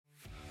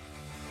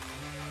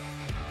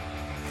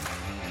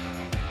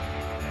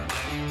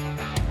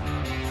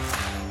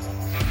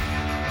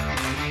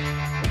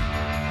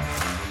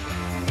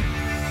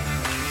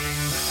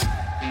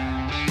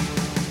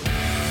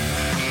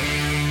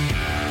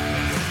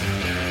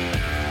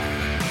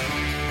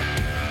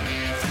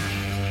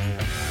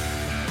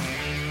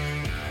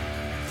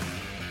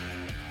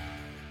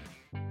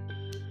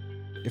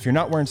If you're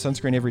not wearing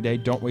sunscreen every day,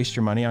 don't waste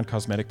your money on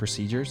cosmetic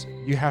procedures.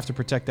 You have to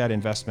protect that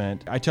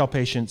investment. I tell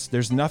patients,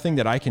 there's nothing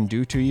that I can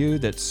do to you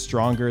that's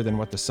stronger than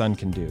what the sun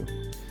can do.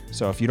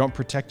 So if you don't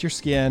protect your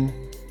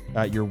skin,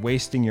 you're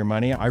wasting your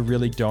money. I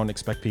really don't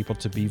expect people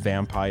to be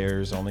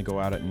vampires, only go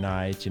out at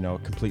night,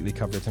 completely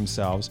cover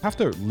themselves. You have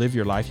to live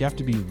your life. You have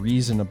to be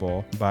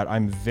reasonable, but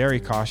I'm very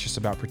cautious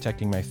about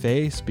protecting my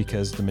face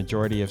because the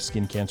majority of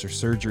skin cancer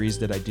surgeries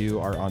that I do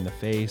are on the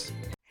face.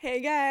 Hey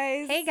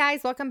guys. Hey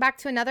guys, welcome back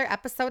to another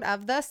episode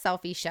of The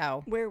Selfie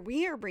Show, where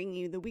we are bringing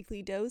you the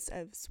weekly dose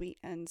of sweet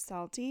and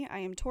salty. I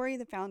am Tori,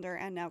 the founder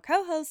and now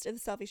co-host of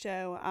The Selfie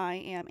Show. I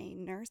am a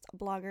nurse,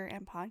 blogger,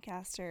 and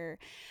podcaster.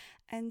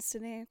 And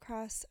sitting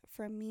across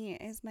from me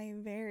is my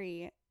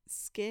very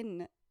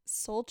skin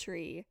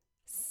sultry,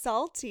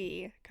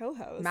 salty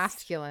co-host.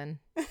 Masculine.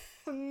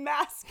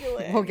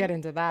 Masculine. We'll get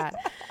into that.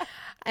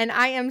 And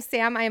I am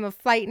Sam. I am a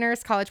flight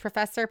nurse, college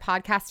professor,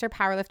 podcaster,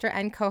 powerlifter,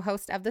 and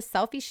co-host of The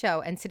Selfie Show.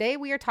 And today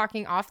we are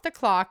talking off the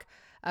clock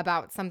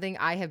about something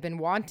I have been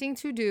wanting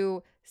to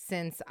do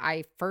since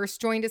I first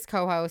joined as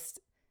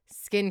co-host,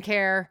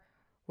 skincare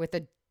with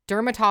a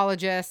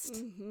dermatologist.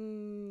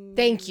 Mm-hmm.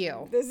 Thank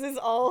you. This is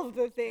all of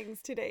the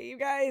things today, you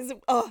guys.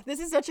 Oh,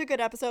 this is such a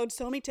good episode.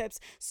 So many tips,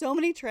 so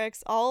many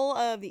tricks, all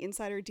of the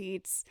insider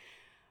deets.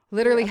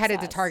 Literally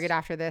headed to Target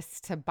after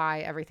this to buy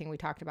everything we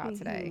talked about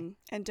today.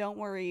 And don't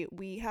worry,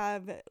 we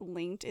have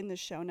linked in the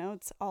show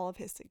notes all of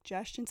his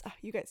suggestions. Oh,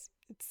 you guys,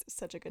 it's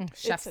such a good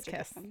chef's it's such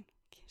kiss. A good one.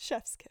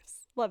 Chef's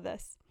kiss. Love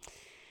this.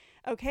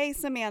 Okay,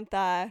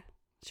 Samantha,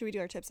 should we do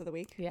our tips of the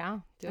week? Yeah,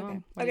 do okay.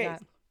 them. What do you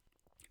got?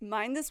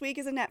 Mine this week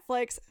is a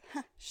Netflix.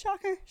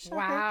 Shocker.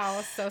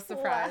 Wow, so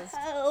surprised.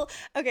 Wow.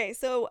 Okay,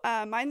 so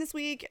mine this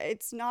week,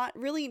 it's not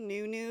really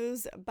new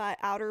news, but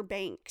Outer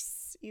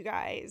Banks, you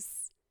guys.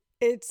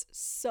 It's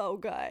so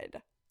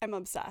good. I'm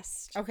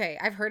obsessed. Okay,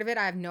 I've heard of it.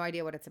 I have no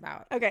idea what it's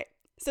about. Okay,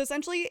 so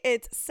essentially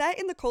it's set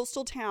in the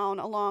coastal town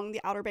along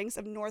the Outer Banks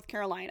of North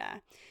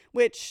Carolina,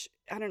 which,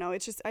 I don't know,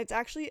 it's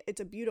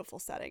a beautiful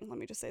setting. Let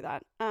me just say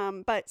that.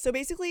 But so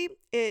basically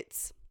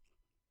it's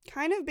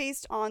kind of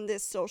based on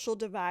this social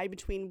divide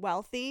between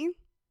wealthy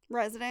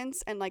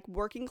residents and like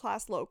working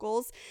class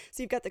locals.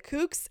 So you've got the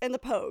kooks and the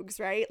pogues,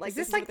 right? Like, is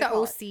this like the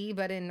OC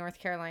but in North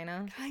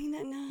Carolina? Kind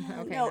of. No.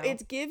 Okay, no,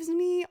 it gives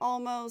me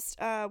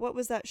almost what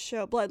was that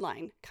show?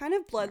 Bloodline. Kind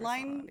of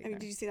Bloodline. I mean,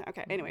 did you see that?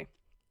 Okay. Anyway.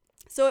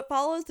 So it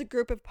follows the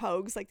group of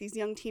pogues, like these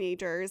young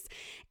teenagers,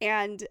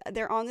 and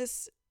they're on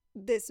this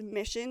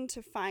mission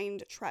to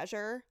find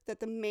treasure that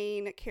the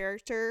main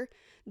character,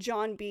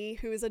 John B.,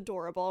 who is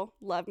adorable,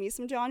 love me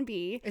some John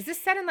B. Is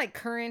this set in like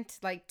current,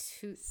 like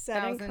 2020?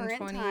 Set in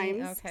current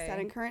times. Okay. Set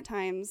in current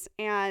times.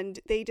 And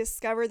they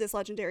discover this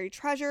legendary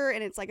treasure,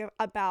 and it's like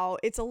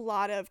it's a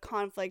lot of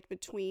conflict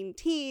between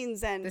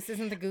teens and this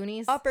isn't the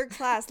Goonies? Upper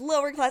class,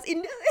 lower class.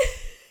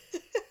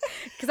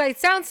 Because it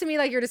sounds to me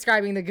like you're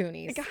describing the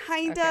Goonies.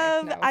 Kind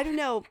of. No. I don't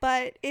know,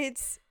 but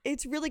it's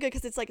really good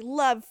because it's like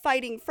love,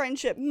 fighting,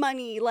 friendship,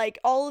 money, like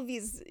all of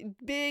these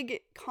big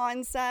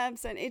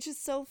concepts, and it's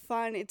just so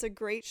fun. It's a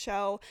great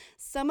show.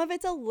 Some of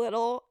it's a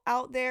little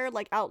out there,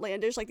 like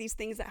outlandish, like these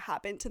things that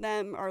happen to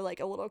them are like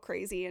a little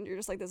crazy, and you're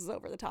just like, this is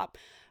over the top,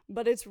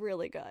 but it's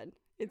really good.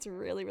 It's a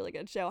really, really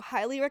good show.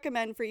 Highly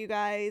recommend for you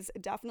guys.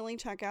 Definitely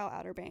check out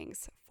Outer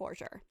Banks for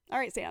sure. All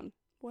right, Sam,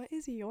 what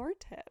is your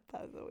tip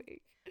of the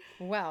week?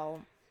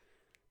 Well,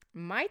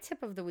 my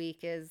tip of the week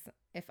is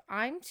if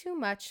I'm too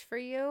much for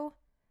you,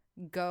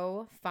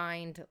 go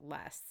find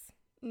less.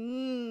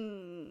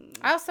 I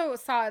also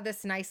saw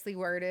this nicely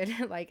worded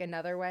like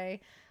another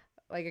way,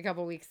 like a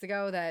couple weeks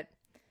ago, that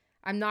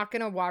I'm not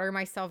going to water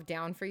myself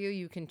down for you.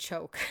 You can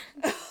choke.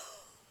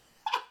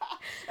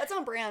 That's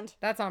on brand.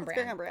 That's on brand.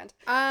 Very on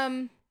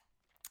brand.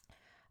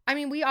 I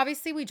mean, we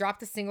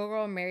dropped the single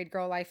girl, married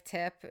girl life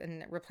tip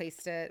and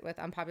replaced it with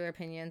unpopular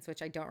opinions,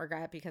 which I don't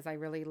regret because I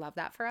really love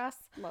that for us.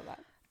 Love that.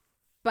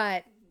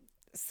 But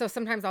so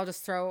sometimes I'll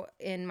just throw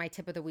in my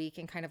tip of the week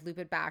and kind of loop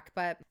it back.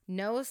 But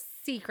no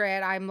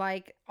secret, I'm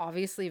like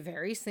obviously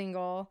very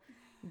single,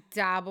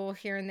 dabble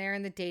here and there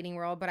in the dating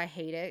world, but I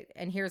hate it.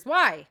 And here's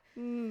why.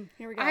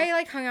 Here we go. I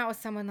like hung out with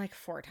someone like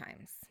 4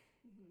 times,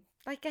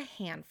 like a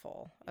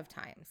handful of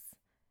times.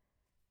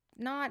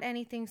 Not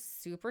anything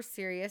super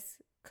serious.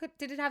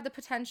 Did it have the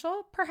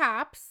potential?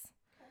 Perhaps.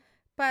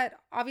 But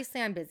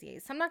obviously I'm busy.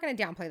 So I'm not going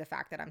to downplay the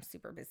fact that I'm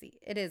super busy.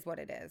 It is what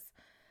it is.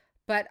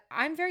 But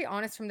I'm very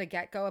honest from the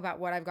get-go about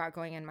what I've got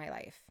going in my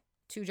life.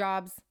 2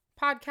 jobs,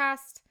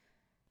 podcast,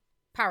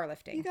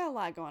 powerlifting. You got a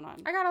lot going on.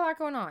 I got a lot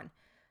going on.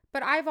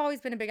 But I've always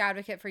been a big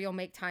advocate for you'll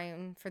make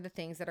time for the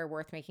things that are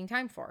worth making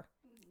time for.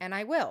 And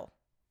I will,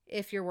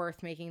 if you're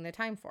worth making the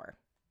time for.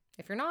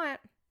 If you're not,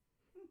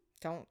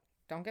 don't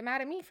get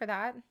mad at me for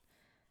that.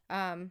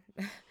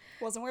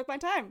 Wasn't worth my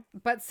time.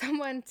 But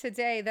someone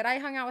today that I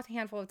hung out with a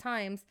handful of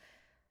times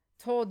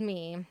told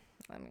me,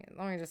 let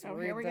me just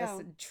read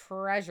this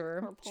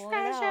treasure. We're pulling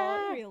it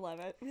out. We love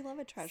it. We love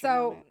a treasure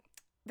moment.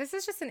 This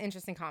is just an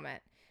interesting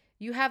comment.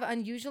 You have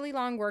unusually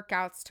long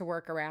workouts to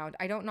work around.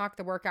 I don't knock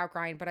the workout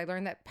grind, but I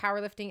learned that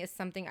powerlifting is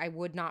something I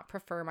would not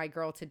prefer my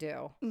girl to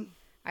do.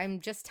 I'm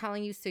just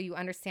telling you so you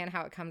understand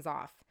how it comes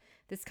off.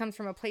 This comes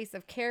from a place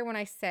of care when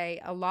I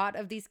say a lot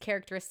of these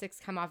characteristics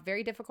come off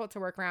very difficult to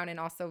work around and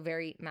also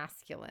very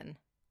masculine.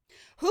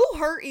 Who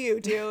hurt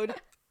you, dude?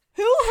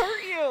 Who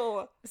hurt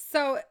you?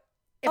 So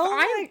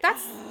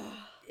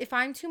if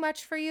I'm too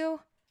much for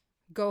you,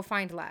 go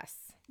find less.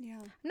 Yeah.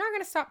 I'm not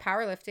going to stop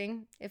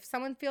powerlifting. If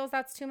someone feels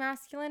that's too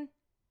masculine,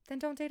 then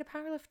don't date a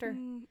powerlifter.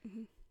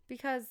 Mm-hmm.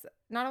 Because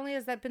not only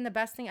has that been the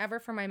best thing ever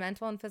for my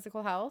mental and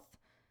physical health,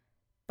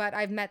 but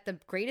I've met the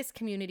greatest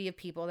community of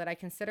people that I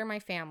consider my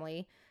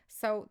family.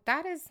 So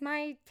that is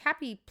my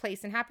happy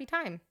place and happy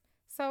time.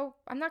 So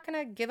I'm not going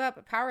to give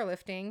up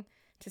powerlifting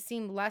to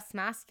seem less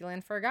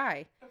masculine for a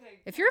guy. Okay.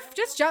 If you're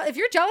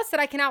jealous that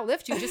I can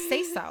outlift you, just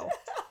say so.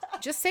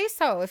 Just say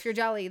so if you're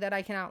jelly that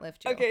I can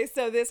outlift you. Okay,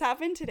 so this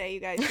happened today, you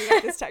guys. She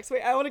got this text.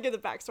 Wait, I want to give the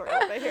backstory a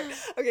little bit here.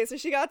 Okay, so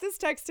she got this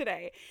text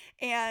today,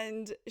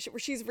 and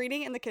she's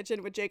reading in the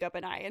kitchen with Jacob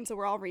and I, and so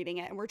we're all reading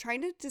it, and we're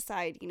trying to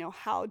decide,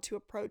 how to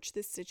approach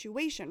this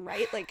situation,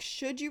 right? Like,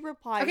 should you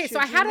reply? Okay, so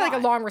I had like a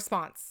long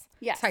response.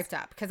 Yes. Typed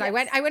up because I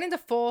went into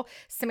full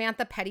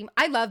Samantha petty.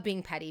 I love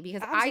being petty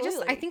because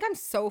I think I'm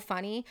so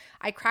funny.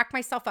 I crack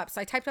myself up. So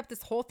I typed up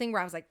this whole thing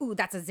where I was like, ooh,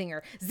 that's a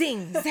zinger.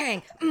 Zing,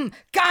 zang,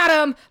 got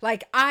him.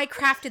 Like I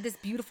crafted this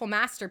beautiful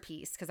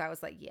masterpiece because I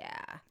was like,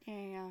 yeah.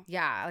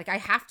 Like I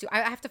have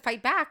to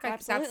fight back. Like,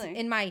 Absolutely. That's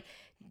in my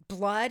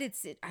blood.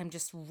 I'm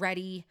just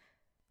ready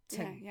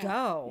to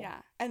go. Yeah.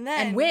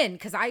 And win.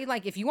 Cause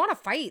if you want to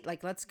fight,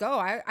 like, let's go.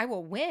 I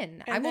will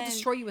win. I will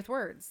destroy you with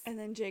words. And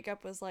then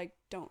Jacob was like,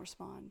 don't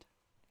respond.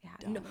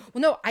 Yeah.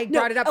 No, I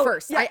brought it up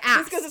first. Yeah, I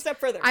asked. Let's go a step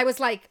further. I was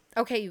like,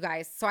 okay, you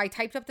guys. So I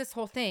typed up this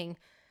whole thing.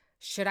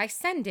 Should I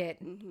send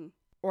it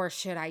or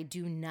should I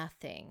do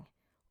nothing?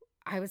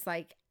 I was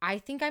like, I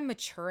think I'm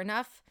mature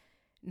enough,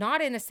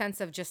 not in a sense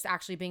of just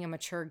actually being a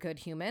mature, good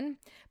human,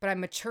 but I'm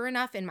mature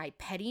enough in my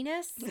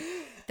pettiness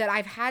that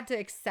I've had to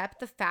accept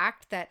the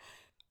fact that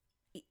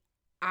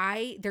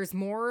there's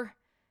more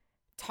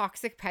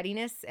toxic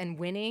pettiness and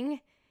winning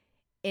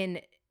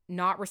in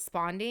not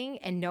responding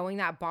and knowing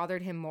that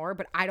bothered him more,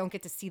 but I don't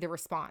get to see the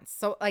response.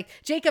 So like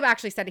Jacob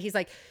actually said it. He's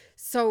like,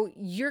 so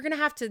you're going to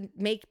have to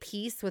make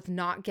peace with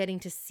not getting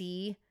to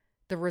see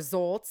the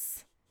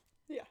results.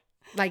 Yeah.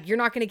 Like you're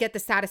not going to get the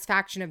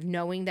satisfaction of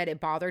knowing that it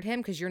bothered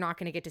him because you're not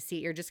going to get to see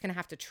it. You're just going to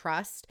have to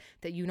trust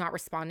that you not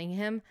responding to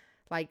him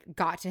like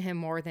got to him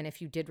more than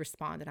if you did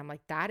respond. And I'm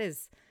like, that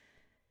is...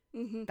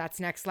 That's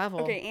next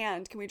level. Okay,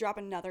 and can we drop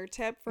another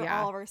tip for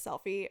all of our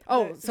selfie?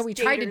 So we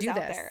tried to do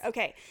this. There.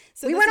 Okay,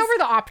 so we went over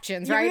the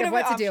options, right, of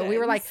what to do. We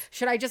were like,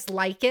 should I just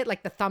like it,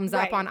 like the thumbs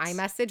up on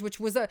iMessage, which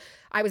was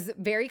I was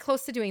very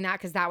close to doing that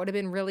because that would have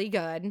been really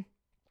good.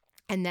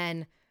 And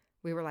then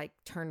we were like,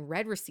 turn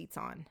red receipts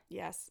on.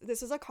 Yes,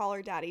 this is a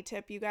caller daddy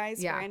tip, you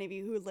guys. For any of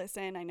you who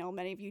listen, I know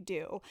many of you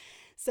do.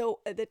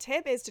 So the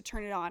tip is to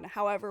turn it on.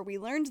 However, we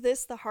learned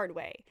this the hard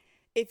way.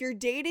 If you're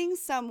dating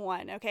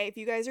someone, okay, if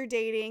you guys are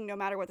dating, no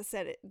matter what the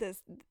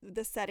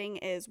setting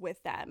is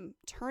with them,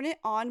 turn it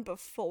on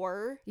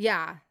before.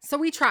 Yeah. So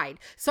we tried.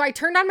 So I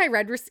turned on my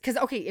red receipt because,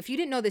 okay, if you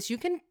didn't know this,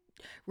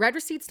 red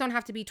receipts don't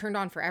have to be turned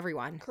on for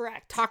everyone.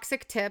 Correct.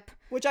 Toxic tip.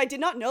 Which I did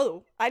not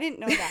know. I didn't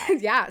know that.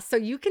 Yeah. So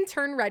you can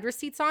turn red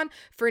receipts on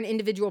for an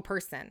individual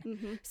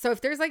person. So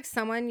if there's like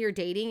someone you're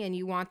dating and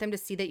you want them to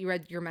see that you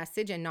read your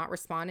message and not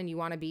respond and you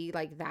want to be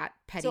like that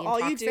petty and toxic.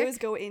 So all you do is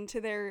go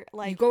into their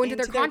their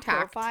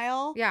contact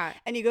profile. Yeah.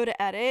 And you go to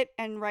edit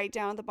and right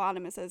down at the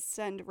bottom it says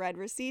send red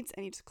receipts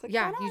and you just click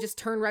that on. You just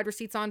turn red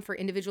receipts on for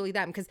individually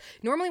them. Because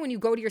normally when you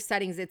go to your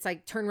settings, it's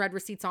like turn red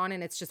receipts on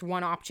and it's just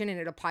one option and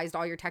it applies to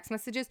all your text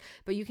messages.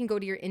 But you can go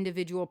to your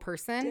individual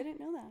person. Didn't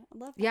know that. I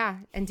love that. Yeah,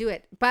 and do it.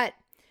 But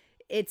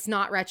it's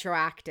not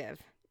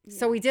retroactive. Yeah.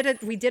 So we did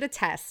a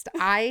test.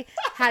 I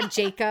had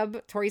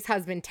Jacob, Tori's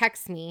husband,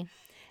 text me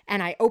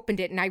and I opened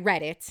it and I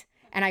read it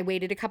and I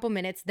waited a couple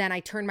minutes. Then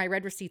I turned my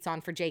red receipts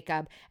on for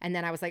Jacob. And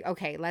then I was like,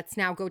 okay, let's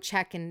now go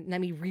check and let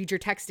me read your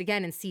text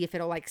again and see if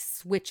it'll like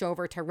switch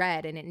over to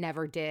red. And it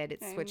never did.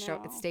 It switched.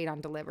 It stayed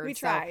on delivered. We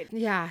tried.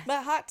 Yeah.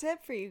 But hot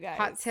tip for you guys.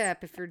 Hot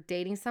tip. If you're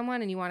dating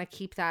someone and you want to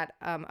keep that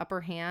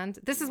upper hand,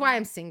 this is why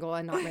I'm single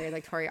and not married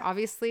like Tori.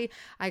 Obviously,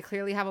 I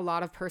clearly have a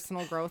lot of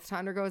personal growth to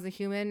undergo as a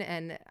human.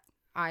 And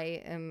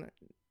I'm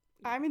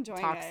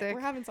enjoying toxic. It. We're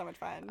having so much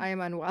fun. I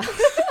am unwell.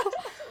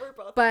 We're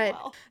both but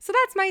unwell. So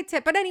that's my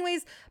tip. But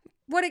anyways,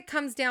 what it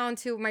comes down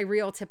to, my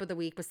real tip of the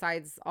week,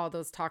 besides all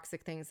those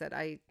toxic things that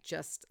I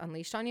just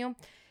unleashed on you,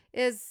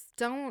 is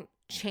don't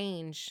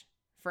change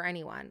for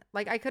anyone.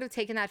 Like I could have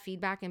taken that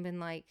feedback and been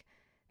like,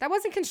 that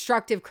wasn't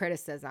constructive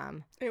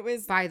criticism. It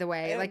was, by the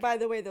way.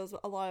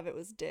 A lot of it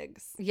was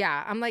digs.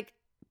 Yeah. I'm like,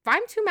 if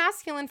I'm too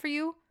masculine for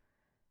you,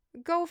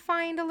 go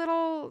find a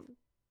little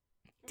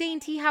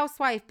dainty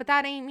housewife, but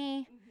that ain't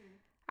me.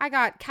 I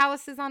got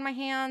calluses on my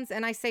hands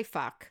and I say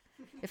fuck.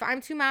 If I'm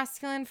too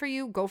masculine for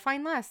you, go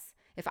find less.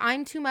 If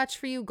I'm too much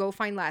for you, go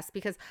find less.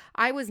 Because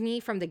I was me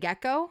from the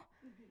get-go.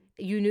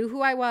 You knew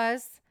who I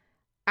was.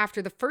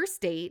 After the first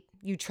date,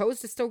 you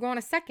chose to still go on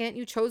a second.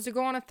 You chose to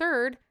go on a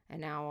third.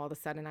 And now all of a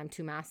sudden I'm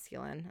too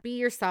masculine. Be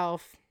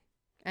yourself.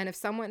 And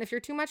if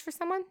you're too much for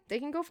someone, they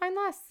can go find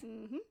less.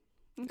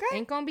 Mm-hmm. Okay.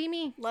 Ain't gonna be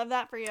me. Love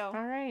that for you. All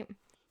right.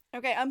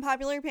 Okay,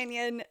 unpopular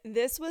opinion.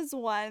 This was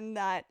one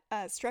that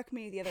struck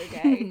me the other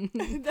day.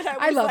 That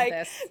I was love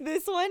like,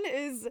 this one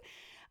is,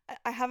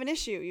 I have an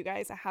issue, you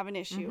guys. I have an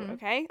issue,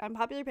 okay?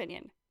 Unpopular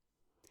opinion.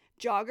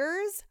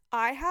 Joggers,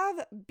 I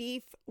have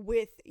beef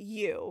with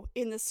you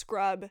in the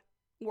scrub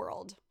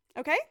world,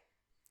 okay?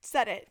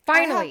 Said it.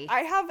 Finally.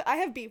 I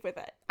have beef with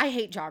it. I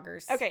hate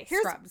joggers. Okay,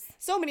 here's scrubs.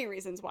 So many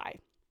reasons why.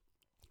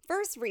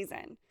 First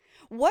reason,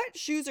 what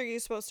shoes are you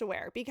supposed to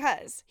wear?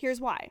 Because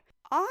here's why.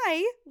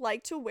 I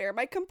like to wear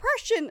my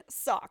compression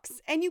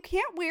socks, and you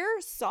can't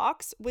wear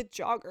socks with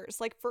joggers.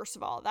 Like, first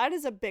of all, that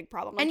is a big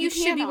problem. Like, and you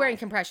should be wearing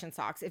compression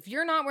socks. If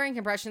you're not wearing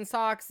compression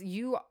socks,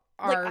 you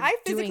are I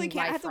physically doing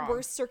can't life have wrong. the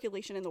worst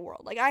circulation in the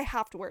world. Like, I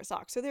have to wear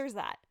socks. So there's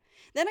that.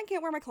 Then I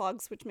can't wear my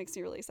clogs, which makes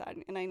me really sad.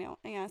 And I know,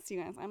 yes,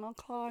 you guys, I'm a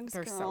clogs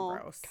They're girl. so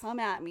gross. Come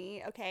at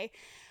me, okay?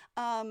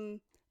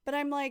 But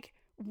I'm like,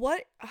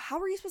 how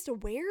are you supposed to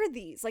wear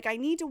these? Like, I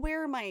need to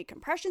wear my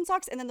compression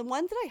socks, and then the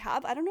ones that I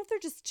have, I don't know if they're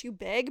just too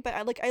big, but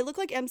I look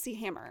like MC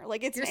Hammer.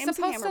 Like, it's You're an MC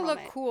supposed Hammer to look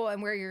moment. cool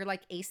and wear your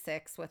like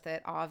Asics with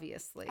it,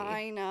 obviously.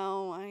 I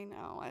know.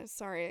 I'm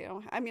sorry.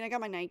 I mean, I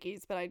got my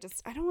Nikes, but I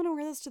don't want to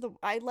wear those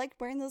I like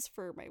wearing those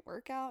for my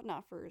workout,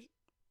 not for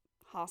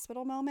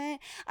hospital moment.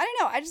 I don't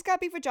know. I just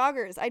got beef with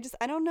joggers.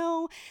 I don't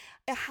know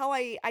how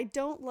I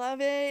don't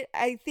love it.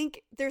 I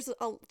think there's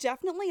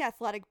definitely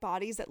athletic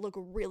bodies that look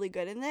really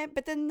good in it,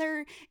 but then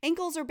their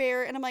ankles are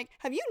bare, and I'm like,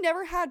 have you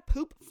never had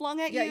poop flung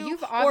at you? Yeah,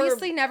 you've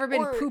obviously never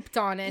been pooped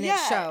on, and it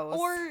shows.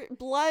 Or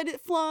blood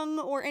flung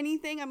or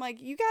anything. I'm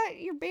like, you got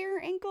your bare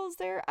ankles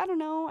there. I don't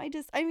know. I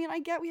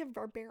get we have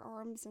our bare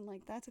arms and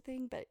like that's a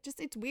thing, but just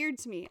it's weird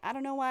to me. I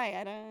don't know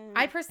why.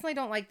 I personally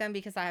don't like them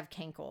because I have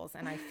cankles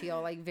and I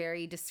feel like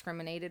very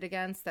discriminated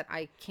against that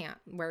I can't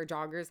wear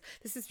joggers.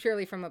 This is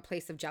purely from a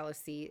place of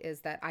jealousy, is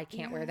that I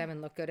can't wear them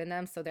and look good in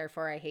them, so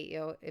therefore I hate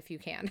you if you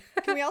can.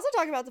 Can we also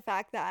talk about the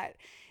fact that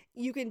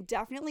you can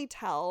definitely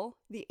tell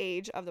the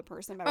age of the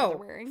person by what they're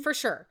wearing? For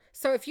sure.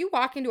 So if you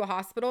walk into a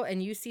hospital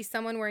and you see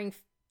someone wearing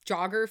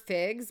jogger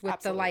figs with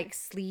the like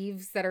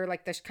sleeves that are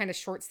like the kind of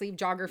short sleeve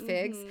jogger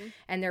figs,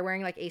 and they're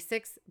wearing like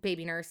Asics,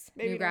 baby nurse,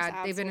 new grad.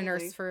 They've been a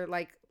nurse for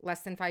like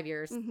less than 5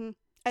 years. And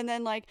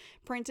then like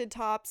printed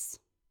tops.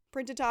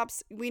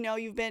 We know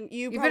you've been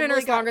a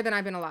nurse longer than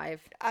I've been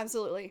alive.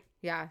 Absolutely.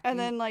 Yeah. And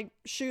then like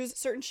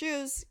certain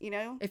shoes,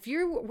 if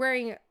you're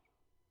wearing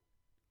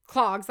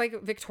clogs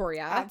like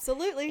Victoria,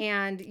 absolutely,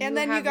 and then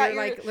have you got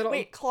your like little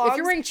clogs. If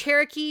you're wearing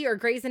Cherokee or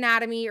Grey's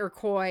Anatomy or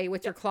Koi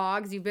with your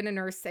clogs, you've been a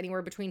nurse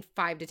anywhere between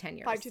 5 to 10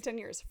 years. 5 to 10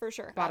 years for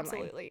sure. Bottom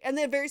absolutely line. And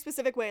in a very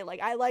specific way.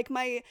 Like, I like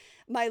my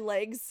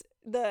legs,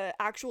 the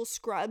actual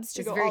scrubs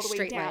to go all the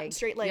way down.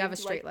 Straight leg. You have a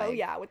straight leg. Oh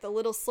yeah, with the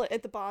little slit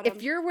at the bottom.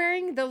 If you're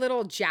wearing the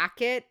little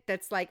jacket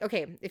that's like,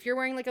 okay, if you're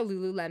wearing like a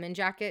Lululemon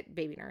jacket,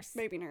 baby nurse.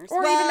 Or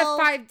even the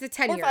 5 to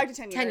 10 years. Or 5 to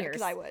 10 years.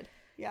 Because I would.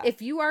 Yeah.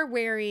 If you are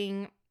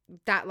wearing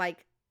that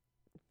like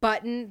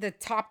button, the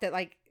top that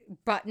like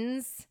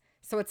buttons,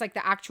 so it's like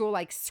the actual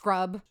like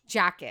scrub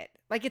jacket.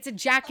 Like, it's a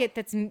jacket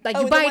that's like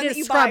you buy it at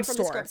a scrub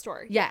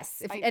store.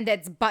 Yes. And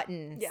that's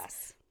buttons.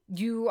 Yes.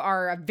 You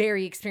are a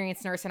very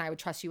experienced nurse, and I would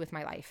trust you with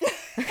my life.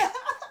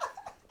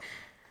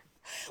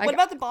 What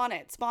about the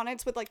bonnets?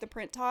 Bonnets with like the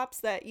print tops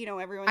that,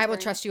 everyone's I will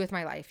wearing? trust you with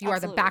my life. You Absolutely.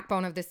 are the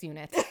backbone of this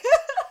unit.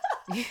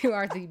 You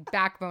are the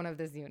backbone of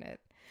this unit.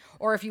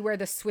 Or if you wear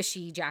the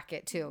swishy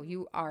jacket too,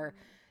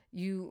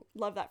 you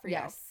love that for you.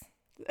 Yes.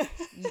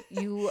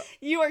 You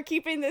you are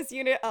keeping this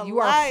unit alive. You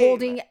are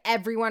holding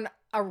everyone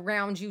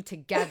around you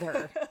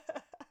together.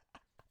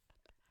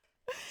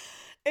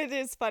 It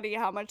is funny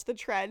how much the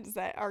trends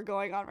that are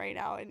going on right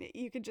now, and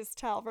you could just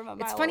tell from a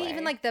mile It's funny, away.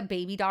 even like the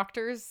baby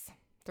doctors,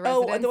 the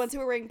residents. The ones who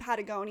are wearing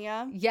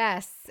Patagonia.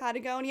 Yes.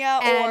 Patagonia,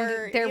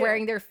 and they're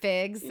wearing their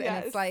figs, Yes.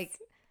 and it's like,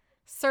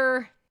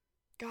 sir.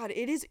 God,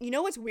 it is. You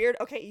know what's weird?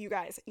 Okay, you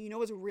guys,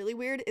 what's really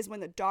weird is when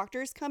the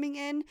doctors coming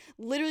in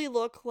literally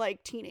look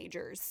like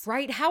teenagers.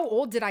 Right? How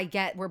old did I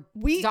get where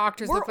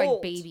doctors look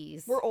like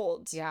babies? We're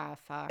old. Yeah,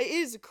 fuck. It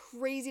is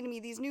crazy to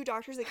me. These new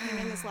doctors that came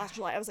in this last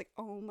July, I was like,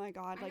 oh my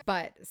God. Like,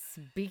 but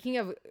speaking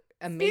of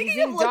amazing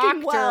speaking of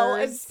doctors, well,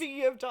 and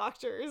speaking of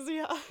doctors,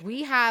 yeah.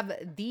 We have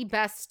the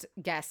best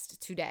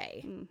guest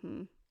today.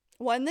 Mm-hmm.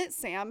 One that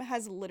Sam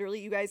has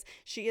literally, you guys,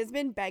 she has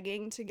been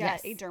begging to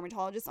get a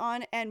dermatologist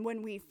on. And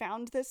when we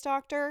found this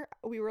doctor,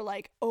 we were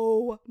like,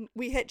 oh,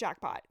 we hit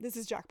jackpot. This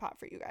is jackpot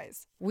for you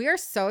guys. We are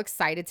so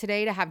excited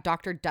today to have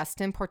Dr.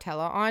 Dustin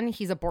Portela on.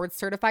 He's a board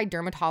certified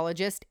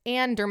dermatologist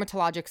and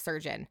dermatologic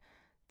surgeon.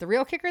 The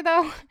real kicker,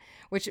 though,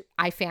 which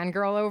I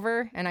fangirl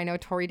over, and I know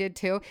Tori did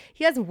too,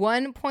 he has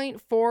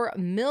 1.4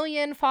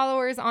 million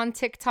followers on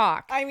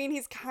TikTok. I mean,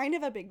 he's kind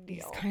of a big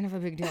deal. He's kind of a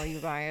big deal, you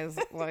guys.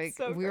 Like,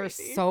 so we are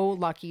crazy. so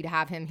lucky to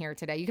have him here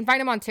today. You can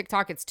find him on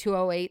TikTok. It's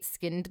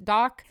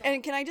 208skindoc.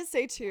 And can I just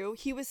say, too,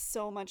 he was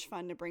so much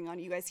fun to bring on,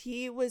 you guys.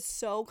 He was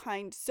so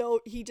kind.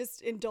 So he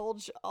just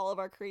indulged all of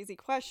our crazy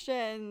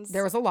questions.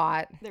 There was a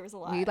lot.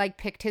 We like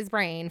picked his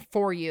brain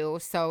for you.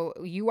 So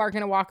you are going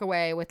to walk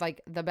away with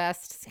like the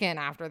best skin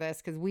after. after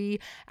this because we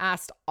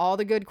asked all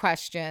the good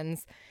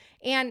questions.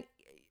 And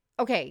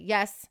okay,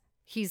 yes,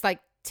 he's like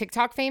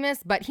TikTok famous,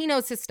 but he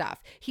knows his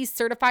stuff. He's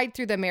certified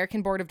through the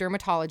American Board of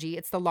Dermatology.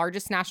 It's the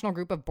largest national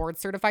group of board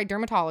certified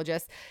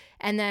dermatologists.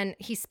 And then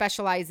he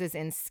specializes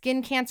in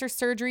skin cancer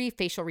surgery,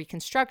 facial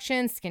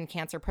reconstruction, skin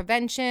cancer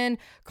prevention,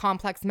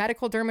 complex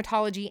medical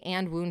dermatology,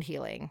 and wound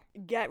healing.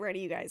 Get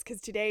ready, you guys,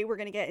 because today we're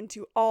going to get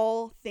into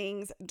all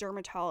things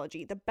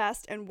dermatology, the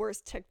best and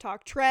worst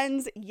TikTok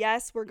trends.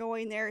 Yes, we're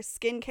going there.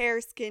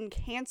 Skincare, skin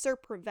cancer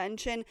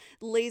prevention,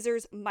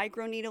 lasers,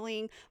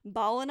 microneedling,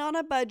 balling on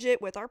a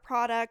budget with our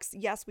products.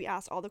 Yes, we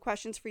asked all the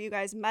questions for you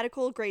guys.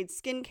 Medical grade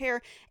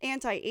skincare,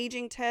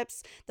 anti-aging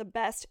tips, the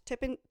best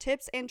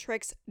tips and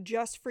tricks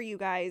just for you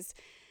guys.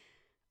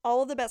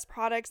 All of the best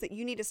products that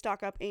you need to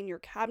stock up in your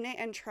cabinet.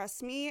 And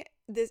trust me,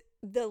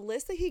 the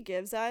list that he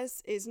gives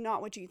us is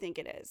not what you think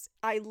it is.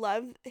 I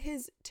love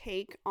his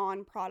take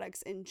on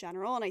products in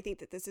general. And I think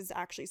that this is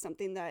actually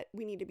something that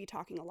we need to be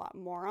talking a lot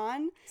more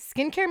on.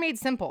 Skincare made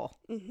simple.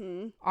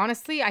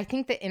 Honestly, I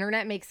think the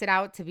internet makes it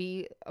out to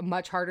be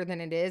much harder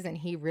than it is. And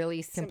he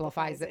really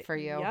simplifies it for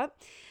you. Yep.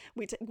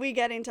 We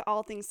get into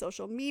all things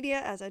social media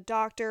as a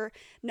doctor.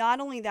 Not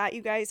only that,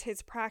 you guys,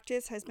 his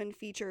practice has been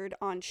featured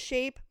on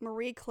Shape,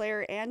 Marie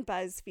Claire, and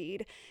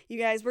BuzzFeed. You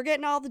guys, we're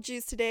getting all the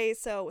juice today.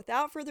 So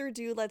without further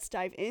ado, let's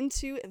dive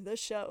into the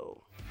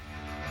show.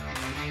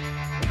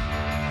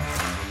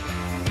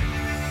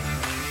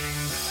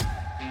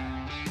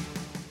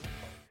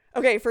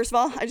 Okay, first of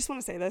all, I just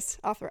want to say this.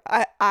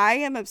 I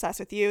am obsessed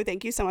with you.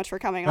 Thank you so much for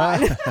coming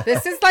on.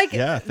 This is like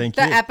thank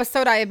the you.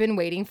 episode I have been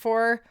waiting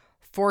for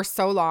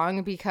so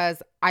long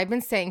because I've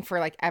been saying for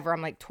like ever,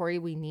 I'm like, Tori,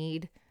 we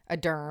need a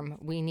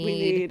derm. We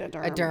need a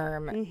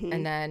derm.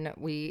 And then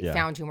we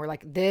found you and we're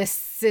like,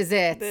 this is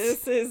it.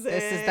 This is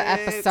the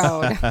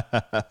episode.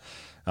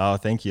 Oh,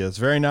 thank you. It's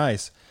very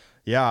nice.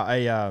 Yeah, I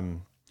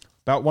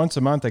about once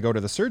a month I go to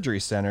the surgery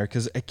center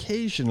because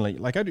occasionally,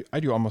 like I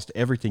do almost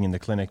everything in the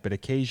clinic, but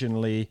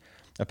occasionally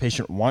a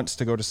patient wants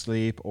to go to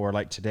sleep, or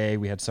like today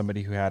we had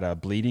somebody who had a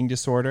bleeding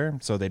disorder,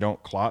 so they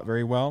don't clot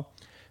very well.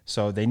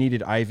 So they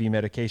needed IV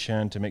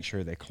medication to make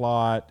sure they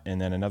clot.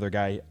 And then another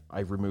guy,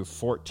 I removed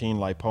 14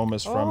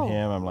 lipomas from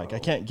him. I'm like, I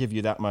can't give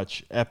you that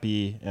much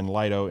epi and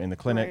lido in the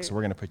clinic, so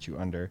we're going to put you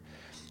under.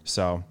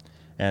 So,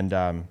 and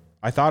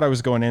I thought I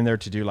was going in there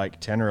to do like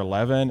 10 or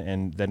 11.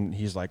 And then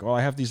he's like, oh,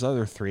 I have these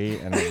other 3.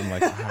 And I'm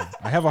like,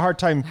 I have a hard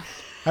time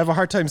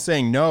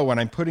saying no when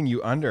I'm putting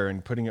you under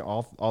and putting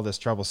all this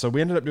trouble. So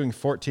we ended up doing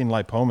 14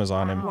 lipomas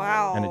on him.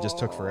 Wow. And it just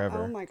took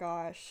forever. Oh my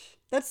gosh.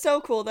 That's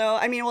so cool though.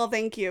 I mean, well,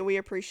 thank you. We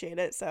appreciate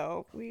it.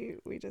 So we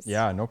just...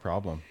 Yeah, no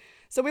problem.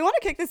 So we want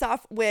to kick this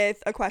off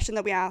with a question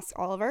that we ask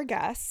all of our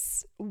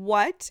guests.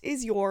 What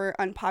is your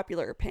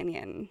unpopular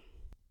opinion?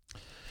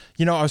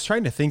 You know, I was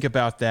trying to think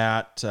about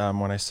that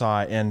when I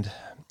saw it, and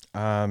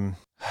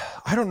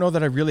I don't know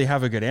that I really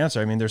have a good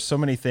answer. I mean, there's so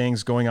many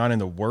things going on in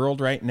the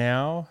world right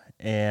now,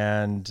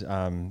 and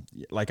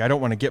like I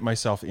don't want to get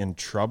myself in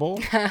trouble.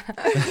 That's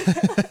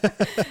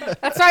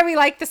why we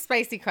like the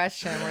spicy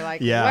question. We're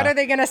like, what are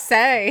they going to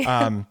say?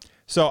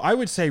 So I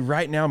would say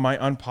right now, my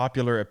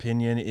unpopular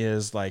opinion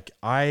is like,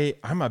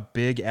 I'm a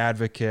big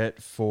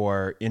advocate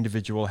for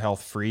individual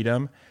health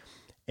freedom.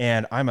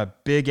 And I'm a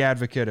big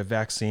advocate of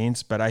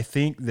vaccines, but I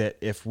think that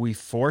if we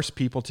force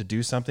people to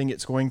do something,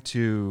 it's going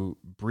to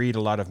breed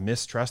a lot of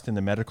mistrust in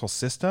the medical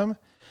system.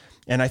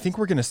 And I think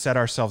we're going to set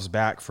ourselves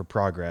back for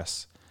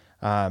progress.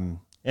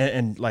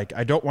 And like,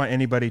 I don't want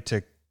anybody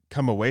to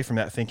come away from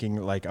that thinking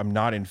like I'm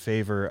not in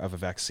favor of a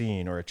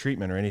vaccine or a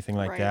treatment or anything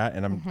like that.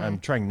 And I'm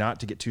trying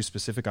not to get too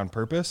specific on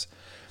purpose,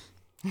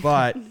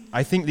 but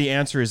I think the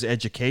answer is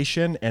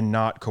education and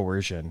not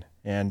coercion.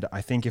 And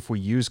I think if we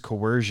use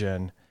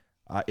coercion,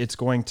 it's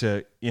going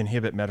to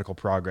inhibit medical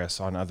progress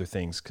on other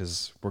things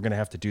because we're going to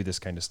have to do this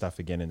kind of stuff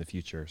again in the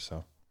future.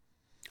 So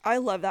I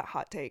love that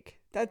hot take.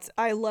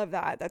 I love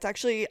that. That's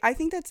actually, I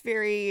think that's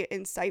very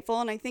insightful.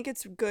 And I think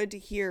it's good to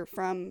hear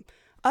from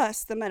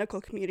us, the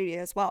medical community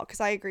as well, because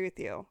I agree with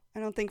you. I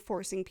don't think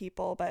forcing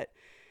people, but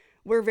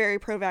we're very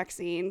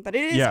pro-vaccine, but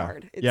it is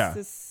hard. It's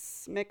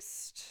this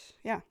mixed,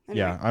 Anyway.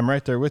 Yeah, I'm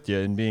right there with you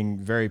in being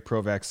very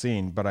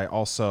pro-vaccine, but I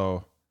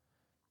also...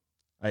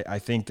 I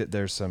think that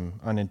there's some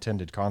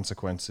unintended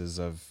consequences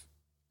of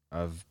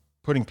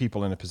putting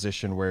people in a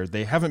position where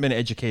they haven't been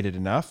educated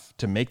enough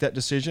to make that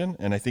decision.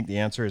 And I think the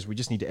answer is we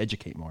just need to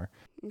educate more.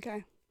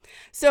 Okay.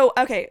 So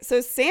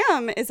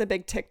Sam is a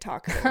big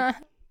TikToker.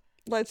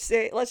 Let's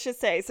just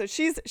say, so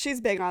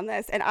she's big on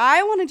this. And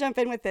I want to jump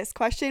in with this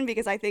question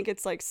because I think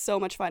it's like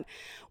so much fun.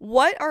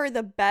 What are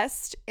the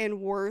best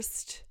and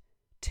worst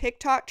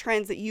TikTok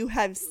trends that you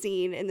have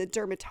seen in the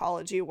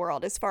dermatology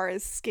world as far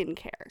as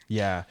skincare?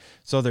 Yeah.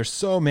 So there's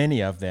so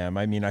many of them.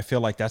 I mean, I feel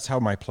like that's how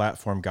my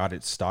platform got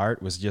its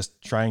start, was just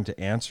trying to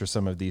answer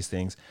some of these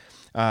things.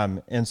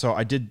 And so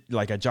I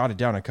jotted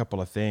down a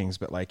couple of things,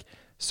 but like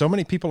so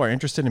many people are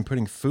interested in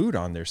putting food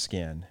on their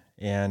skin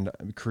and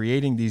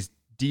creating these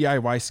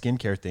DIY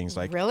skincare things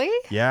like Really?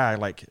 Yeah,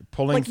 like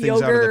pulling Like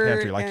things out of the yogurt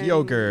pantry, like and-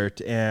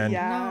 yogurt and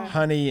Yeah.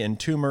 honey and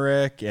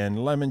turmeric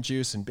and lemon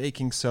juice and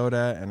baking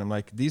soda. And I'm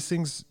like, these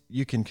things,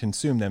 you can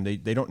consume them.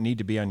 They don't need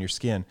to be on your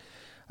skin.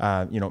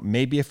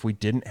 Maybe if we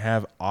didn't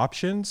have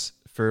options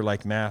for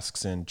like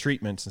masks and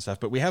treatments and stuff,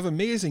 but we have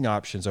amazing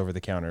options over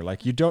the counter.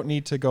 Like you don't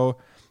need to go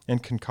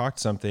and concoct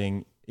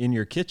something in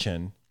your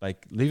kitchen.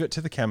 Like leave it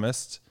to the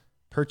chemist,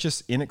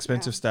 purchase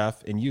inexpensive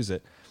stuff and use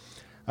it.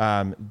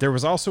 There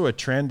was also a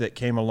trend that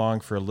came along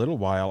for a little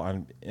while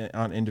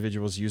on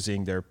individuals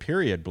using their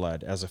period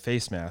blood as a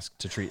face mask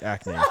to treat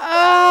acne.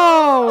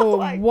 Oh,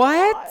 my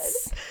what?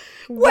 God.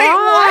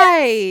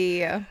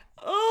 Why?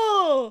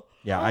 Oh.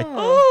 Yeah,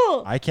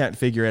 Oh. I can't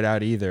figure it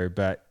out either,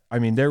 but I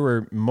mean, there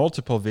were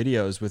multiple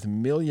videos with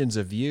millions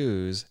of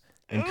views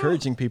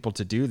encouraging people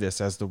to do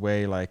this as the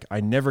way, like, I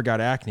never got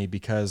acne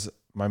because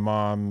my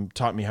mom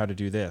taught me how to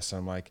do this.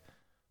 I'm like,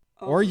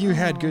 or you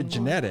had good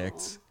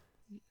genetics.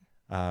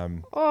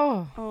 Oh,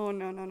 Oh,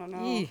 no.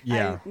 Eeh.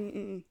 Yeah.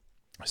 Mm-mm.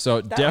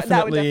 So That would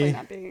definitely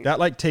not be. that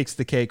like takes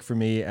the cake for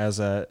me as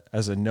a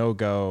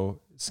no-go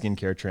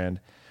skincare trend.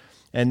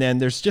 And then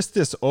there's just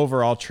this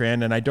overall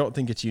trend, and I don't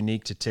think it's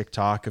unique to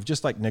TikTok, of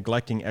just like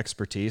neglecting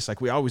expertise.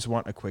 Like we always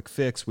want a quick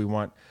fix. We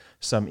want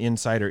some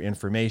insider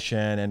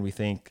information, and we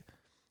think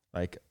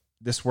like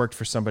this worked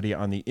for somebody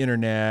on the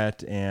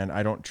internet, and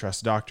I don't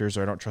trust doctors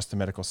or I don't trust the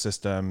medical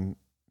system.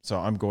 So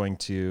I'm going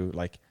to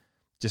like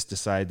just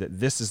decide that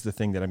this is the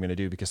thing that I'm going to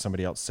do because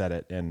somebody else said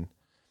it. And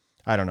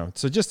I don't know.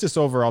 So just this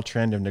overall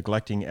trend of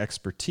neglecting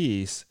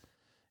expertise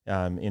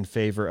in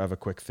favor of a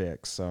quick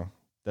fix. So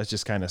that's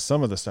just kind of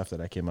some of the stuff that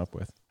I came up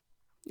with.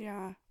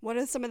 Yeah. What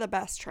are some of the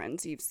best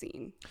trends you've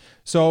seen?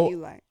 So, You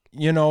like?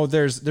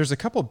 there's a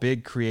couple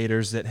big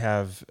creators that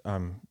have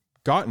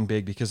gotten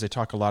big because they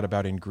talk a lot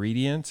about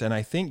ingredients. And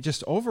I think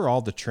just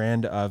overall the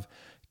trend of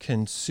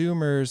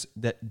consumers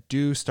that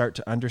do start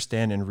to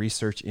understand and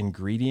research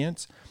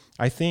ingredients.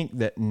 I think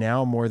that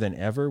now more than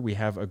ever, we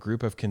have a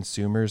group of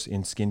consumers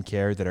in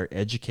skincare that are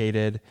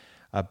educated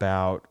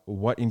about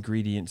what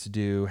ingredients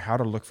do, how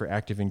to look for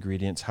active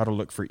ingredients, how to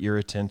look for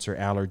irritants or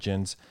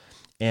allergens.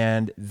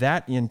 And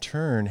that in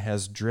turn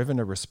has driven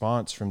a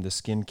response from the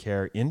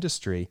skincare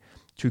industry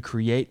to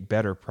create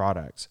better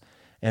products.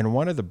 And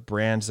one of the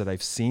brands that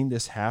I've seen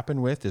this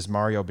happen with is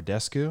Mario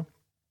Badescu.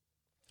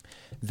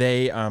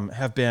 They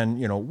have been,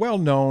 well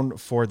known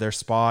for their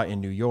spa in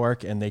New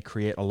York, and they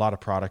create a lot of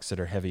products that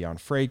are heavy on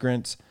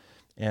fragrance.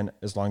 And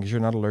as long as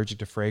you're not allergic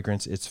to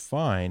fragrance, it's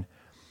fine.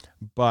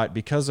 But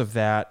because of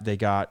that, they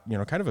got,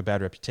 kind of a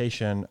bad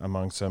reputation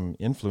among some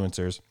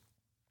influencers.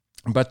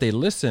 But they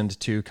listened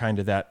to kind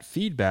of that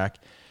feedback,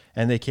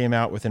 and they came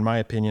out with, in my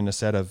opinion, a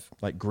set of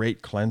like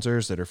great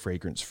cleansers that are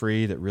fragrance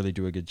free, that really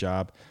do a good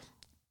job.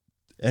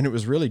 And it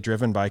was really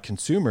driven by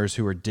consumers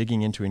who are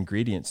digging into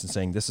ingredients and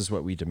saying, this is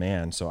what we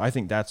demand. So I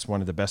think that's one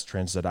of the best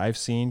trends that I've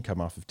seen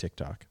come off of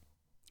TikTok.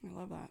 I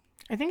love that.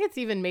 I think it's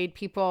even made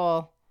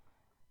people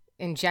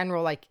in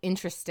general like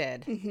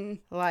interested,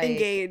 like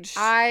Engaged.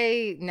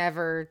 I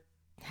never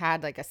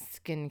had like a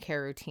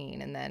skincare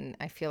routine, and then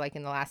I feel like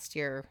in the last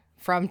year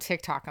from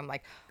TikTok, I'm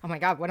like, oh my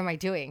God, what am I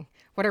doing?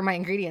 What are my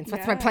ingredients?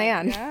 What's my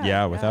plan?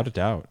 Yeah, without a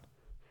doubt.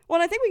 Well,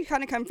 I think we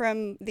kind of come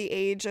from the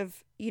age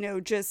of,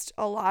 just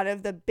a lot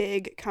of the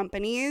big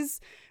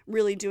companies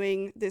really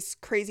doing this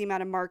crazy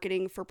amount of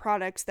marketing for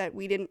products that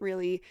we didn't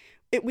really,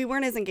 we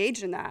weren't as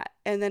engaged in that.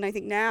 And then I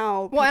think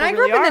now, well, and I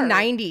grew really up in the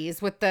are.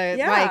 90s with the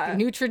Yeah. like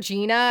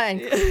Neutrogena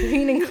and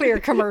Clean and Clear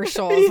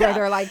commercials where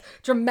they're like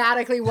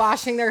dramatically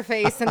washing their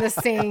face in the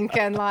sink,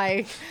 and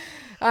like,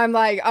 I'm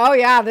like, oh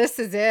yeah, this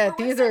is it.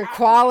 These are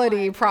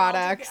quality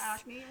products.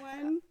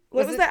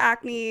 What was the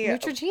acne?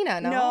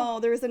 Neutrogena, no? No,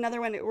 there was another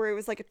one where it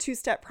was like a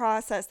 2-step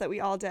process that we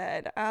all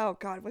did. Oh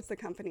God, what's the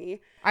company?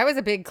 I was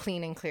a big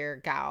Clean and Clear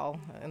gal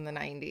in the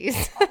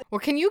 90s. Well,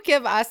 can you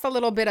give us a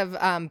little bit of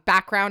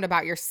background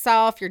about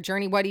yourself, your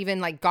journey, what even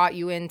like got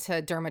you into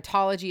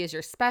dermatology as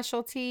your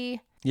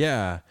specialty?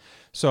 Yeah.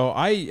 So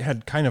I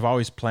had kind of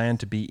always planned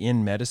to be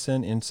in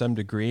medicine in some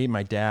degree.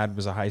 My dad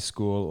was a high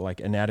school like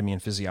anatomy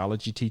and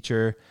physiology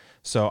teacher.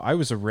 So I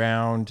was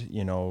around,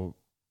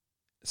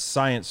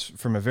 science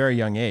from a very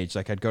young age.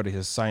 Like I'd go to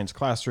his science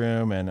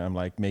classroom and I'm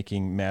like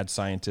making mad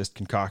scientist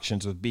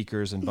concoctions with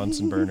beakers and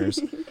Bunsen burners.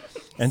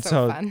 And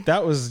so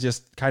that was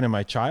just kind of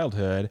my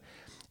childhood.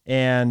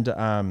 And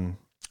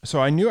so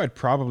I knew I'd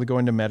probably go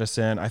into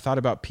medicine. I thought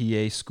about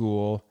PA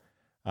school.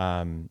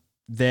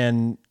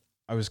 Then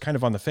I was kind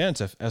of on the fence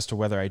as to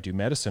whether I do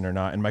medicine or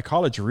not. And my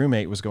college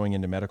roommate was going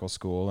into medical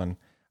school, and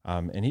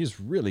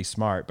he's really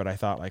smart, but I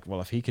thought like, well,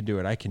 if he could do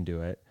it, I can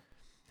do it.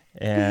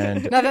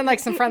 And nothing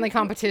like some friendly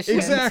competition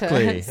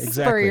exactly to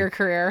spur your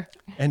career.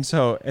 And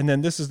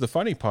then this is the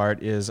funny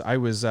part is I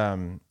was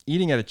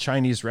eating at a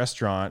Chinese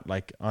restaurant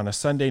like on a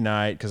Sunday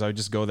night, because I would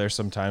just go there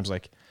sometimes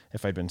like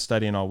if I'd been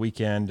studying all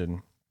weekend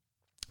and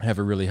have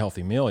a really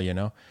healthy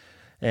meal,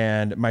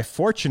 and my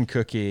fortune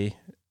cookie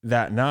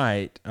that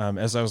night,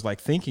 as I was like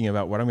thinking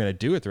about what I'm going to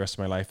do with the rest of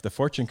my life, the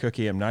fortune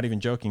cookie, I'm not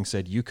even joking,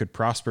 said you could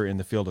prosper in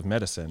the field of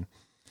medicine.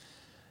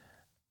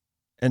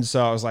 And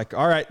so I was like,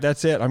 all right,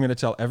 that's it. I'm going to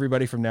tell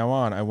everybody from now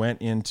on. I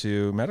went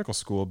into medical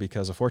school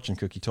because a fortune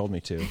cookie told me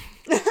to.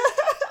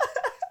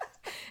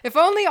 If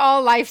only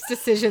all life's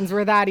decisions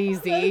were that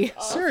easy.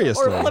 Awesome.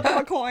 Seriously. Or flip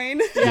a coin.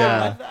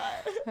 Yeah.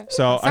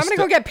 So I'm going to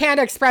go get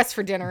Panda Express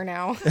for dinner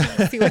now.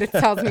 See what it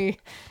tells me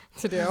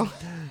to do.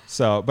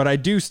 So, but I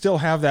do still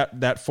have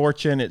that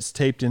fortune. It's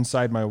taped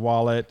inside my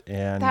wallet.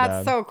 And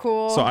that's so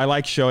cool. So I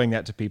like showing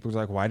that to people. It's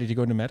like, why did you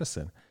go into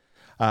medicine?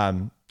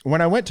 When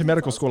I went to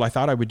medical school, I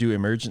thought I would do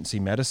emergency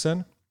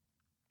medicine.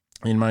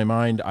 In my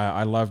mind,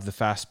 I loved the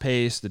fast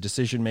pace, the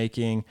decision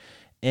making,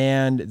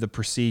 and the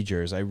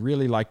procedures. I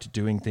really liked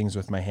doing things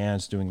with my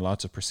hands, doing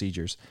lots of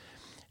procedures.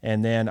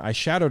 And then I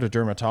shadowed a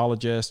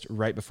dermatologist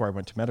right before I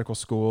went to medical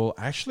school.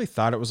 I actually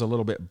thought it was a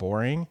little bit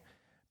boring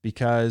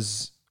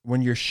because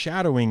when you're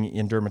shadowing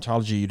in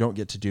dermatology, you don't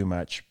get to do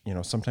much. You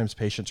know, sometimes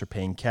patients are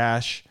paying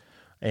cash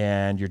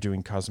and you're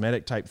doing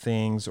cosmetic type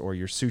things, or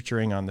you're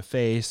suturing on the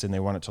face and they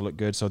want it to look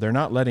good. So they're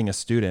not letting a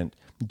student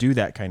do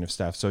that kind of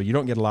stuff. So you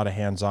don't get a lot of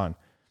hands-on.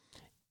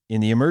 In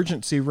the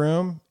emergency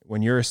room,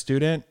 when you're a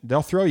student,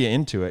 they'll throw you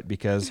into it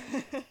because,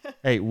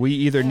 hey, we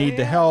either need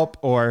the help,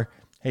 or,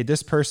 hey,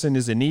 this person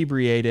is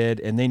inebriated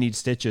and they need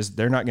stitches.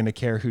 They're not going to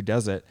care who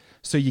does it.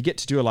 So you get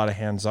to do a lot of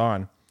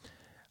hands-on.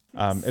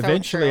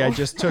 Eventually, I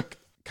just took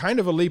kind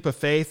of a leap of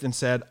faith and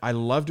said, I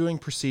love doing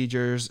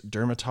procedures.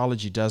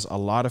 Dermatology does a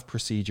lot of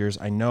procedures.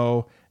 I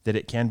know that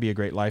it can be a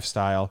great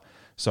lifestyle.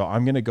 So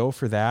I'm going to go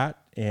for that.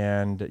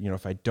 And, you know,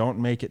 if I don't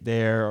make it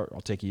there,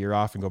 I'll take a year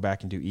off and go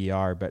back and do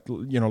ER. But,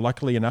 you know,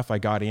 luckily enough, I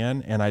got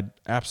in, and I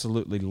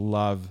absolutely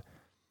love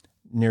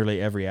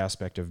nearly every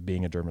aspect of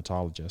being a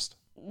dermatologist.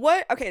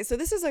 Okay, so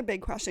this is a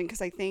big question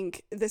because I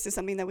think this is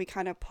something that we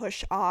kind of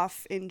push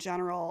off in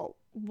general.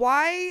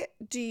 Why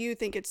do you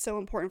think it's so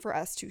important for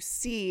us to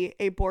see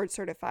a board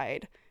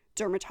certified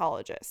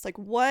dermatologist? Like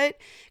what?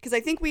 Because I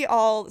think we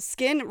all,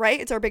 skin, right?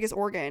 It's our biggest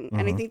organ.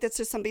 And I think that's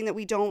just something that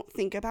we don't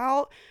think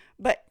about.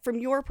 But from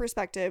your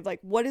perspective, like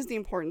what is the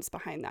importance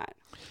behind that?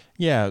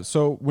 Yeah.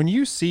 So when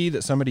you see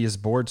that somebody is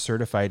board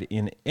certified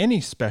in any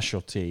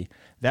specialty,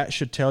 that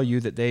should tell you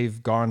that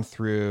they've gone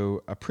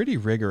through a pretty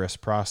rigorous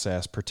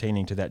process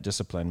pertaining to that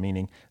discipline,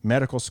 meaning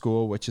medical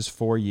school, which is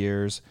 4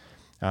 years,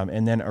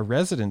 and then a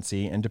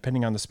residency. And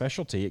depending on the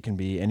specialty, it can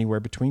be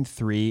anywhere between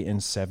 3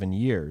 and 7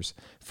 years.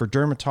 For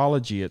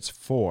dermatology, it's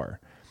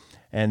 4.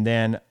 And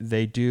then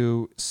they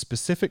do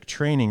specific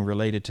training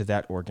related to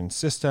that organ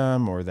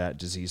system or that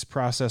disease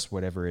process,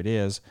 whatever it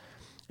is,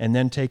 and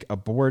then take a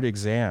board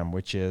exam,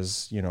 which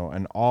is, you know,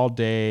 an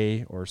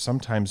all-day or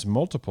sometimes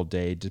multiple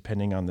day,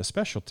 depending on the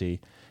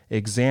specialty,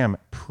 exam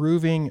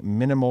proving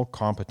minimal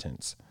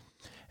competence.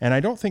 And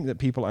I don't think that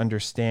people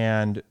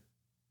understand,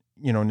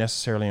 you know,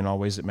 necessarily in all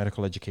ways that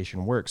medical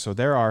education works. So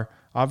there are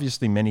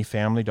obviously many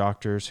family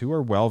doctors who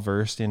are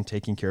well-versed in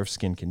taking care of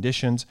skin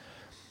conditions.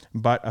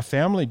 But a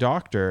family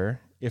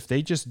doctor, if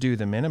they just do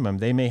the minimum,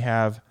 they may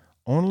have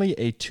only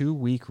a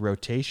 2-week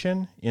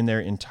rotation in their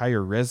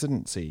entire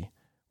residency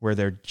where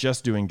they're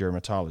just doing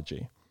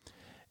dermatology.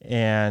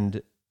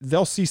 And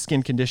they'll see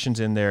skin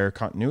conditions in their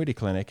continuity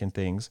clinic and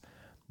things.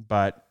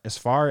 But as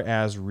far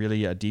as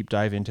really a deep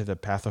dive into the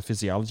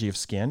pathophysiology of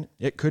skin,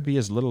 it could be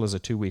as little as a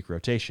 2-week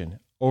rotation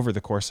over the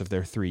course of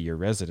their 3-year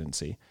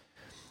residency.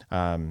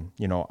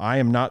 You know, I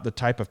am not the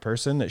type of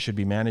person that should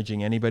be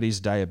managing anybody's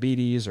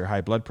diabetes or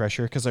high blood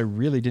pressure because I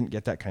really didn't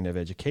get that kind of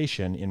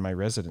education in my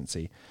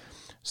residency.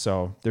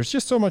 So there's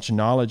just so much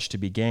knowledge to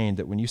be gained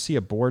that when you see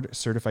a board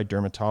certified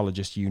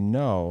dermatologist, you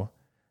know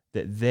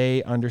that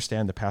they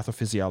understand the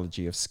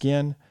pathophysiology of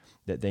skin,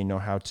 that they know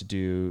how to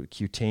do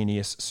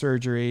cutaneous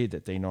surgery,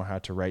 that they know how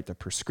to write the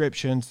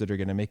prescriptions that are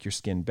going to make your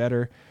skin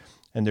better.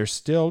 And there's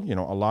still, you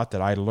know, a lot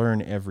that I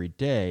learn every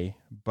day,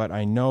 but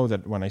I know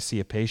that when I see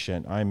a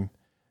patient, I'm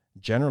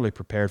generally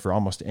prepared for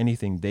almost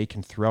anything they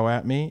can throw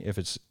at me if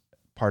it's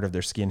part of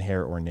their skin,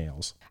 hair, or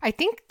nails. I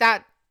think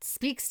that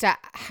speaks to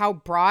how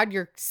broad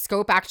your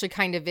scope actually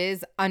kind of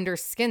is under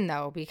skin,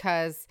 though,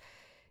 because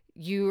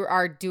you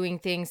are doing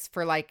things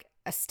for like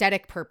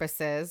aesthetic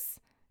purposes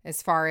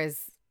as far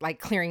as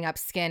like clearing up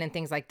skin and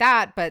things like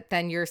that. But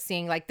then you're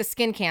seeing like the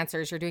skin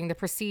cancers, you're doing the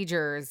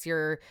procedures,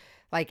 you're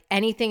like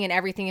anything and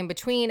everything in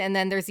between. And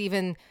then there's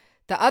even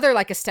the other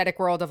like aesthetic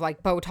world of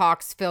like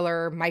Botox,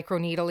 filler,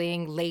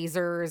 microneedling,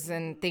 lasers,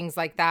 and things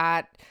like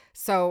that.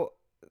 So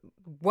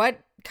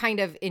what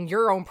kind of, in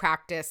your own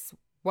practice,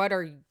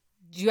 do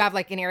you have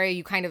like an area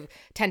you kind of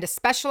tend to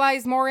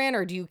specialize more in,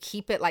 or do you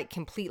keep it like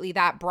completely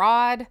that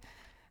broad?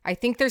 I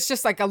think there's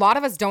just like a lot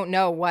of us don't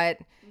know what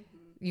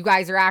you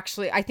guys are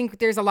actually, I think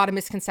there's a lot of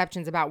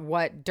misconceptions about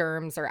what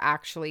derms are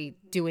actually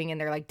doing in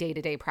their like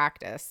day-to-day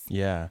practice.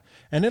 Yeah.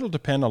 And it'll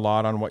depend a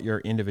lot on what your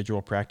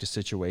individual practice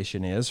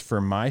situation is.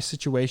 For my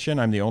situation,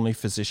 I'm the only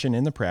physician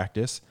in the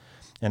practice,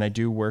 and I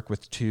do work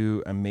with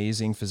 2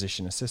 amazing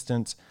physician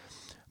assistants.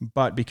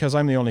 But because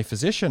I'm the only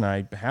physician,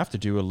 I have to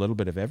do a little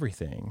bit of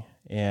everything.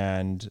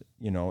 And,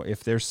 you know,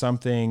 if there's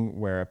something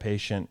where a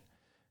patient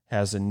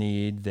has a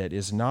need that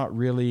is not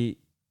really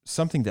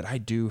something that I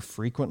do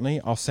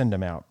frequently, I'll send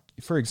them out.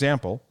 For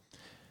example,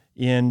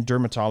 In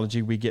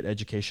dermatology, we get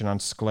education on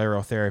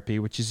sclerotherapy,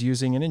 which is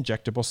using an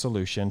injectable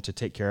solution to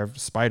take care of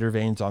spider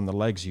veins on the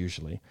legs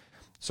usually.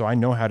 So I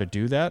know how to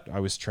do that. I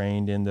was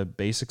trained in the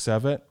basics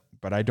of it,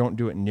 but I don't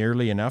do it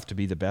nearly enough to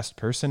be the best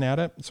person at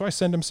it. So I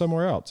send them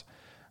somewhere else.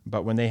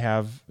 But when they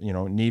have,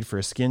 need for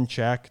a skin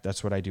check,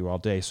 that's what I do all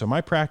day. So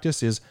my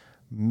practice is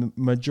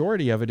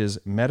majority of it is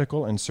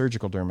medical and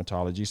surgical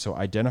dermatology. So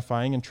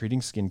identifying and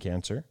treating skin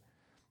cancer,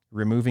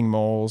 removing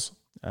moles,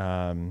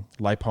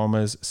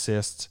 lipomas,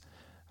 cysts,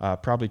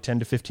 probably 10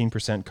 to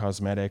 15%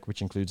 cosmetic,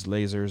 which includes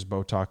lasers,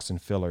 Botox, and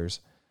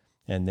fillers.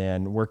 And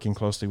then working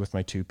closely with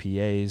my 2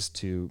 PAs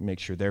to make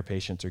sure their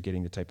patients are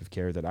getting the type of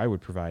care that I would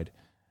provide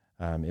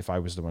if I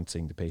was the one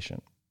seeing the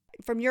patient.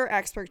 From your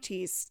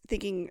expertise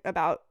thinking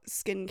about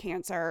skin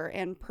cancer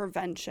and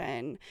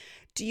prevention,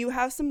 do you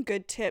have some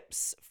good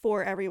tips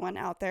for everyone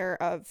out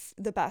there of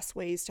the best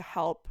ways to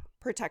help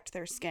protect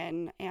their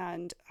skin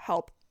and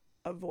help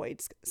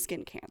avoid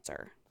skin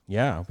cancer?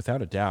 Yeah,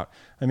 without a doubt.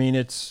 I mean,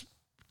 it's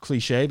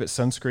cliche, but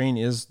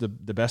sunscreen is the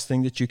best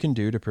thing that you can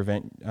do to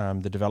prevent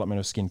the development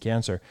of skin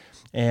cancer.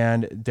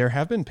 And there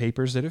have been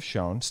papers that have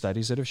shown,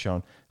 studies that have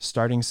shown,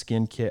 starting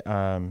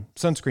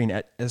sunscreen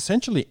at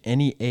essentially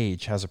any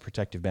age has a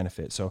protective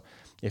benefit. So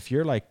if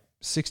you're like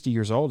 60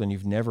 years old and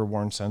you've never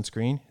worn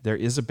sunscreen, there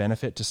is a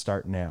benefit to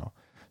start now.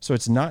 So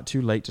it's not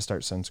too late to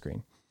start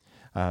sunscreen.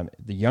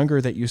 The younger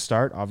that you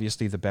start,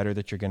 obviously, the better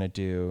that you're going to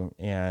do.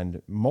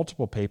 And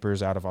multiple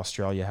papers out of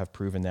Australia have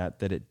proven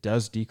that it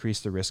does decrease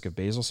the risk of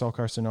basal cell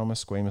carcinoma,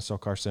 squamous cell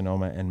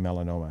carcinoma, and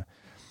melanoma.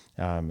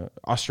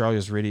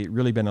 Australia's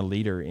really been a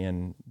leader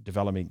in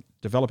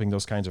developing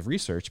those kinds of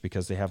research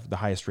because they have the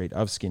highest rate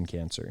of skin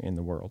cancer in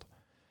the world.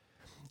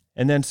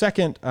 And then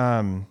second,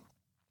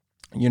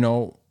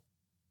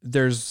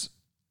 there's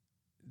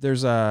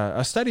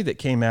a study that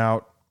came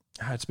out.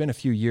 It's been a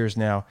few years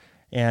now.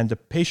 And the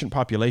patient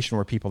population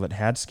were people that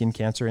had skin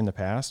cancer in the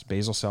past,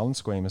 basal cell and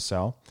squamous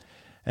cell.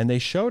 And they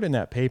showed in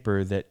that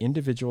paper that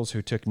individuals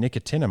who took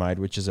nicotinamide,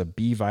 which is a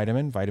B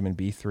vitamin, vitamin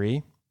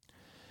B3,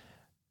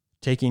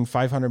 taking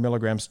 500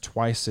 milligrams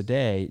twice a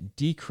day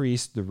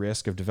decreased the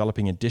risk of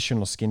developing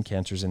additional skin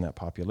cancers in that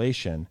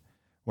population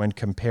when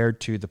compared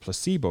to the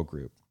placebo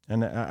group.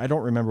 And I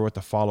don't remember what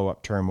the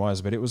follow-up term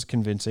was, but it was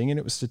convincing and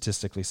it was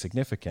statistically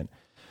significant.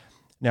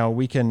 Now,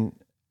 we can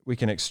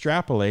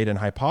extrapolate and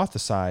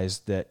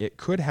hypothesize that it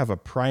could have a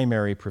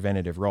primary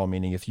preventative role,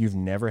 meaning if you've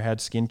never had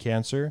skin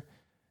cancer,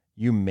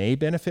 you may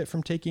benefit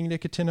from taking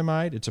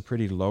nicotinamide. It's a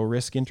pretty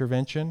low-risk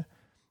intervention,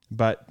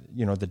 but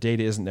the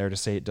data isn't there to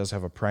say it does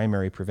have a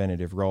primary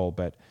preventative role.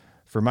 But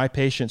for my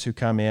patients who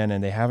come in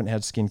and they haven't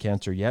had skin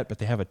cancer yet, but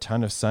they have a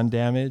ton of sun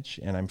damage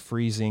and I'm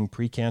freezing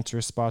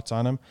precancerous spots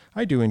on them,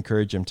 I do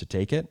encourage them to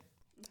take it.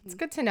 It's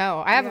good to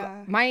know. I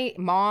have my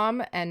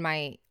mom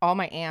and all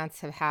my aunts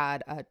have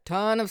had a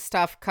ton of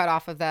stuff cut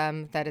off of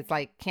them that is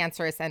like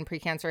cancerous and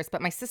precancerous. But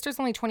my sister's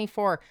only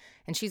 24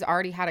 and she's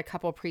already had a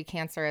couple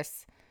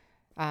precancerous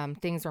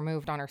things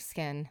removed on her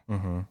skin.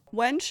 Mm-hmm.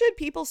 When should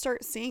people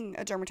start seeing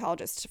a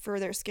dermatologist for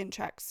their skin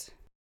checks?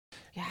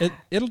 Yeah.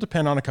 It'll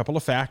depend on a couple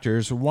of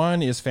factors.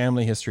 One is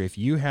family history. If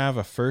you have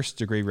a first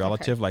degree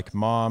relative like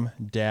mom,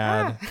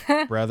 dad,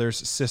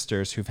 brothers,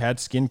 sisters who've had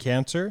skin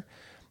cancer,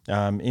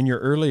 in your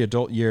early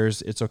adult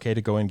years, it's okay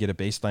to go and get a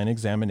baseline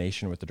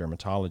examination with the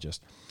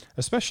dermatologist,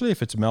 especially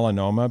if it's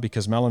melanoma,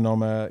 because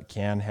melanoma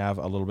can have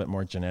a little bit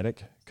more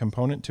genetic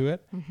component to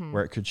it,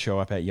 where it could show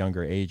up at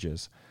younger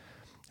ages.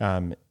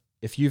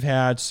 If you've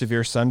had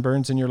severe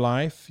sunburns in your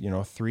life,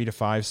 3 to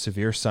 5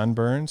 severe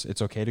sunburns,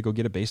 it's okay to go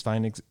get a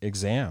baseline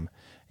exam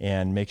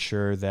and make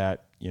sure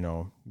that,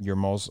 your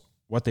moles,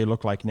 what they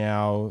look like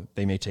now,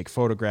 they may take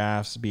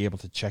photographs, be able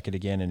to check it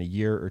again in a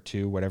year or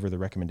two, whatever the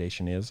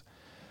recommendation is.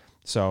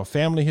 So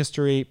family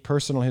history,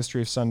 personal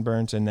history of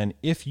sunburns, and then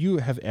if you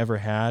have ever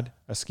had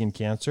a skin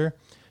cancer,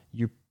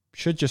 you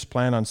should just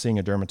plan on seeing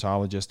a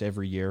dermatologist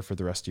every year for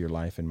the rest of your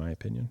life, in my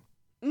opinion.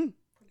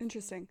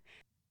 Interesting.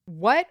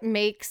 What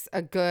makes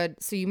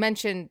so you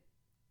mentioned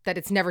that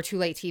it's never too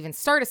late to even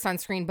start a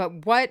sunscreen,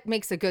 but what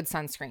makes a good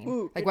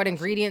sunscreen? Like what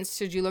ingredients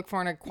should you look for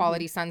in a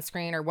quality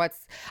sunscreen, or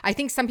I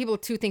think some people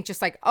too think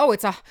just like, oh,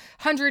 it's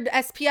 100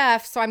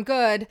 SPF, so I'm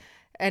good.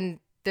 And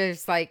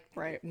there's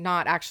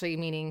not actually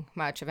meaning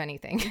much of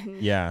anything.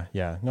 Yeah.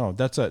 No,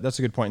 that's a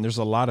good point. And there's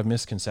a lot of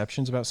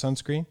misconceptions about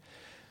sunscreen.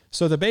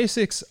 So the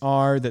basics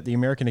are that the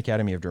American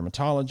Academy of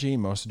Dermatology,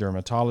 most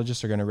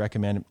dermatologists are going to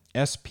recommend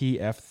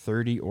SPF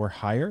 30 or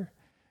higher.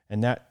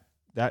 And that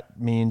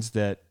means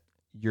that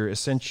you're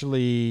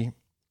essentially,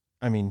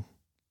 93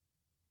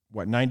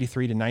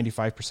 to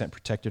 95%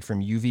 protected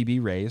from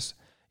UVB rays.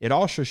 It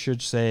also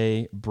should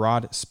say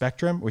broad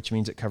spectrum, which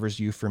means it covers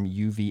you from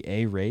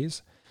UVA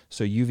rays.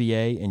 So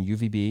UVA and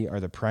UVB are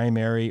the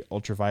primary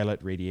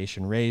ultraviolet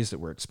radiation rays that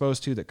we're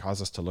exposed to that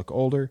cause us to look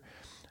older,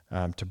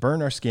 to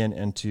burn our skin,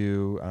 and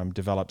to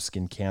develop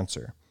skin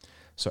cancer.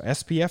 So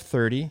SPF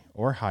 30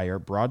 or higher,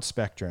 broad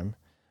spectrum.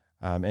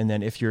 And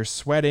then if you're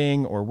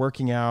sweating or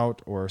working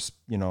out or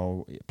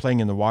playing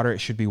in the water, it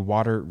should be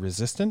water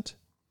resistant.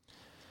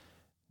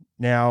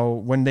 Now,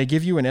 when they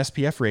give you an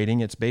SPF rating,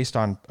 it's based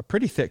on a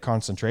pretty thick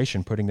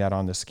concentration, putting that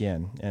on the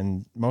skin.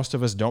 And most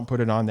of us don't put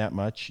it on that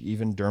much.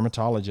 Even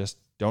dermatologists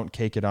don't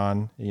cake it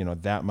on,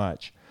 that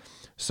much.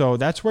 So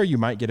that's where you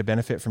might get a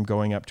benefit from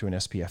going up to an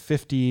SPF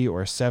 50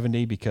 or a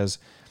 70, because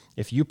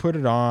if you put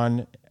it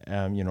on,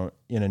 in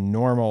a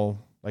normal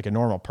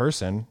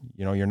person,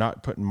 you're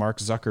not putting Mark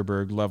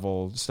Zuckerberg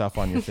level stuff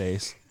on your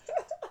face.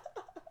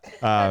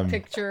 That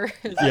picture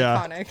is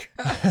iconic.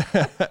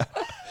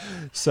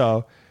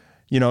 So,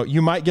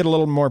 you might get a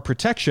little more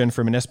protection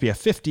from an SPF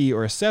 50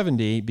 or a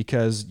 70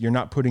 because you're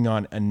not putting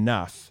on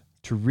enough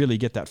to really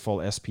get that full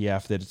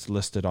SPF that it's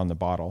listed on the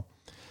bottle.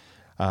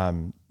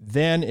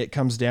 Then it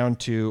comes down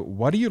to,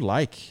 what do you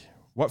like?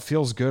 What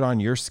feels good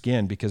on your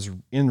skin? Because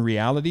in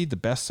reality, the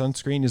best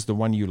sunscreen is the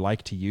one you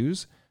like to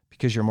use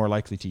because you're more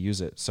likely to use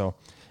it. So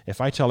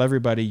if I tell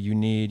everybody you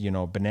need,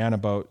 Banana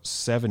Boat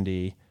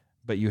 70,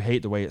 but you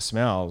hate the way it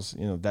smells,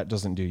 that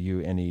doesn't do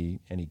you any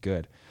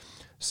good.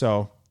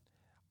 So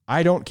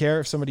I don't care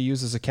if somebody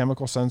uses a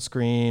chemical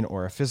sunscreen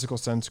or a physical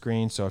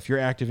sunscreen. So if your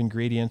active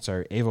ingredients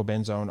are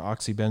avobenzone,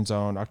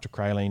 oxybenzone,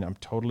 octocrylene, I'm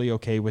totally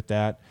okay with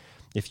that.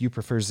 If you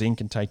prefer zinc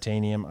and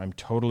titanium, I'm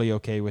totally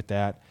okay with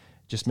that.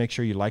 Just make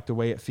sure you like the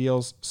way it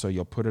feels, so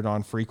you'll put it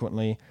on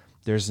frequently.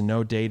 There's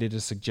no data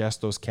to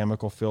suggest those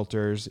chemical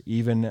filters,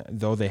 even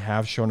though they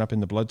have shown up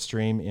in the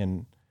bloodstream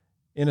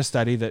in a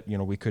study that,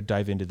 we could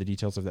dive into the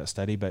details of that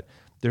study, but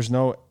there's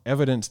no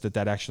evidence that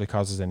actually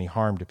causes any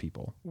harm to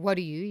people. What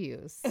do you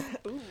use?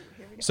 Ooh,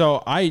 here we go.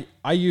 So I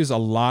use a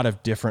lot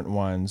of different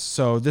ones.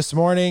 So this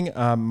morning,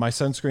 my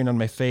sunscreen on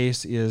my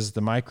face is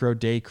the Micro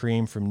Day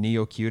Cream from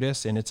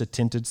Neocutis, and it's a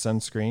tinted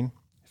sunscreen.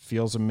 It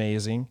feels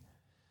amazing.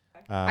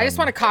 I just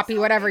want to copy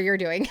whatever you're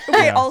doing.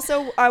 Okay, Yeah.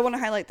 also, I want to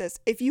highlight this.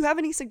 If you have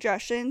any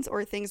suggestions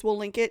or things, we'll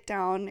link it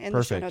down in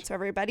the show Perfect. notes for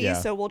everybody. Yeah.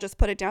 So we'll just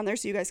put it down there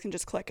so you guys can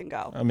just click and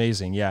go.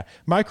 Amazing, yeah.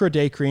 Micro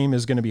Day Cream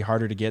is going to be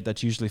harder to get.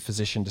 That's usually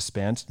physician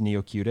dispensed,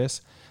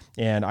 Neocutis.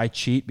 And I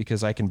cheat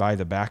because I can buy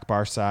the back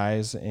bar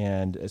size.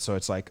 And so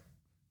it's like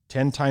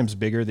 10 times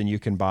bigger than you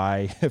can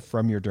buy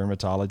from your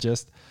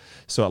dermatologist.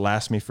 So it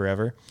lasts me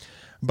forever.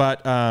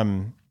 But,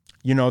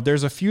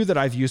 there's a few that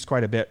I've used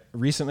quite a bit.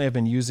 Recently, I've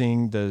been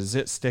using the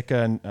Zit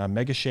Sticka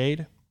Mega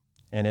Shade,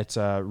 and it's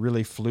a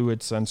really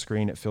fluid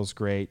sunscreen. It feels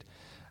great.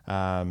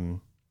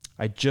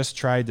 I just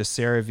tried the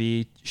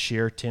CeraVe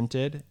Sheer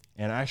Tinted,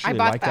 and I actually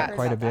like that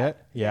quite a bit.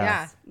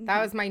 Yeah,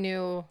 that was my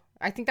new,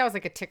 I think that was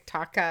like a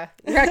TikTok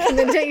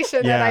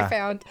recommendation that I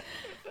found.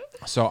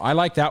 So I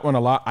like that one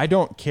a lot. I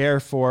don't care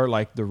for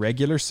like the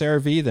regular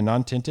CeraVe, the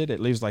non-tinted. It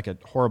leaves like a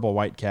horrible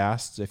white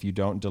cast if you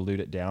don't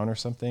dilute it down or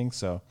something.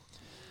 So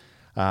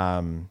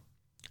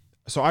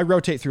I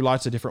rotate through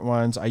lots of different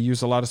ones. I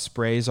use a lot of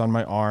sprays on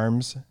my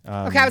arms.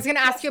 Okay, I was going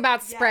to ask you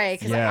about spray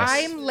because Yes.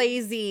 I'm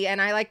lazy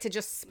and I like to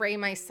just spray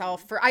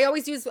myself. I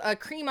always use a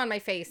cream on my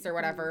face or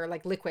whatever,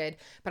 like liquid,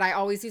 but I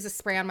always use a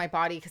spray on my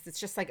body because it's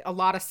just like a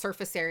lot of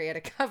surface area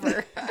to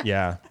cover.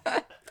 Yeah.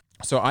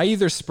 So I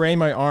either spray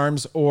my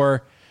arms,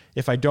 or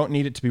if I don't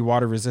need it to be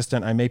water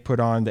resistant, I may put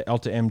on the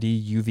Elta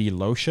MD UV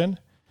lotion.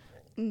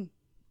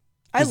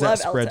 I love that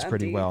spreads Elta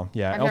pretty MD. well.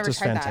 Yeah, I've never Elta's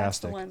tried that. That's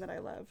the fantastic. one that I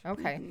love.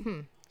 Okay.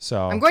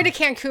 So I'm going to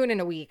Cancun in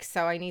a week,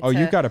 so I need to. Oh,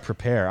 you got to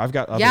prepare. I've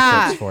got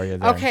other tips for you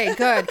there. Okay,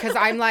 good. Because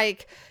I'm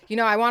like,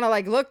 I want to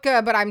like look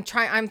good, but I'm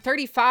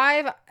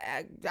 35.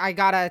 I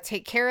got to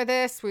take care of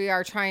this. We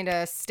are trying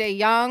to stay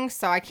young,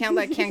 so I can't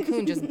let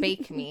Cancun just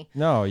bake me.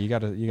 No, you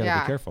gotta be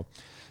careful.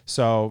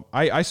 So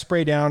I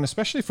spray down,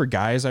 especially for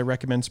guys. I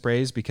recommend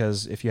sprays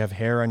because if you have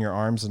hair on your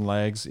arms and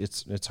legs,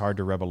 it's hard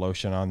to rub a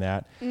lotion on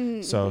that.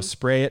 Mm-hmm. So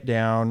spray it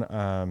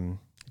down.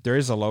 There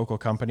is a local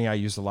company. I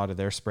use a lot of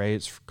their spray.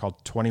 It's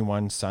called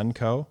 208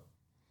 Co.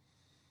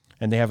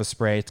 And they have a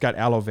spray. It's got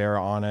aloe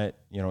vera on it,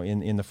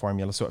 in the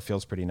formula. So it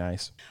feels pretty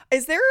nice.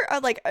 Is there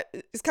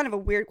it's kind of a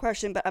weird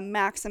question, but a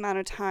max amount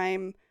of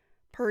time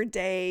per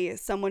day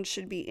someone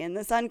should be in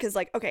the sun? Because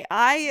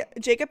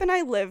Jacob and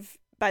I live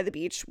by the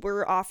beach.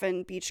 We're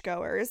often beach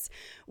goers.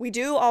 We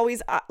do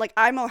always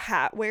I'm a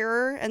hat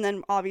wearer, and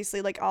then obviously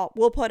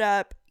we'll put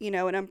up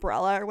an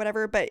umbrella or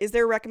whatever. But is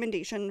there a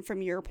recommendation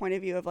from your point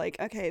of view of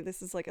okay,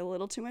 this is a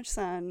little too much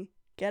sun,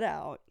 get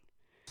out?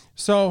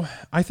 So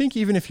I think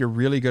even if you're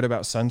really good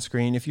about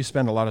sunscreen, if you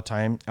spend a lot of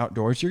time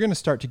outdoors, you're going to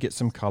start to get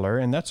some color,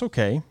 and that's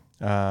okay.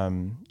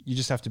 You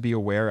just have to be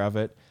aware of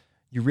it.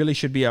 You really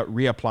should be out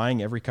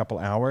reapplying every couple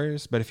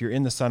hours. But if you're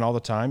in the sun all the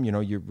time,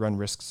 you run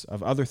risks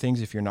of other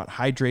things if you're not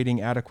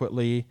hydrating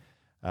adequately.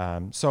 I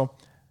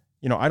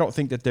don't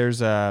think that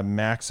there's a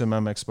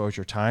maximum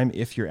exposure time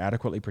if you're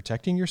adequately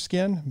protecting your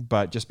skin,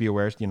 but just be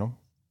aware,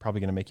 probably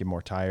going to make you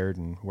more tired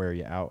and wear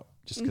you out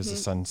just because the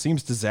sun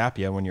seems to zap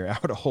you when you're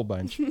out a whole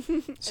bunch.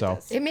 So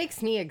it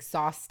makes me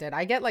exhausted.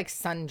 I get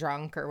sun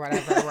drunk or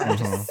whatever, where I'm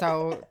just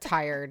so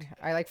tired.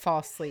 I fall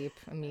asleep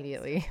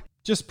immediately.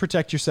 Just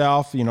protect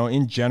yourself.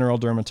 In general,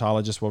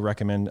 dermatologists will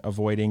recommend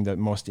avoiding the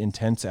most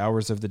intense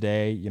hours of the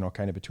day,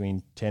 kind of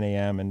between 10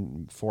 a.m.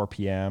 and 4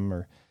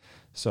 p.m.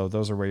 So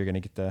those are where you're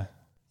going to get the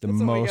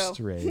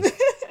most rays.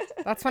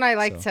 That's when I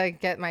like to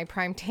get my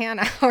prime tan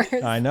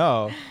hours. I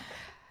know.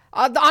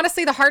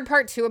 Honestly, the hard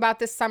part too about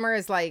this summer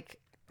is like,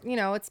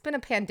 it's been a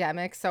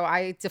pandemic. So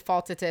I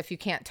defaulted to, if you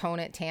can't tone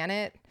it, tan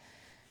it.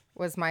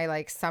 Was my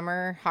like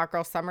hot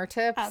girl summer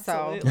tip.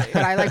 Absolutely. So,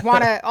 but I like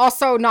want to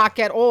also not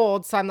get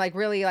old. So I'm like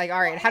really like, all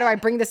right, how do I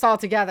bring this all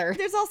together?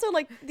 There's also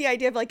like the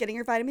idea of like getting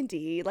your vitamin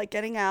D, like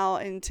getting out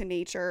into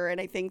nature.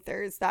 And I think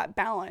there's that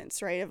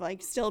balance, right? Of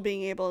like still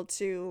being able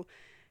to,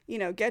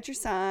 get your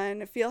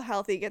sun, feel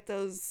healthy, get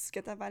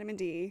that vitamin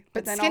D.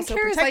 But then also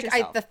skincare is like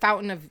yourself. the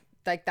fountain of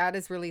like, that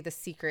is really the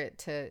secret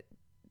to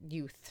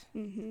youth.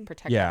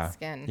 Protect that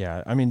skin.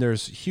 Yeah. I mean,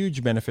 there's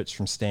huge benefits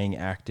from staying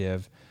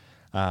active.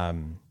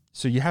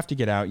 So you have to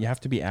get out, you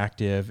have to be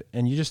active,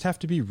 and you just have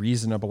to be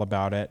reasonable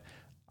about it.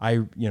 I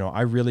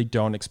really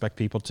don't expect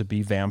people to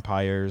be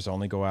vampires,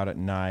 only go out at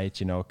night,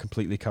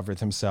 completely cover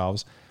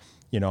themselves.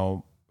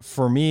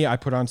 For me, I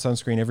put on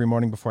sunscreen every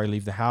morning before I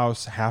leave the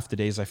house. Half the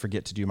days I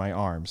forget to do my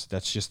arms.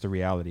 That's just the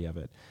reality of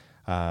it.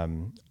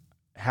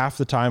 Half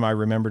the time I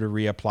remember to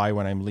reapply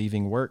when I'm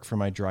leaving work for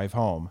my drive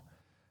home.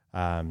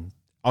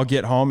 I'll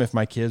get home if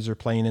my kids are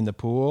playing in the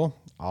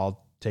pool.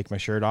 I'll take my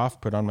shirt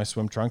off, put on my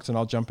swim trunks, and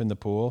I'll jump in the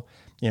pool.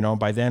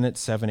 By then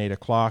it's 7-8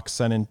 o'clock.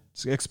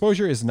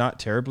 Exposure is not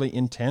terribly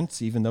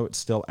intense, even though it's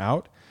still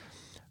out.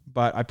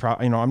 But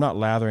I'm not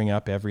lathering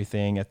up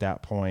everything at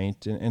that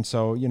point. And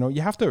so,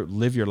 you have to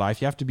live your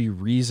life. You have to be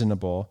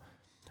reasonable.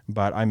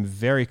 But I'm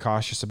very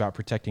cautious about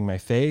protecting my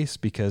face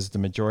because the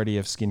majority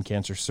of skin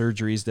cancer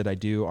surgeries that I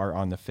do are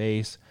on the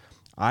face.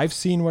 I've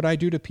seen what I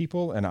do to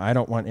people, and I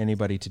don't want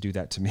anybody to do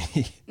that to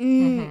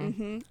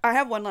me. I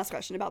have one last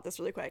question about this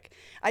really quick.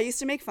 I used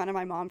to make fun of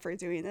my mom for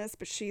doing this,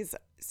 but she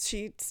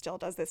still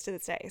does this to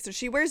this day. So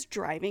she wears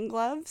driving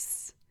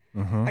gloves.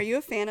 Are you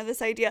a fan of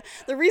this idea?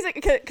 The reason,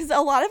 because a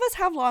lot of us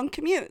have long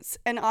commutes,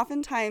 and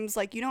oftentimes,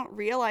 like, you don't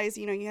realize,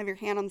 you have your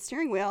hand on the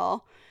steering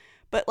wheel,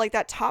 but like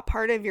that top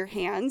part of your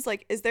hands,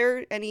 like, is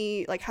there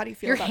any, like, how do you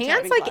feel about your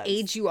hands driving like gloves?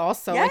 age you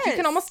also? Yes. Like you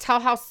can almost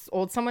tell how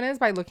old someone is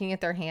by looking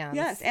at their hands.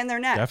 Yes, and their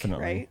neck.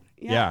 Definitely. Right?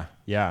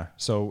 Yeah.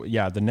 So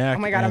the neck Oh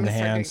my God, and the I'm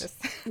gonna hands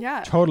start doing this.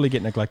 Yeah. totally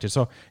get neglected.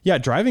 So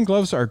driving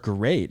gloves are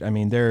great. I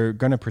mean, they're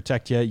going to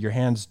protect you. Your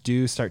hands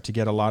do start to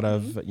get a lot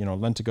of,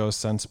 lentigos,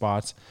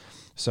 sunspots.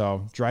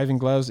 So driving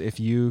gloves, if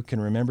you can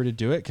remember to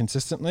do it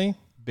consistently,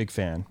 big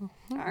fan.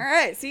 All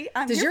right. See,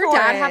 Does your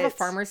dad have a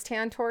farmer's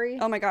tan, Tori?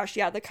 Oh my gosh,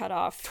 yeah, the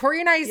cutoff. Tori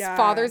and I's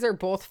fathers are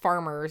both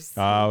farmers.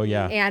 Oh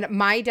yeah. And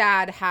my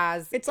dad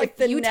has. It's like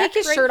if you take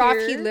his right shirt off,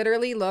 here. he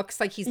literally looks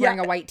like he's wearing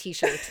a white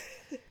t-shirt.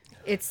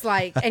 It's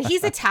like, and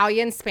he's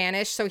Italian,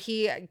 Spanish, so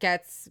he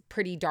gets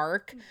pretty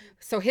dark.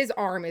 So his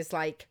arm is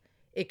like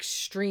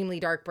extremely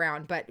dark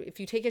brown. But if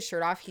you take his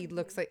shirt off, he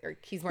looks like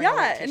he's wearing a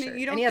white t-shirt. And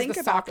you don't he has think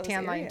the about sock those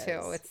tan areas.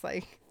 line too. It's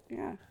like,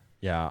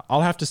 Yeah,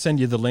 I'll have to send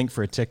you the link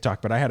for a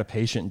TikTok, but I had a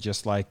patient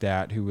just like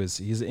that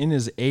he's in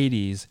his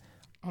 80s,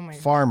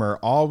 farmer,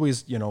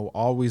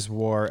 always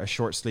wore a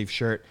short sleeve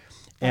shirt.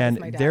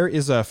 And there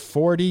is a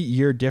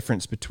 40-year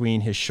difference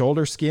between his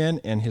shoulder skin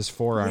and his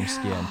forearm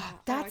skin.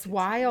 That's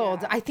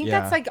wild. I think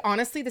that's like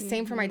honestly the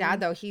same for my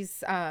dad though.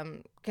 He's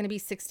going to be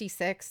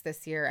 66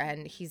 this year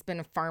and he's been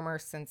a farmer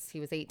since he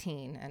was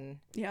 18 and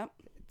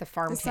the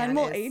farm the sun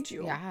will age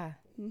you. Yeah.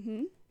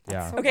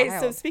 Yeah. So Okay,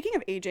 wild. so speaking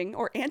of aging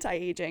or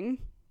anti-aging,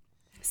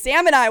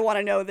 Sam and I want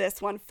to know this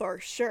one for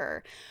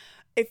sure.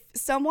 If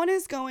someone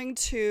is going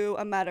to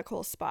a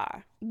medical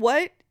spa,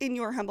 what, in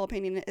your humble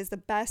opinion, is the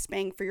best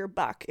bang for your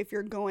buck if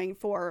you're going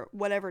for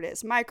whatever it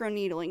is,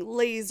 microneedling,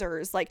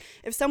 lasers? Like,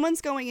 if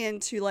someone's going in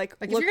to, like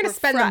if you're going to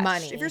spend the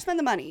money. If you're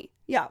spending the money,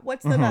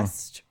 what's the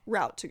best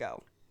route to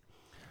go?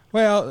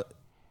 Well,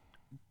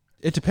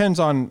 it depends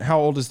on how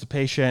old is the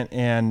patient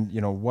and,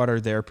 what are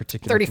their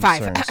particular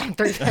 35.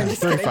 concerns.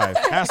 35.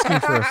 Asking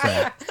for a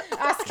friend.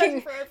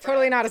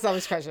 Totally not a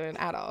selfish question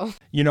at all.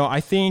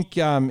 I think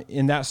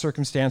in that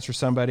circumstance for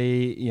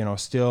somebody,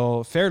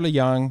 still fairly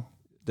young,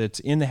 that's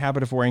in the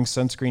habit of wearing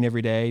sunscreen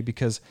every day,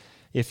 because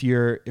if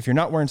you're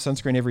not wearing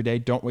sunscreen every day,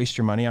 don't waste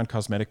your money on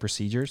cosmetic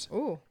procedures.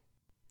 Ooh.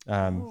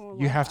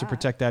 You have to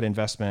protect that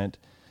investment.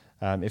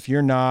 If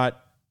you're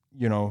not,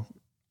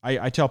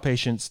 I tell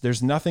patients,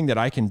 there's nothing that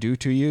I can do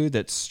to you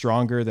that's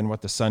stronger than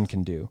what the sun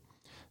can do.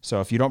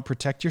 So if you don't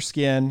protect your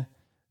skin,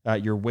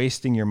 you're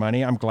wasting your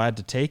money. I'm glad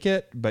to take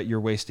it, but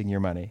you're wasting your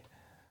money.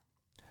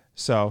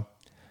 So,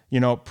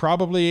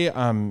 probably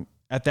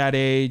at that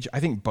age, I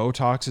think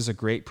Botox is a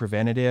great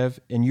preventative,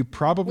 and you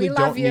probably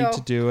don't need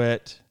to do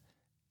it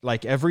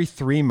like every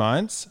 3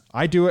 months.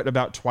 I do it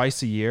about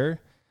twice a year.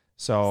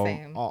 So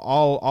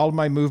all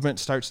my movement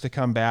starts to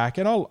come back,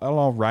 and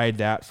I'll ride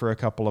that for a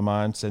couple of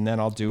months, and then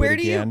I'll do it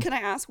again. Can I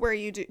ask where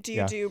you do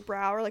you do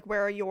brow, or like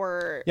where are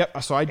your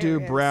Yep. So I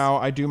do brow,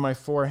 I do my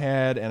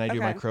forehead, and I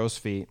do my crow's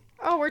feet.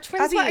 Oh, we're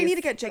twinsies. I need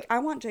to get Jake. I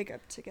want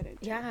Jacob to get it.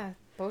 Yeah.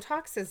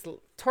 Botox is,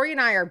 Tori and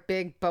I are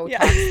big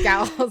Botox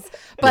gals,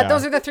 but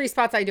those are the 3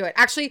 spots I do it.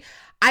 Actually,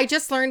 I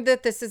just learned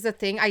that this is a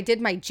thing. I did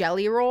my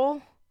jelly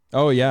roll.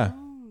 Oh yeah.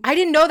 I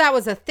didn't know that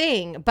was a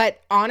thing, but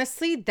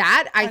honestly,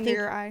 that I Under think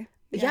your eye.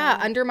 Yeah,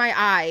 under my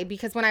eye,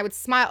 because when I would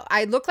smile,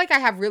 I look like I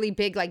have really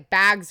big like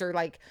bags or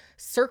like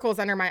circles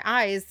under my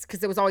eyes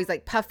because it was always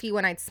like puffy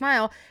when I'd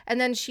smile.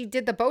 And then she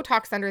did the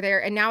Botox under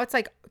there and now it's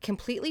like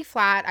completely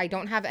flat. I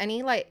don't have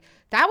any like,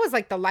 that was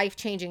like the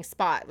life-changing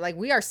spot. Like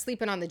we are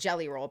sleeping on the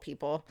jelly roll,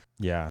 people.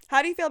 Yeah.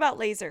 How do you feel about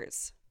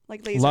lasers?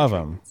 Like laser Love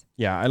them. treatments?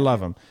 Yeah, I love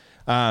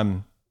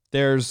them.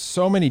 There's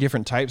so many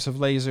different types of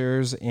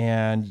lasers,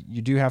 and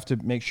you do have to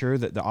make sure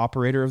that the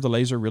operator of the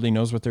laser really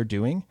knows what they're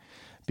doing,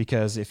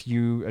 because if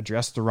you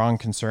address the wrong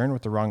concern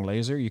with the wrong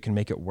laser, you can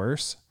make it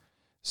worse.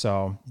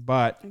 So,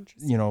 but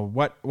you know,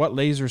 what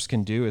lasers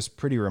can do is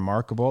pretty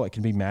remarkable. It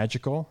can be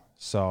magical.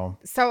 So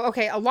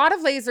okay, a lot of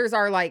lasers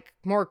are like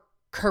more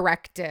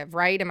corrective,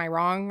 right? Am I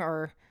wrong?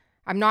 Or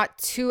I'm not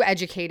too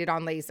educated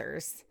on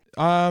lasers.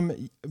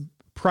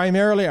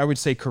 Primarily, I would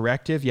say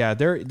corrective. Yeah,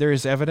 there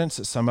is evidence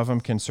that some of them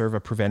can serve a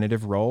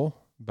preventative role,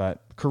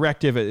 but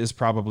corrective is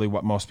probably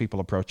what most people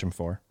approach them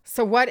for.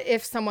 So what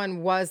if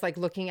someone was like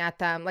looking at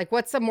them, like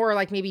what's a more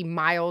like maybe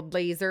mild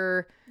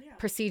laser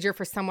procedure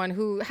for someone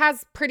who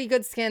has pretty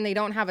good skin? They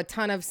don't have a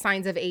ton of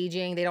signs of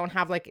aging. They don't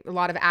have like a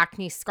lot of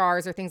acne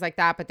scars or things like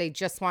that, but they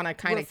just want to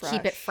kind of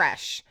keep it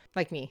fresh.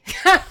 Like me.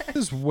 This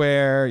is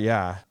where,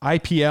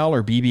 IPL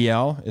or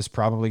BBL is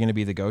probably going to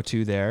be the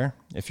go-to there,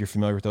 if you're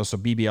familiar with those. So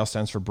BBL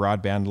stands for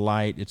broadband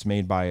light. It's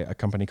made by a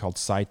company called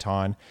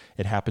Cyton.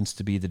 It happens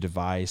to be the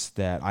device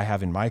that I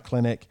have in my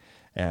clinic.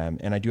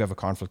 And I do have a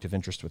conflict of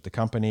interest with the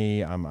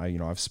company.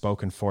 I've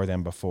spoken for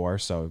them before,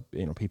 so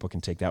people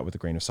can take that with a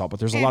grain of salt. But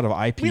there's a lot of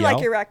IPL. We like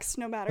your Rex,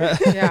 no matter.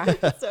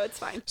 So it's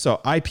fine.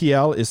 So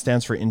IPL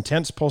stands for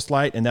intense pulse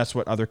light, and that's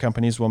what other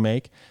companies will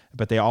make.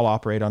 But they all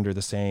operate under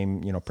the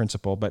same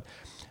principle. But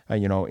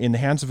in the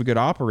hands of a good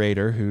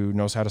operator who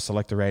knows how to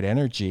select the right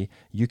energy,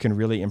 you can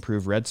really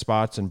improve red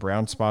spots and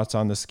brown spots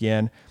on the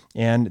skin.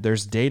 And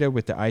there's data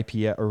with the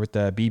IPL or with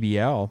the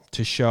BBL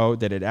to show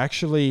that it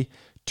actually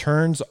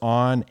turns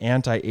on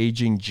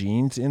anti-aging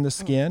genes in the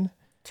skin.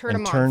 Turn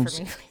them on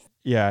for me.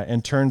 Yeah,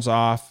 and turns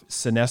off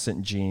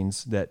senescent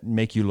genes that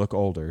make you look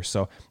older.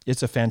 So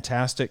it's a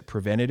fantastic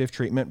preventative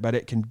treatment, but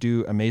it can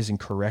do amazing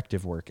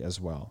corrective work as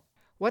well.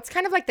 What's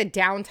kind of like the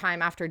downtime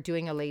after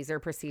doing a laser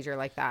procedure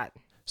like that?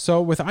 So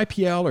with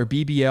IPL or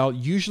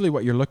BBL, usually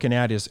what you're looking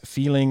at is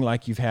feeling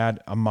like you've had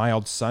a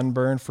mild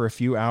sunburn for a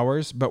few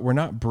hours, but we're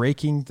not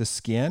breaking the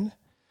skin.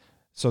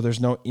 So there's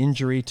no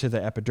injury to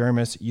the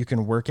epidermis. You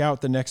can work out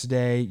the next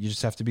day. You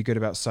just have to be good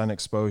about sun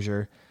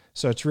exposure.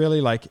 So it's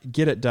really like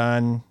get it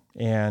done.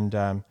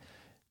 And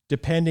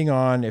depending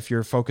on if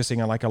you're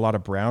focusing on like a lot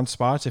of brown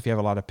spots, if you have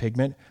a lot of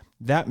pigment,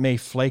 that may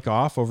flake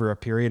off over a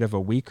period of a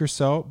week or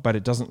so, but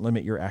it doesn't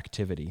limit your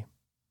activity.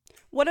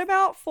 What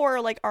about for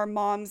like our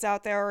moms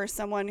out there or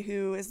someone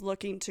who is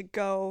looking to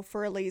go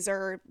for a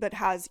laser but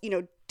has,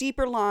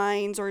 deeper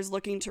lines or is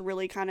looking to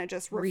really kind of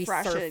just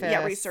refresh it?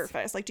 Yeah,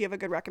 resurface. Like, do you have a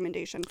good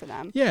recommendation for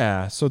them?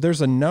 Yeah. So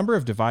there's a number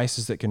of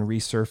devices that can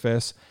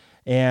resurface,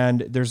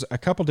 and there's a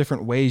couple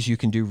different ways you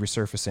can do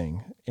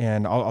resurfacing.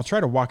 And I'll try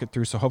to walk it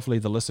through so hopefully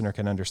the listener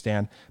can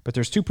understand. But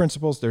there's two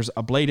principles. There's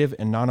ablative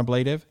and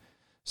non-ablative.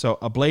 So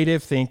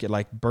ablative, think it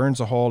like burns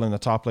a hole in the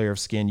top layer of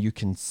skin. You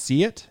can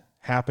see it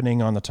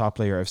happening on the top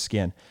layer of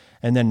skin.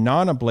 And then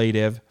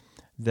non-ablative,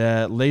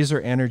 the laser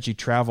energy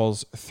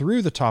travels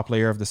through the top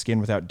layer of the skin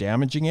without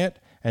damaging it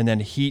and then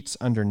heats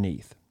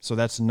underneath. So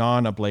that's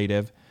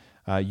non-ablative.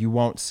 You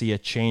won't see a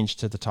change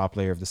to the top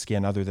layer of the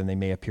skin other than they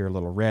may appear a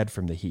little red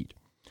from the heat.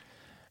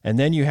 And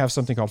then you have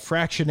something called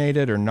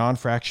fractionated or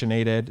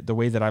non-fractionated. The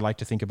way that I like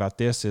to think about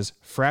this is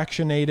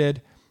fractionated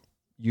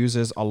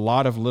uses a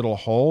lot of little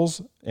holes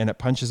and it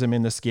punches them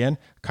in the skin,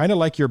 kind of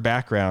like your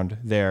background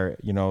there.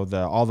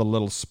 All the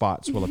little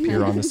spots will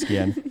appear on the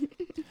skin,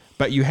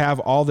 but you have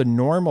all the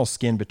normal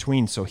skin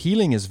between. So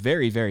healing is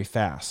very, very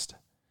fast.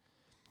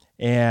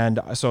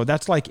 And so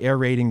that's like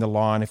aerating the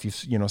lawn. If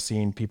you've,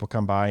 seen people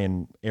come by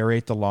and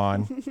aerate the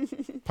lawn,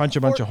 punch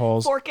a bunch of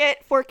holes. Fork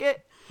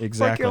it. Exactly.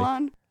 Fork your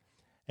lawn.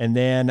 And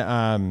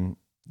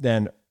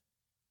then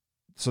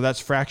so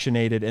that's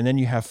fractionated. And then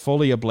you have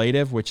fully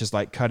ablative, which is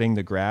like cutting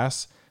the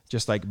grass,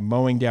 just like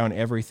mowing down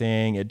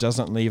everything. It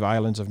doesn't leave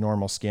islands of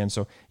normal skin.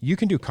 So you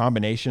can do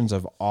combinations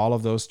of all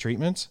of those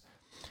treatments.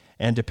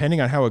 And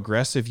depending on how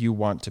aggressive you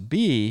want to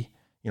be,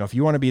 if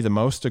you want to be the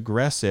most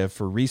aggressive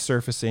for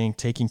resurfacing,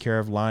 taking care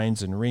of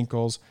lines and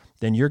wrinkles,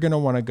 then you're going to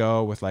want to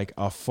go with like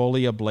a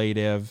fully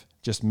ablative,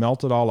 just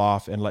melt it all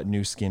off and let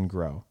new skin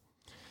grow.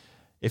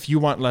 If you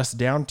want less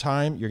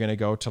downtime, you're going to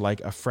go to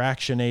like a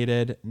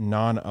fractionated,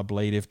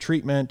 non-ablative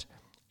treatment,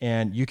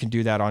 and you can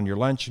do that on your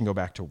lunch and go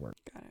back to work.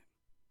 Got it.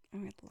 Oh,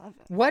 I love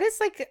it. What is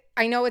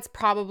I know it's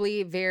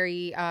probably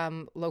very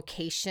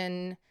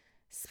location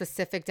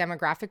specific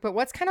demographic, but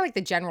what's kind of like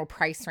the general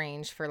price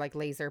range for like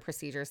laser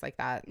procedures like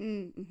that?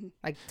 Mm-hmm.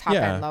 Like top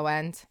end, low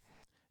end?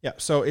 Yeah.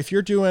 So if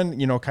you're doing,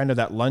 kind of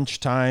that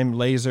lunchtime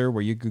laser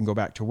where you can go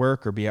back to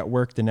work or be at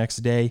work the next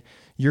day,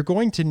 you're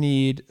going to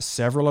need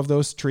several of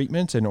those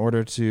treatments in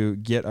order to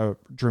get a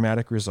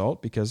dramatic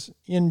result, because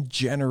in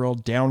general,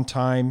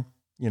 downtime,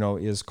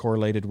 is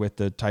correlated with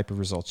the type of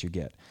results you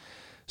get.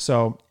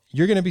 So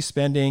you're going to be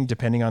spending,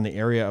 depending on the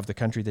area of the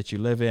country that you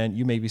live in,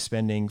 you may be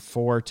spending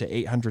 $400 to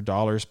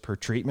 $800 per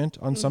treatment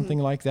on something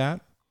like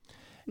that.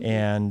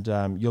 And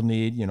you'll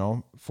need,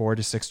 4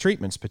 to 6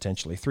 treatments,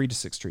 potentially 3 to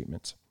 6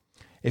 treatments.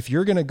 If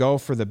you're going to go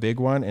for the big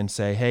one and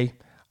say, hey,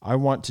 I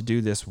want to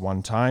do this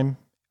one time.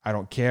 I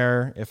don't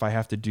care if I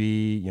have to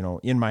be,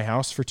 in my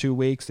house for 2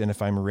 weeks, and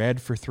if I'm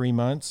red for 3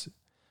 months.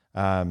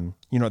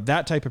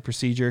 That type of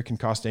procedure can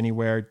cost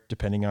anywhere,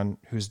 depending on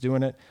who's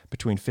doing it,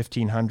 between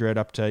 $1,500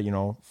 up to,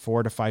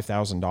 $4,000 to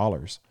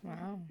 $5,000.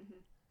 Wow.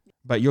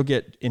 But you'll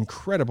get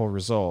incredible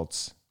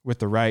results with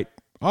the right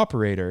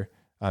operator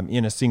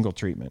in a single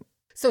treatment.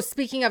 So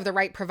speaking of the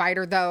right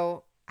provider,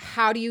 though,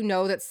 how do you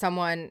know that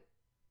someone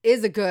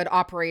is a good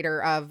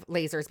operator of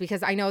lasers?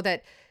 Because I know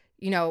that,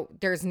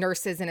 there's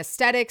nurses in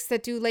aesthetics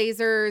that do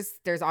lasers.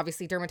 There's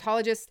obviously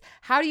dermatologists.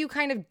 How do you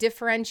kind of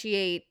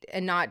differentiate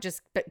and not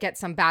just get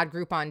some bad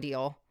Groupon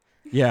deal?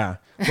 Yeah.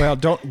 Well,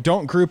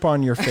 don't group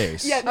on your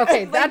face. Yeah.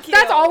 Okay.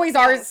 That's always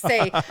ours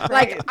say. Right.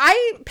 Like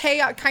I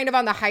pay kind of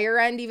on the higher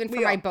end, even for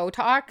my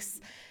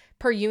Botox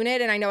per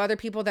unit. And I know other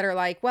people that are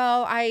like,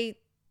 well,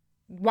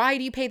 why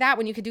do you pay that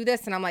when you could do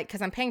this? And I'm like,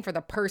 because I'm paying for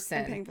the person.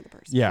 I'm paying for the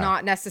person. Yeah.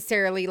 Not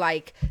necessarily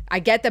like, I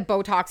get that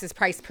Botox is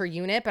priced per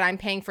unit, but I'm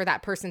paying for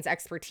that person's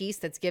expertise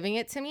that's giving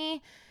it to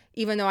me,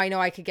 even though I know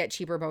I could get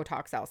cheaper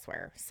Botox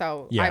elsewhere.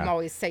 So I'm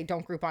always say,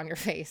 don't group on your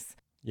face.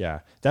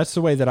 Yeah. That's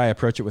the way that I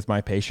approach it with my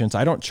patients.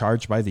 I don't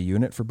charge by the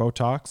unit for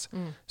Botox.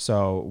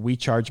 So we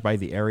charge by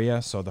the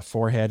area. So the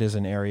forehead is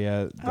an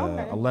area, the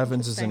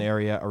 11s is an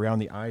area, around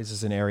the eyes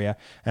is an area.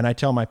 And I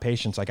tell my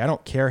patients, like, I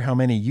don't care how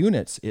many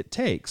units it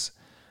takes.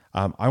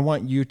 I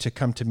want you to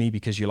come to me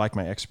because you like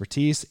my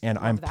expertise, and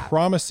I'm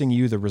promising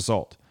you the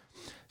result.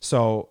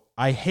 So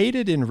I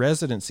hated in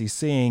residency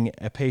seeing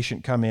a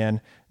patient come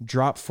in,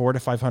 drop $400 to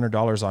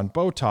 $500 on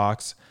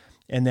Botox,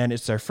 and then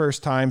it's their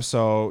first time.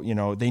 So,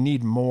 they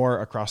need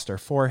more across their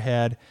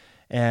forehead.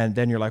 And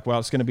then you're like, well,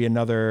 it's going to be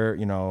another,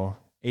 $80,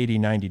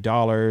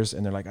 $90.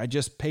 And they're like, I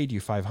just paid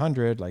you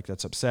 $500. Like,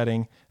 that's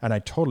upsetting. And I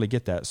totally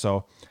get that.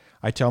 So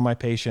I tell my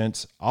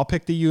patients, I'll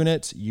pick the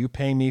units. You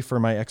pay me for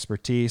my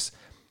expertise.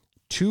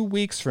 2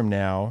 weeks from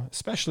now,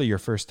 especially your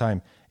first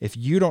time, if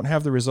you don't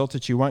have the result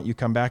that you want, you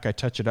come back, I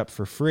touch it up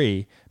for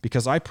free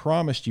because I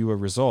promised you a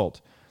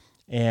result.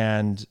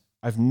 And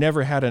I've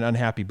never had an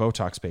unhappy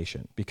Botox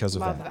patient because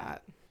of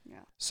that. Yeah.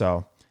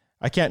 So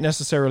I can't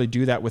necessarily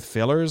do that with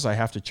fillers. I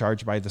have to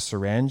charge by the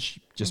syringe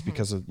just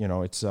because of,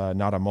 it's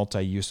not a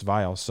multi-use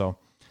vial. So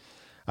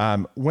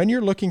when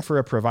you're looking for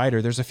a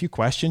provider, there's a few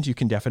questions you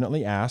can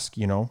definitely ask.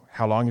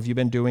 How long have you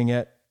been doing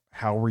it?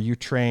 How were you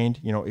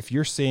trained? If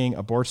you're seeing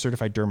a board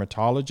certified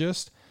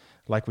dermatologist,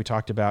 like we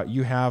talked about,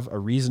 you have a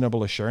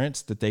reasonable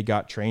assurance that they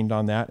got trained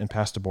on that and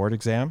passed a board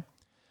exam.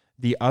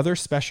 The other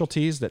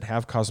specialties that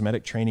have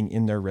cosmetic training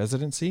in their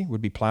residency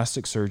would be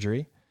plastic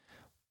surgery,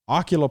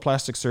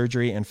 oculoplastic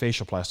surgery, and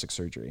facial plastic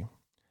surgery.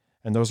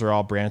 And those are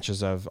all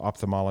branches of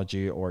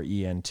ophthalmology or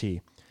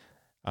ENT.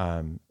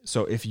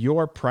 So if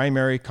your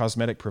primary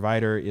cosmetic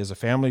provider is a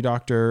family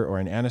doctor or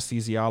an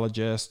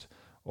anesthesiologist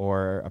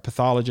or a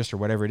pathologist or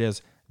whatever it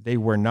is, they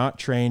were not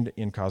trained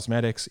in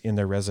cosmetics in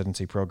their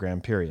residency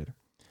program, period.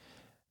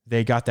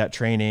 They got that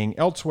training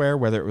elsewhere,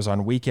 whether it was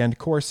on weekend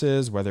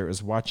courses, whether it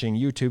was watching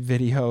YouTube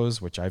videos,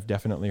 which I've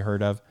definitely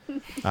heard of.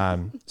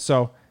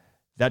 So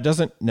that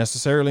doesn't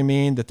necessarily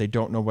mean that they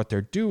don't know what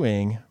they're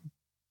doing.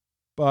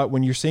 But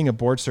when you're seeing a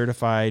board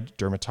certified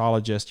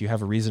dermatologist, you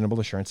have a reasonable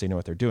assurance they know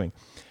what they're doing.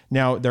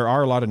 Now, there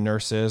are a lot of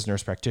nurses,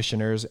 nurse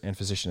practitioners, and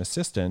physician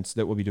assistants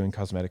that will be doing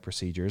cosmetic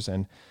procedures.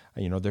 And,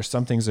 there's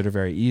some things that are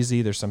very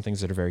easy. There's some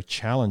things that are very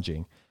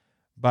challenging.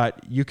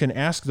 But you can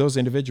ask those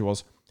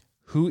individuals,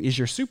 who is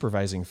your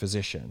supervising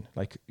physician?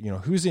 Like,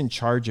 who's in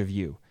charge of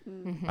you?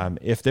 Mm-hmm.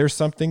 If there's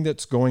something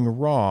that's going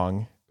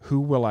wrong, who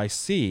will I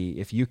see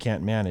if you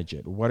can't manage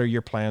it? What are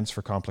your plans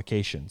for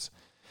complications?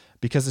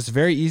 Because it's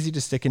very easy to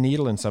stick a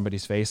needle in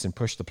somebody's face and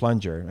push the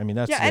plunger. I mean,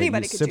 that's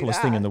the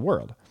simplest thing in the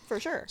world. For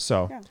sure.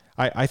 So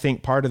I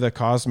think part of the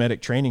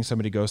cosmetic training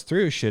somebody goes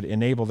through should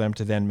enable them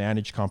to then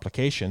manage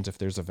complications. If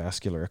there's a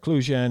vascular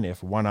occlusion,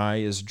 if one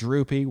eye is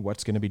droopy,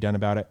 what's going to be done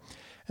about it?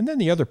 And then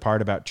the other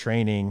part about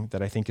training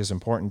that I think is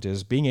important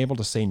is being able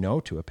to say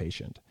no to a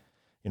patient.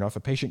 If a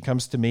patient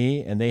comes to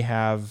me and they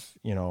have,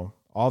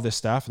 all this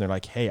stuff and they're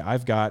like, hey,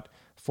 I've got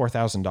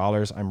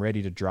 $4,000. I'm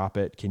ready to drop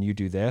it. Can you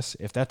do this?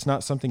 If that's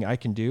not something I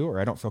can do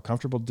or I don't feel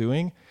comfortable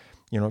doing,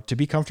 to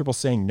be comfortable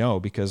saying no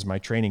because my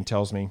training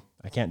tells me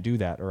I can't do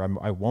that or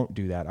I won't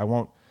do that.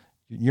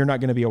 You're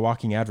not going to be a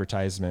walking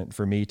advertisement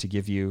for me to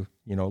give you,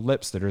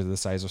 lips that are the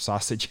size of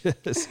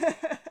sausages.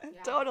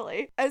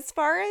 Totally. As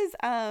far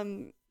as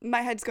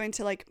my head's going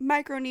to like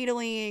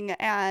microneedling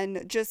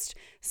and just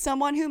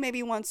someone who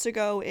maybe wants to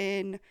go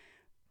in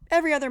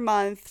every other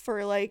month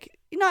for like,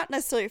 not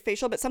necessarily a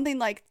facial, but something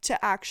like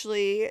to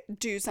actually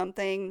do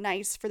something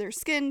nice for their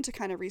skin to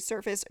kind of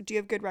resurface. Do you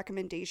have good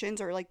recommendations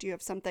or like, do you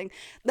have something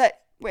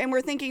that And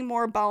we're thinking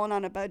more balling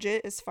on a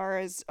budget as far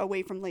as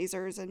away from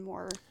lasers and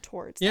more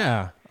towards that.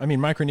 Yeah. I mean,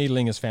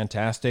 microneedling is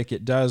fantastic.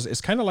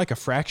 It's kind of like a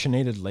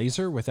fractionated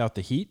laser without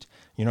the heat.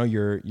 You know,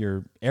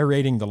 you're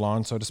aerating the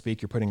lawn, so to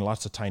speak. You're putting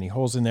lots of tiny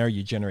holes in there.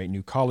 You generate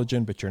new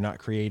collagen, but you're not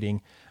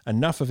creating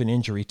enough of an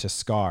injury to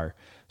scar.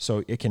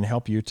 So it can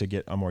help you to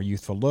get a more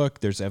youthful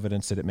look. There's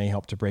evidence that it may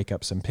help to break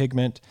up some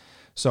pigment.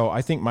 So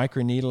I think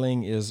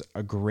microneedling is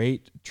a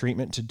great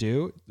treatment to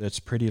do. It's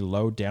pretty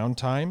low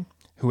downtime.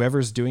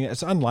 Whoever's doing it,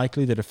 it's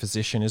unlikely that a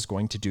physician is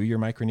going to do your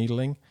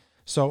microneedling.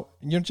 So,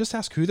 just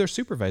ask who their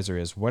supervisor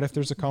is. What if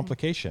there's a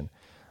complication?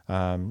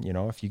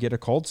 If you get a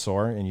cold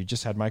sore and you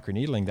just had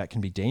microneedling, that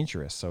can be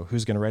dangerous. So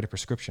who's going to write a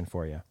prescription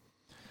for you?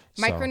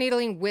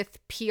 Microneedling with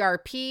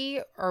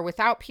PRP or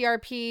without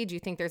PRP, do you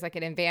think there's like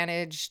an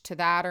advantage to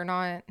that or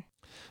not?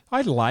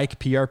 I like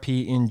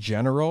PRP in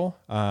general.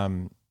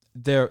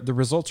 The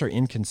results are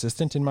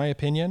inconsistent in my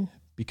opinion,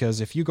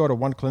 because if you go to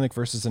one clinic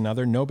versus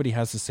another, nobody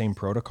has the same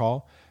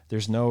protocol.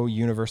 There's no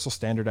universal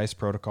standardized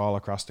protocol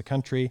across the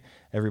country.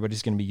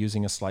 Everybody's going to be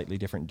using a slightly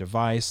different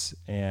device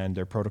and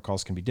their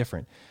protocols can be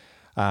different.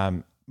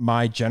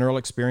 My general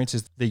experience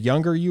is the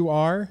younger you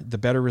are, the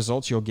better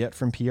results you'll get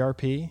from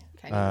PRP.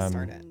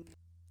 Started.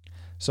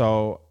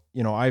 So,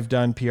 I've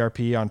done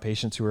PRP on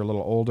patients who are a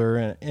little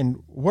older.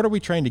 And what are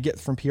we trying to get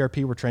from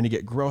PRP? We're trying to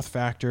get growth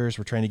factors.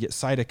 We're trying to get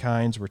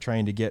cytokines. We're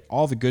trying to get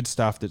all the good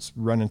stuff that's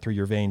running through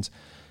your veins.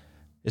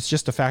 It's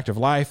just a fact of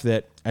life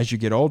that as you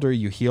get older,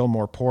 you heal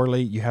more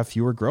poorly, you have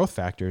fewer growth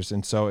factors.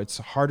 And so it's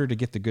harder to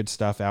get the good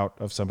stuff out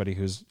of somebody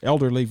who's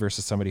elderly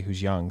versus somebody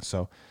who's young.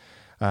 So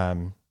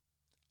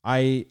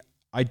I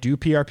do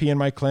PRP in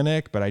my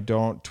clinic, but I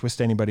don't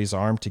twist anybody's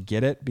arm to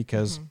get it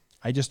because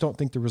I just don't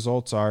think the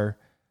results are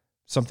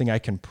something I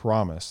can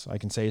promise. I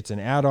can say it's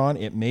an add-on.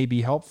 It may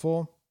be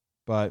helpful,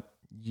 but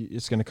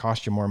it's going to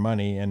cost you more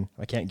money and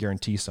I can't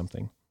guarantee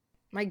something.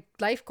 My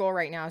life goal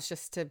right now is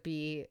just to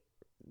be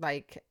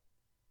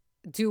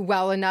do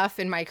well enough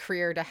in my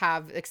career to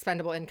have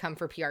expendable income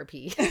for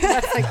PRP.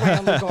 That's like my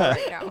only goal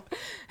right now.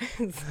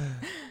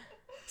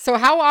 So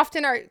how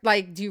often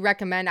do you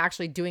recommend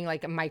actually doing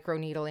like a micro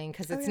needling?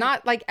 Because it's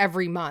not like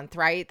every month,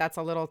 right? That's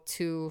a little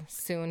too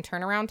soon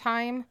turnaround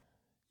time.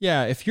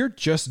 Yeah, if you're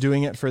just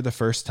doing it for the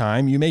first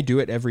time, you may do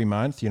it every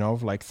month,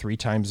 like 3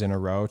 times in a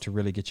row to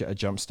really get you a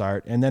jump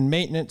start. And then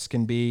maintenance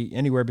can be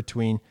anywhere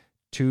between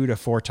 2 to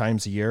 4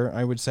 times a year,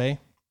 I would say.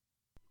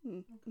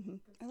 Mm-hmm.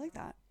 I like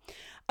that.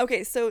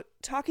 Okay, so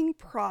talking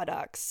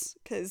products,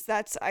 because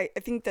I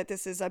think that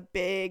this is a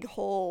big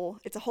whole,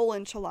 it's a whole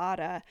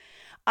enchilada.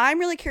 I'm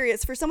really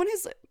curious, for someone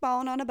who's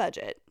balling on a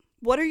budget,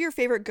 what are your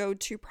favorite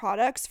go-to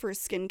products for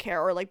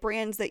skincare or like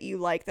brands that you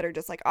like that are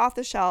just like off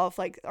the shelf?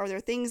 Like, are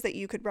there things that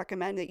you could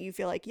recommend that you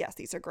feel like, yes,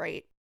 these are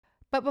great?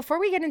 But before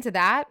we get into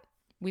that,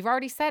 we've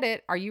already said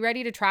it. Are you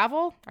ready to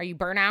travel? Are you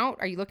burnt out?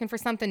 Are you looking for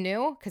something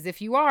new? Because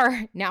if you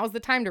are, now's the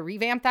time to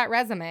revamp that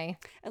resume.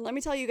 And let me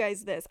tell you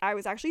guys this. I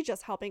was actually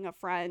just helping a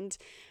friend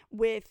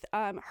with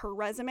her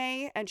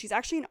resume, and she's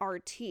actually an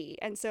RT.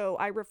 And so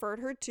I referred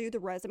her to the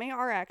Resume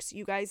RX.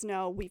 You guys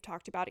know we've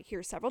talked about it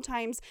here several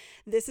times.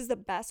 This is the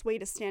best way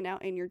to stand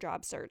out in your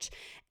job search.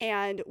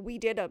 And we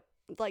did the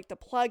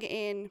plug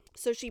in.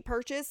 So she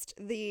purchased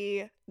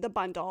the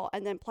bundle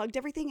and then plugged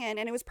everything in,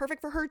 and it was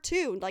perfect for her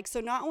too. So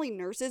not only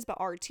nurses, but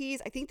RTs.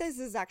 I think this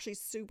is actually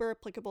super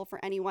applicable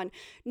for anyone.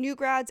 New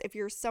grads, if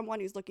you're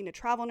someone who's looking to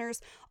travel nurse,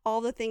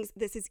 all the things.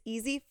 This is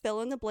easy fill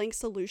in the blank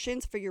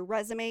solutions for your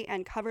resume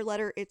and cover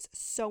letter. It's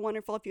so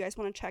wonderful. If you guys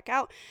want to check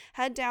out,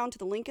 head down to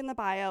the link in the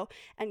bio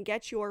and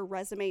get your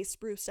resume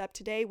spruced up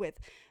today with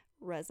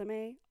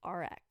Resume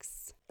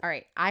RX. All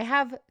right. I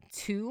have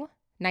 2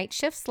 night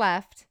shifts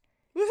left.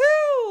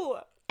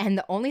 Woohoo! And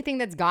the only thing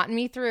that's gotten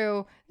me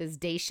through this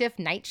day shift,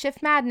 night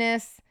shift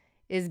madness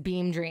is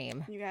Beam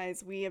Dream. You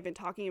guys, we have been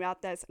talking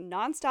about this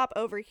nonstop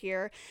over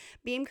here.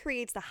 Beam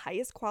creates the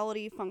highest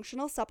quality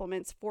functional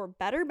supplements for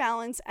better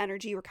balance,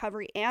 energy,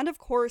 recovery, and of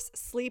course,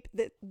 sleep.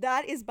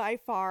 That is by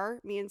far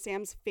me and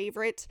Sam's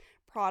favorite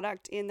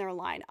product in their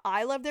line.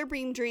 I love their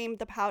Beam Dream,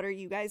 the powder.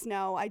 You guys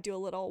know I do a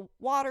little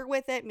water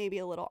with it, maybe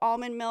a little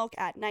almond milk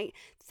at night,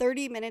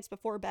 30 minutes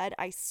before bed.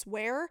 I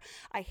swear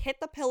I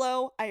hit the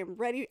pillow. I am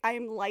ready. I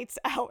am lights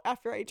out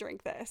after I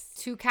drink this.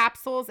 2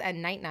 capsules at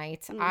night.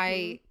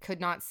 I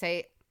could not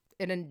say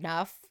it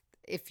enough.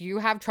 If you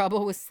have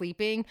trouble with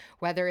sleeping,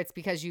 whether it's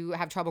because you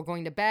have trouble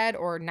going to bed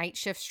or night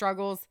shift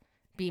struggles,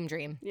 Beam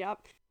Dream.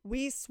 Yep.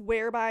 We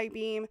swear by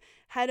Beam.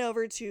 Head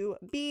over to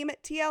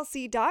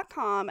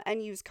beamtlc.com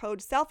and use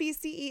code SELFIE,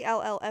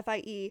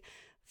 CELLFIE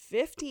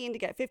 15 to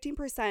get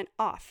 15%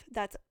 off.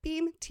 That's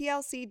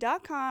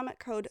beamtlc.com,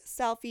 code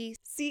SELFIE,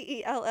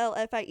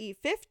 CELLFIE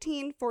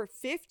 15 for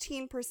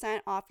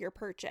 15% off your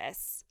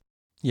purchase.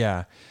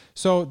 Yeah.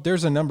 So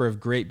there's a number of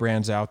great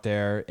brands out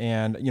there.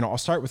 And, I'll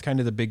start with kind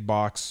of the big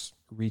box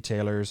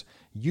retailers.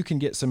 You can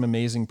get some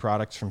amazing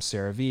products from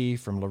CeraVe,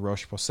 from La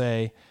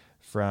Roche-Posay,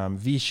 from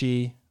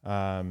Vichy.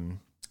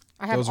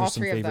 I have those are all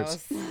some 3 favorites.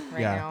 of those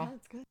right Yeah. now.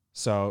 That's good.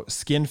 So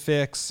Skin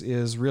Fix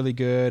is really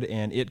good,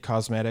 and It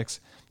Cosmetics.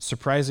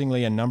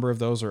 Surprisingly, a number of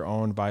those are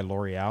owned by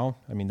L'Oreal.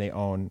 I mean, they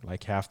own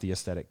like half the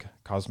aesthetic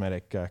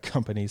cosmetic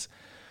companies.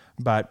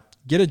 But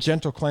get a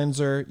gentle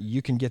cleanser.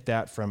 You can get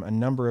that from a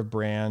number of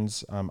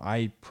brands.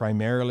 I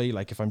primarily,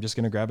 like if I'm just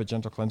going to grab a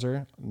gentle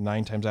cleanser,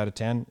 9 times out of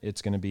 10,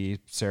 it's going to be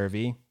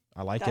CeraVe.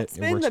 I like That's it.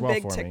 It been works the well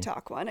big for me.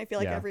 TikTok one. I feel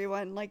like Yeah.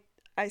 everyone, like,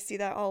 I see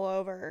that all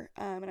over.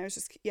 And I was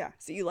just,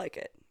 so you like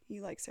it.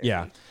 You like CeraVe.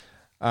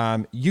 Yeah.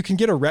 You can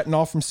get a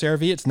retinol from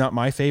CeraVe. It's not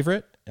my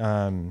favorite.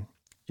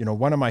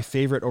 One of my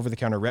favorite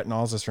over-the-counter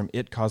retinols is from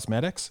It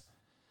Cosmetics.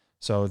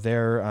 So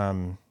their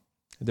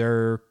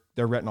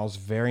retinol's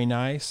very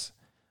nice.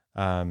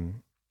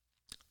 Trying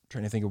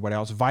to think of what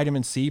else.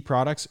 Vitamin C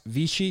products.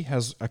 Vichy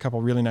has a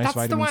couple really nice That's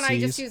vitamin C's. the one I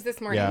just used this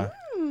morning. Yeah.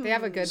 They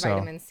have a good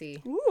vitamin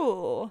C.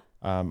 Ooh.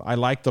 I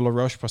like the La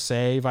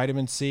Roche-Posay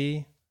vitamin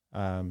C.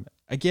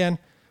 Again,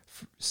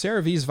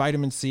 CeraVe's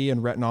vitamin C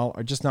and retinol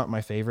are just not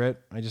my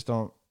favorite. I just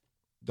don't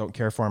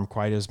care for them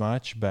quite as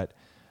much. But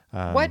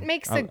what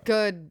makes a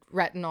good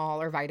retinol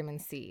or vitamin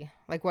C?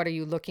 Like, what are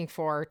you looking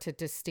for to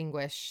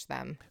distinguish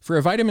them? For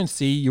a vitamin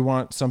C, you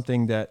want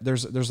something that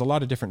there's a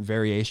lot of different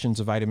variations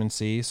of vitamin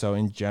C. So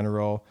in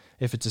general,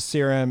 if it's a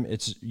serum,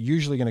 it's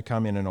usually going to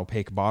come in an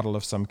opaque bottle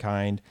of some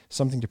kind,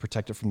 something to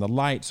protect it from the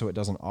light so it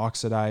doesn't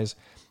oxidize.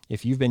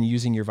 If you've been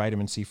using your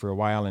vitamin C for a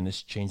while and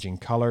it's changing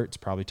color, it's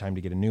probably time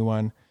to get a new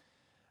one.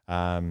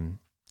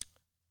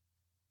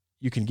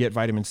 You can get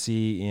vitamin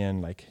C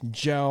in like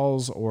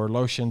gels or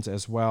lotions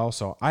as well.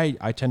 So I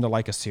tend to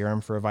like a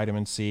serum for a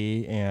vitamin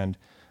C, and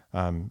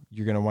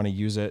you're going to want to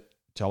use it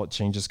till it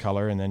changes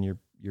color, and then you're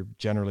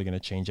generally going to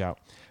change out.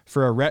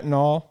 For a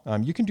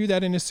retinol, you can do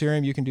that in a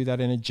serum. You can do that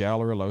in a gel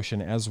or a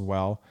lotion as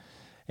well.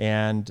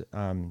 And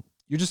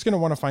you're just going to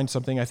want to find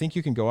something. I think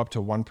you can go up to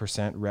 1%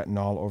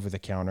 retinol over the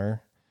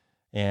counter,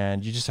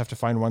 and you just have to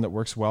find one that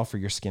works well for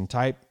your skin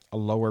type. A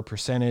lower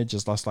percentage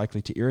is less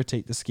likely to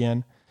irritate the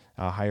skin.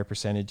 A higher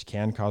percentage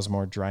can cause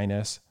more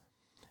dryness,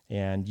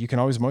 and you can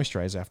always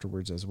moisturize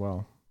afterwards as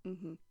well.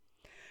 Mm-hmm.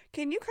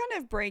 Can you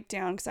kind of break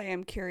down, because I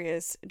am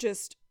curious,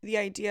 just the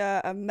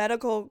idea of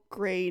medical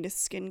grade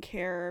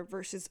skincare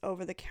versus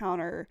over the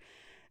counter?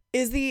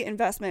 Is the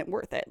investment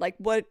worth it? Like,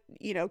 what,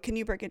 can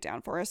you break it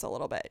down for us a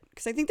little bit?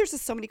 Because I think there's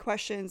just so many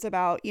questions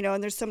about,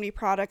 and there's so many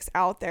products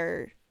out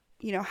there.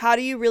 How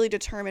do you really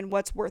determine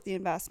what's worth the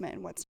investment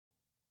and what's?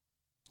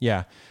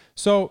 Yeah.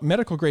 So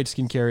medical grade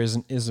skincare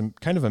is a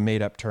kind of a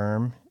made up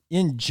term.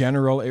 In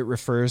general, it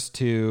refers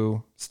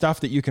to stuff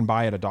that you can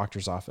buy at a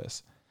doctor's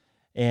office,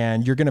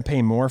 and you're going to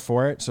pay more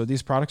for it. So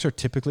these products are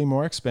typically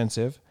more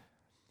expensive.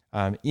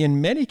 In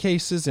many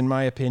cases, in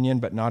my opinion,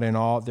 but not in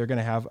all, they're going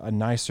to have a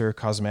nicer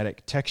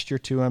cosmetic texture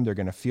to them. They're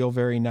going to feel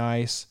very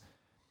nice.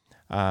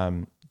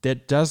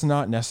 That does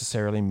not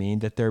necessarily mean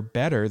that they're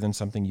better than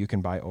something you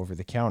can buy over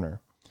the counter.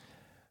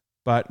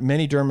 But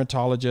many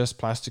dermatologists,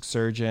 plastic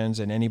surgeons,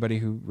 and anybody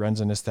who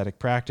runs an aesthetic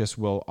practice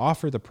will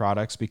offer the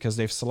products because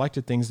they've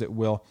selected things that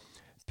will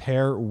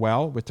pair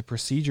well with the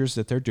procedures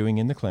that they're doing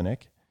in the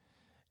clinic,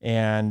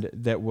 and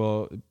that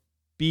will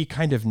be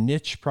kind of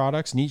niche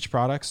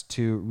products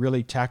to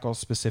really tackle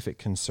specific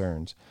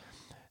concerns.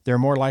 They're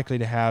more likely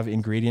to have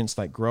ingredients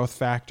like growth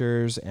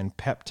factors and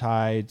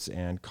peptides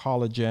and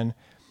collagen.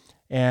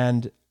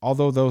 And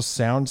although those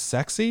sound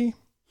sexy,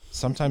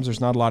 sometimes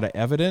there's not a lot of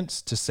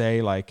evidence to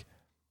say like,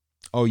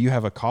 oh, you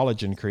have a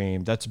collagen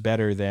cream that's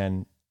better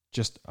than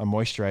just a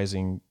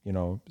moisturizing,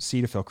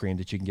 Cetaphil cream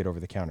that you can get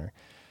over the counter.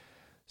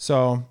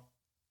 So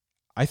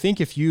I think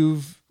if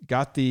you've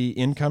got the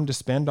income to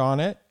spend on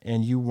it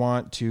and you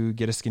want to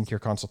get a skincare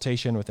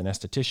consultation with an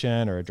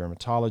esthetician or a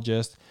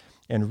dermatologist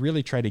and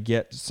really try to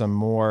get some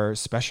more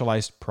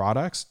specialized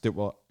products that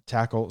will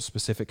tackle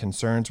specific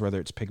concerns,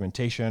 whether it's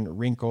pigmentation,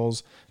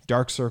 wrinkles,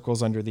 dark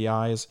circles under the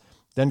eyes,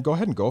 then go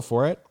ahead and go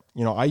for it.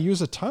 I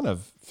use a ton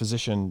of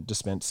physician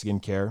dispensed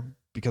skincare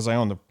because I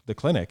own the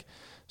clinic.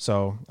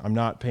 So I'm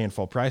not paying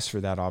full price for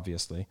that,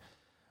 obviously.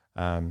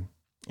 And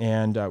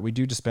we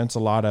do dispense a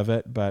lot of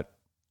it. But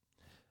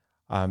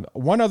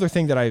one other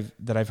thing that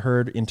I've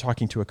heard in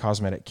talking to a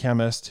cosmetic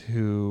chemist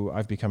who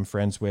I've become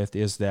friends with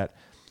is that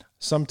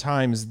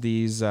sometimes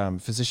these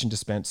physician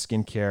dispensed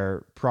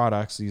skincare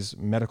products, these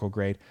medical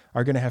grade,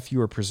 are going to have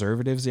fewer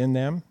preservatives in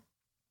them.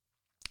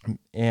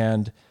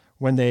 And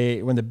when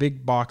the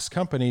big box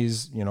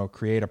companies,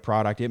 create a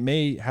product, it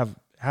may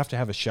have to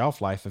have a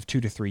shelf life of 2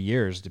 to 3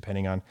 years,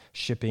 depending on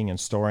shipping and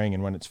storing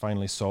and when it's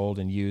finally sold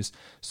and used.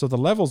 So the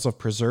levels of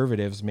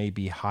preservatives may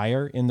be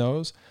higher in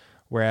those,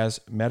 whereas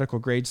medical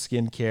grade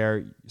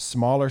skincare,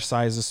 smaller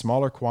sizes,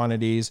 smaller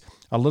quantities,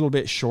 a little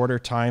bit shorter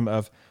time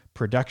of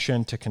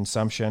production to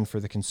consumption for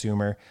the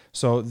consumer.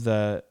 So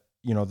the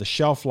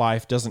shelf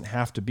life doesn't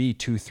have to be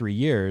 2-3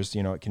 years.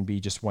 It can be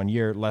just 1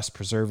 year, less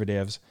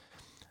preservatives.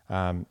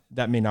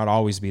 That may not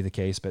always be the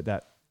case, but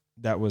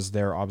that was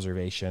their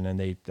observation,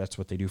 and that's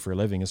what they do for a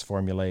living, is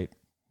formulate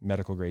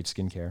medical grade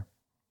skincare.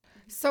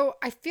 So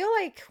I feel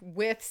like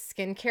with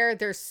skincare,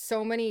 there's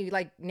so many,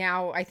 like,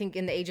 now I think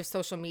in the age of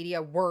social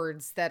media,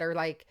 words that are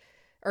like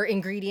or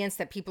ingredients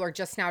that people are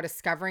just now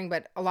discovering,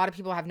 but a lot of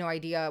people have no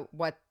idea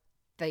what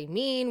they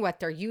mean, what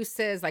their use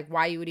is, like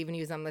why you would even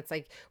use them. It's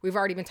like, we've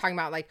already been talking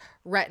about like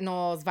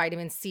retinols,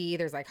 vitamin C,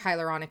 there's like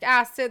hyaluronic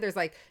acid, there's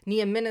like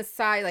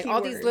neaminidase, like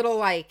all these little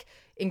like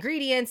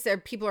ingredients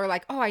that people are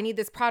like, oh, I need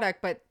this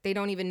product, but they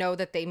don't even know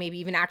that they maybe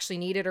even actually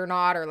need it or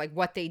not, or like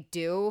what they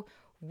do.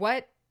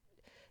 What,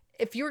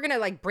 if you were going to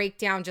like break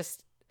down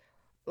just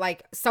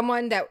like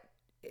someone that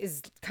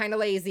is kind of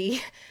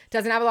lazy,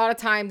 doesn't have a lot of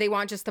time, they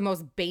want just the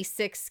most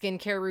basic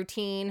skincare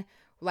routine,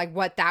 like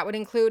what that would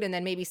include, and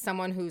then maybe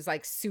someone who's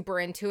like super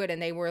into it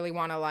and they really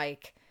want to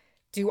like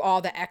do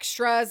all the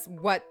extras,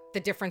 what the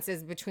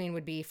differences between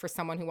would be for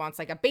someone who wants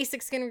like a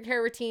basic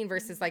skincare routine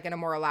versus like in a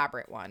more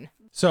elaborate one.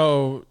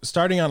 So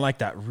starting on like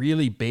that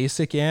really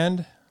basic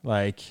end,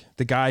 like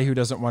the guy who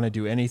doesn't want to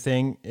do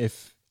anything,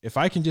 if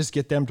I can just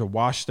get them to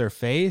wash their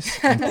face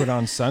and put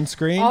on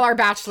sunscreen. All our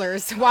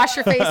bachelors, wash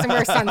your face and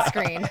wear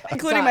sunscreen.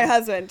 Including my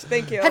husband.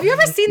 Thank you. Have you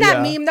ever seen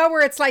that meme though,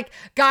 where it's like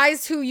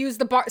guys who use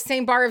the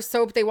same bar of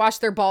soap they wash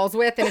their balls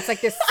with, and it's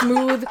like this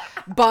smooth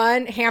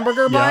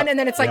hamburger bun, and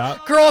then it's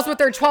like girls with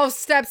their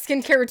 12-step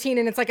skincare routine,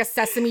 and it's like a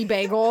sesame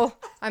bagel.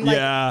 I'm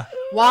like,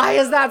 why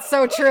is that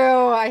so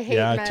true? I hate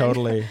men.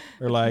 Totally.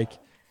 Or like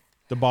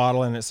the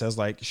bottle and it says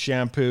like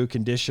shampoo,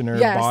 conditioner,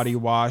 body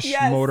wash,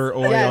 motor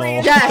oil.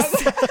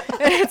 Yes.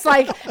 And it's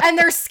like, and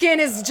their skin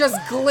is just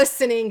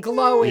glistening,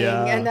 glowing.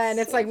 Yeah. And then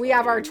it's like, we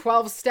have our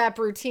 12-step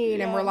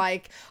routine and we're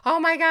like, oh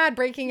my God,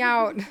 breaking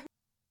out.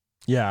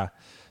 Yeah.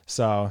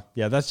 So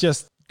yeah, that's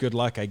just good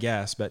luck, I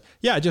guess. But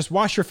yeah, just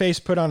wash your face,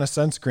 put on a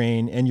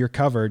sunscreen and you're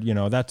covered. You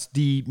know, that's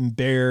the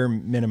bare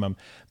minimum.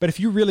 But if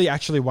you really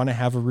actually want to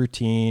have a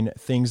routine,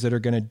 things that are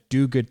going to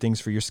do good things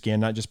for your skin,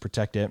 not just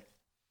protect it,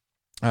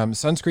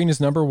 sunscreen is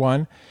number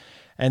one.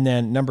 And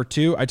then number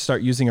two, I'd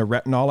start using a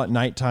retinol at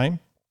nighttime.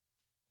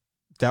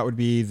 That would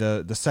be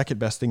the second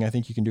best thing I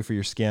think you can do for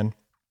your skin.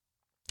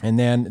 And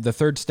then the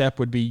third step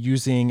would be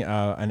using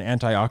an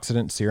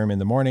antioxidant serum in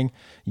the morning.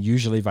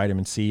 Usually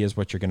vitamin C is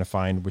what you're going to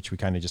find, which we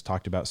kind of just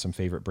talked about, some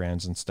favorite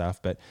brands and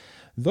stuff. But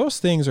those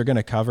things are going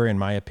to cover, in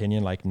my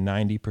opinion, like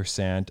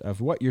 90%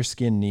 of what your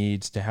skin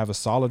needs to have a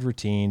solid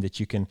routine that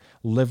you can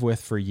live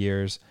with for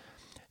years.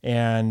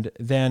 And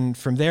then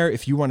from there,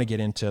 if you want to get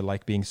into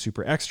like being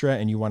super extra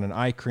and you want an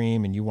eye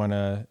cream and you want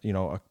a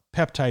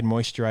peptide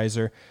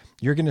moisturizer,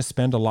 you're going to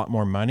spend a lot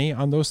more money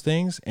on those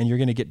things and you're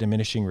going to get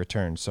diminishing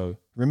returns. So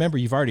remember,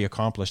 you've already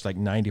accomplished like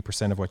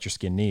 90% of what your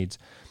skin needs.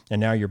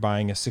 And now you're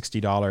buying a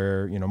 $60,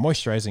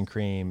 moisturizing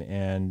cream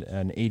and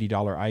an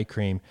 $80 eye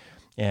cream,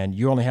 and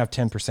you only have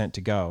 10%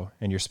 to go,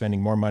 and you're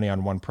spending more money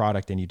on one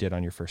product than you did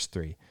on your first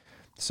three.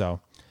 So,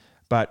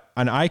 but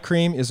an eye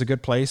cream is a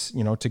good place,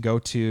 to go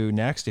to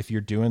next if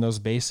you're doing those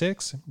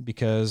basics,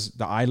 because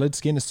the eyelid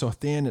skin is so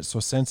thin, it's so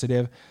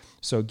sensitive.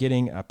 So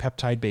getting a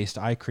peptide-based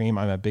eye cream,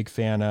 I'm a big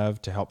fan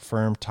of, to help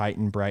firm,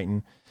 tighten,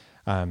 brighten.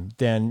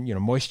 Then,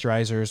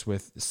 moisturizers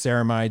with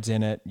ceramides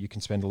in it, you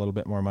can spend a little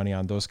bit more money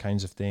on those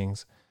kinds of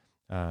things.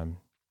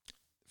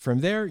 From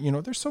there,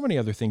 there's so many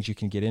other things you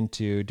can get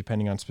into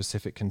depending on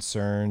specific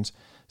concerns.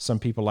 Some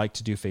people like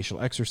to do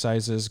facial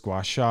exercises,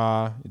 gua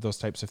sha, those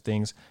types of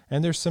things.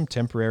 And there's some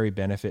temporary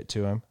benefit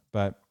to them,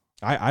 but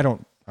I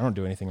don't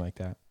do anything like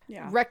that.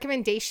 Yeah.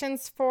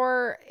 Recommendations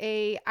for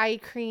a eye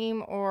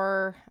cream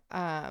or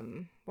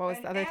what was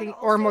the other thing?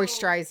 Or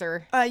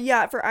moisturizer.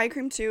 For eye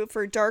cream too,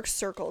 for dark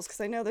circles,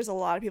 because I know there's a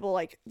lot of people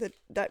like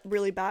that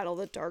really battle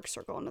the dark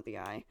circle under the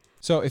eye.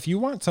 So if you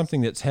want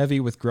something that's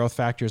heavy with growth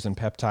factors and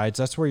peptides,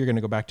 that's where you're going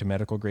to go back to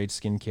medical grade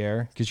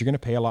skincare, because you're going to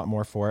pay a lot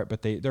more for it.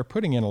 But they're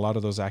putting in a lot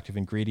of those active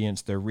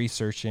ingredients. They're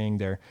researching.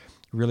 They're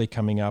really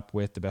coming up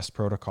with the best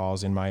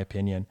protocols, in my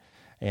opinion.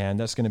 And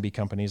that's going to be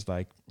companies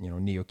like,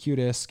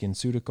 Neocutis,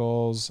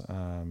 SkinCeuticals,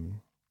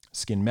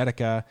 Skin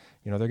Medica.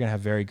 They're going to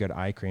have very good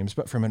eye creams.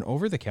 But from an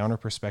over-the-counter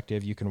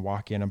perspective, you can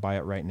walk in and buy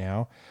it right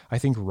now. I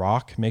think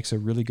Rock makes a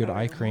really good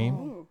eye cream.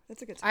 Oh,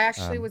 that's a good. I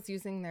actually was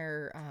using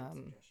their,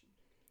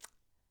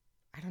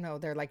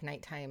 their like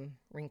nighttime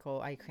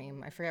wrinkle eye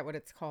cream. I forget what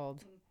it's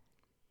called,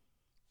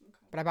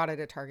 but I bought it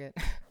at Target.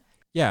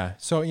 Yeah.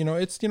 So,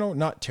 it's,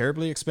 not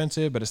terribly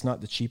expensive, but it's not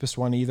the cheapest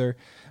one either.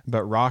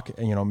 But Rock,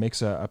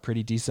 makes a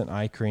pretty decent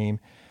eye cream.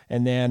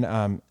 And then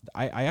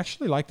I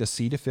actually like the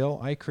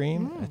Cetaphil eye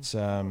cream. It's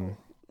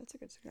that's a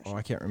good suggestion.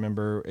 I can't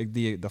remember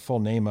the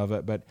full name of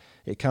it, but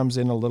it comes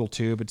in a little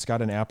tube. It's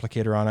got an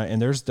applicator on it, and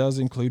theirs does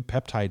include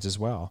peptides as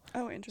well.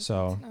 Oh, interesting.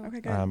 So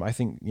okay, good. I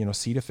think,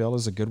 Cetaphil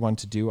is a good one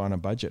to do on a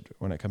budget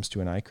when it comes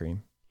to an eye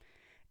cream.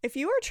 If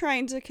you are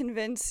trying to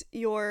convince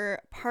your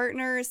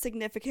partner,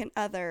 significant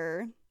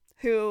other,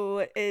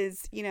 who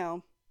is,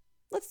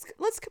 let's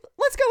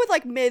go with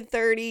like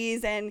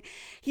mid-30s, and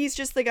he's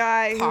just the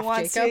guy cough, who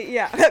wants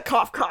Jacob. to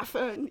cough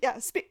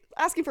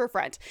asking for a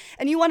friend,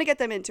 and you want to get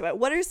them into it.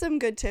 What are some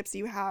good tips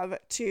you have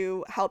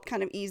to help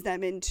kind of ease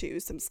them into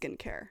some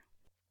skincare?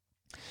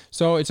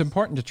 So it's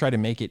important to try to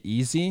make it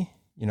easy.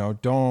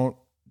 Don't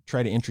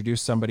try to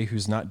introduce somebody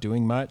who's not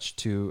doing much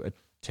to a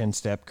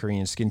 10-step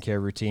Korean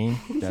skincare routine.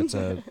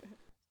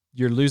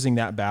 You're losing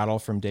that battle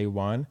from day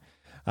one.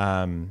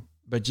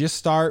 But just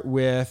start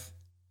with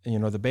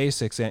the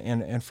basics.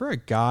 And for a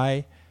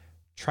guy,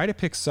 try to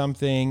pick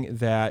something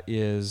that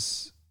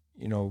is,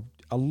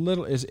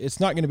 it's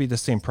not going to be the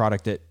same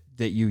product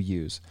that you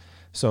use.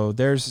 So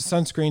there's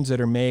sunscreens that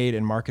are made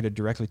and marketed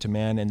directly to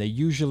men, and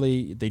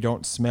they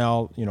don't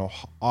smell,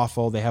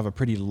 awful. They have a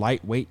pretty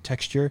lightweight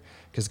texture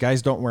because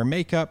guys don't wear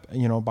makeup,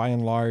 by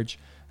and large.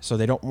 So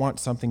they don't want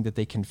something that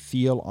they can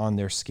feel on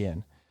their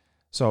skin.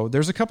 So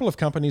there's a couple of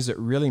companies that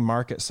really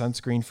market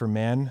sunscreen for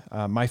men.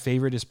 My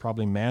favorite is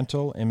probably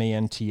Mantle,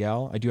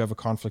 Mantl. I do have a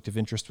conflict of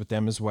interest with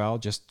them as well.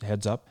 Just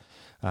heads up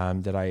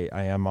that I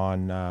am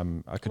on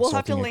a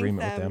consulting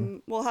agreement with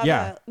them.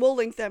 We'll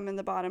link them in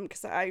the bottom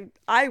because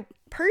I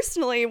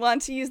personally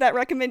want to use that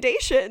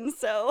recommendation.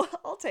 So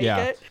I'll take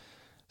it.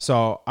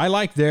 So I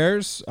like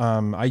theirs.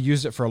 I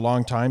used it for a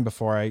long time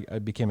before I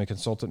became a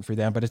consultant for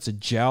them, but it's a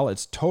gel.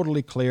 It's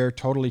totally clear,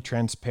 totally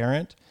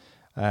transparent.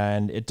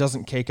 And it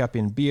doesn't cake up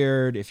in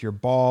beard. If you're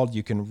bald,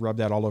 you can rub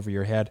that all over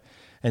your head.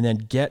 And then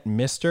Get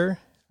Mister,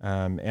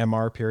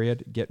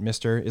 Get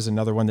Mister is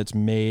another one that's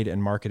made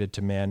and marketed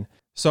to men.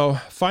 So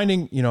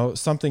finding,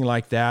 something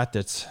like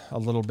that's a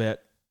little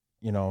bit,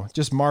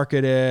 just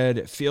marketed,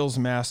 it feels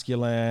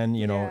masculine,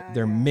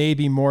 they're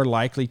maybe more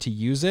likely to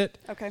use it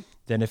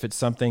than if it's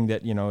something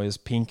that, is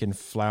pink and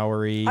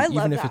flowery,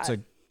 even if it's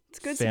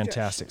good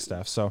fantastic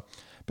stuff. So,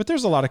 but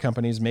there's a lot of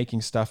companies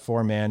making stuff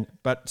for men,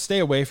 but stay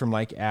away from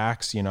like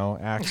Axe,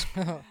 Axe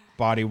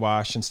body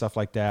wash and stuff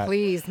like that.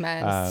 Please,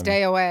 men,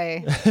 stay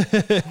away.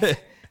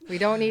 We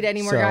don't need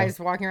any more guys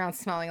walking around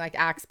smelling like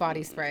Axe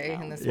body spray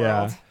in this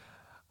world.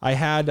 I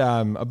had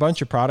a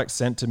bunch of products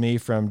sent to me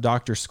from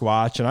Dr.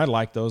 Squatch, and I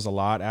like those a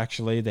lot,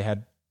 actually. They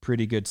had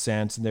pretty good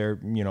scents, and they're,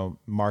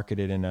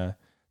 marketed in a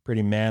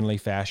pretty manly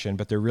fashion,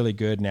 but they're really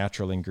good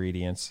natural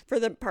ingredients. For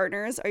the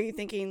partners, are you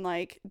thinking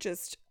like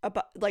just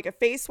like a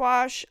face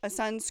wash, a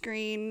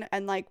sunscreen,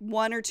 and like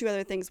one or two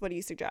other things? What do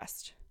you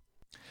suggest?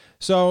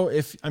 So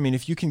if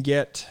you can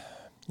get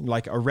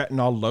like a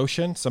retinol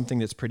lotion, something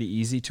that's pretty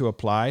easy to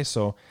apply.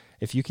 So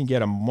if you can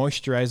get a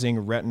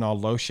moisturizing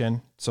retinol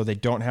lotion so they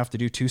don't have to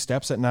do 2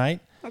 steps at night.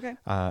 Okay.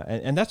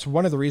 And that's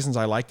one of the reasons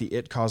I like the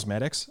It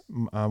Cosmetics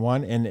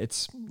one. And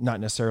it's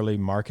not necessarily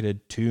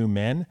marketed to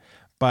men,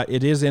 but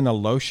it is in a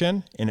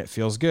lotion and it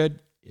feels good.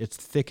 It's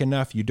thick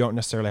enough. You don't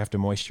necessarily have to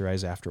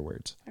moisturize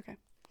afterwards. Okay,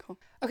 cool.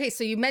 Okay,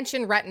 so you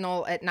mentioned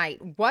retinol at night.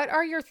 What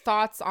are your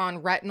thoughts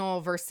on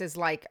retinol versus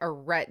like a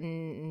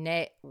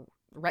retinoid,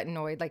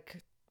 like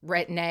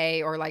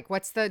Retin-A, or like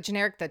what's the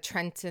generic, the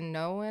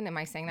Tretinoin? Am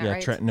I saying that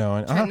right?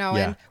 Tretinoin. Tretinoin.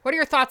 Yeah. What are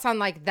your thoughts on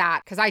like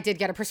that? Because I did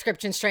get a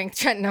prescription strength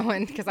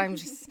Tretinoin because I'm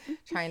just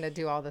trying to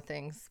do all the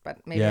things,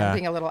 but maybe I'm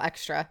being a little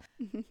extra.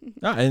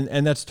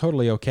 And that's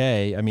totally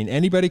okay. I mean,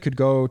 anybody could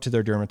go to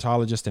their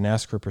dermatologist and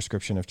ask for a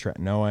prescription of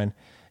Tretinoin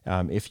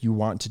if you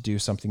want to do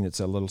something that's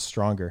a little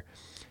stronger.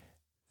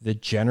 The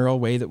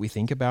general way that we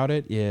think about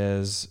it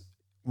is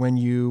when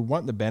you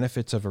want the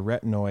benefits of a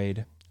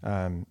retinoid,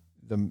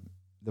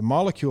 the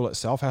molecule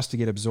itself has to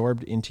get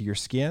absorbed into your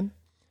skin,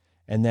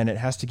 and then it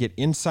has to get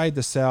inside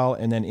the cell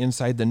and then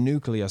inside the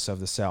nucleus of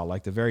the cell,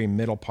 like the very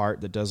middle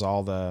part that does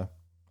all the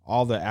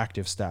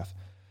active stuff.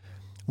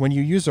 When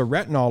you use a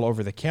retinol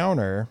over the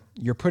counter,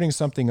 you're putting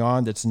something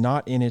on that's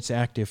not in its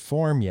active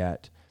form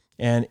yet,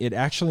 and it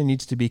actually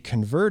needs to be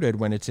converted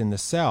when it's in the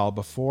cell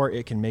before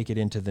it can make it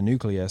into the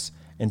nucleus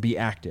and be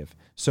active.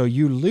 So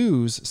you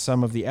lose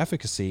some of the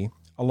efficacy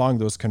along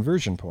those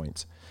conversion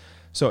points.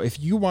 So if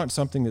you want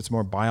something that's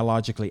more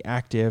biologically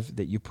active,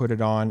 that you put it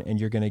on and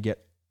you're going to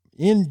get,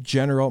 in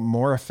general,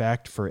 more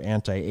effect for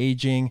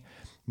anti-aging,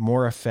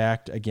 more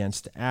effect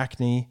against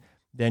acne,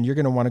 then you're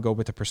going to want to go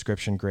with a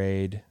prescription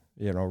grade,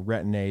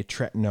 Retin-A,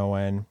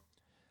 Tretinoin,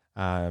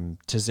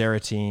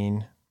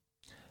 Tazarotene.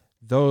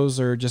 Those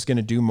are just going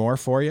to do more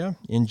for you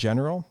in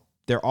general.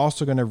 They're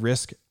also going to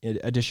risk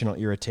additional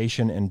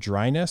irritation and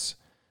dryness.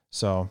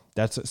 So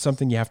that's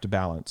something you have to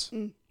balance.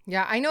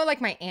 Yeah, I know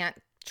like my aunt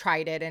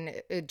tried it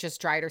and it just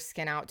dried her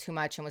skin out too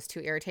much and was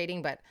too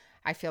irritating, but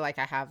I feel like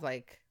I have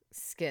like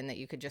skin that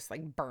you could just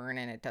like burn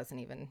and it doesn't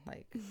even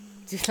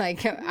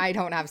I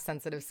don't have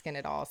sensitive skin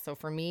at all. So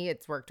for me,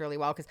 it's worked really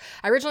well because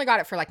I originally got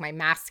it for like my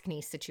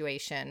maskne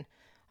situation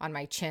on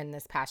my chin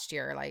this past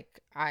year. Like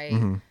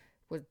I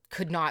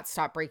could not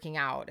stop breaking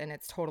out and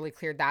it's totally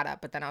cleared that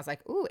up. But then I was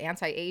like, ooh,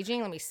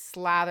 anti-aging, let me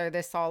slather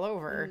this all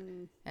over.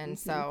 And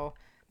so,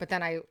 but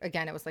then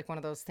it was like one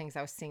of those things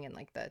I was seeing in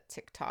like the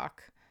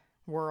TikTok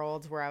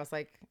world where I was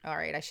like, all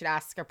right, I should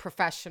ask a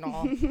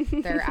professional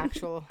their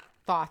actual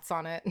thoughts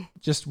on it.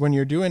 Just when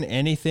you're doing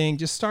anything,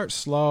 just start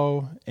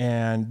slow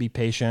and be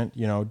patient.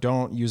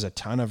 Don't use a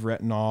ton of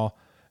retinol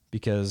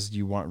because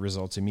you want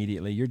results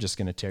immediately. You're just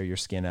going to tear your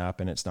skin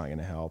up and it's not going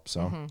to help.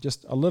 So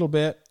just a little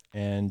bit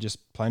and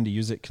just plan to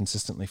use it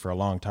consistently for a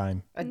long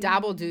time. A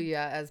dabble do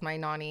ya, as my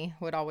nanny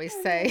would always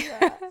say.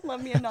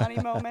 Love me a nanny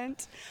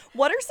moment.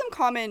 What are some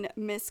common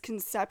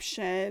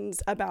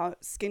misconceptions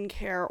about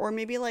skincare, or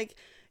maybe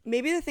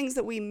the things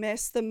that we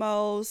miss the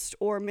most,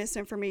 or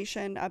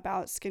misinformation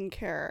about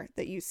skincare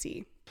that you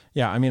see?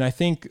 Yeah, I mean, I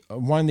think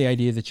the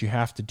idea that you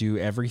have to do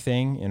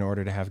everything in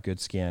order to have good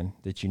skin,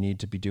 that you need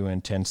to be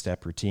doing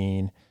 10-step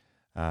routine.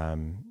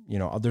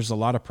 There's a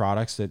lot of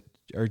products that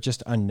are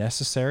just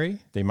unnecessary.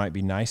 They might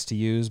be nice to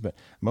use, but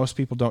most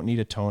people don't need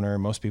a toner.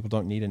 Most people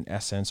don't need an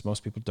essence.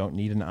 Most people don't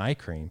need an eye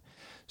cream.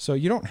 So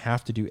you don't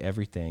have to do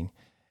everything.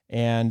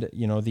 And,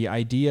 the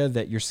idea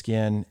that your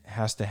skin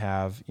has to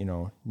have,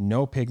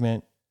 no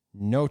pigment,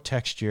 no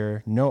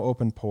texture, no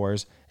open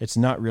pores, it's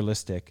not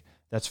realistic.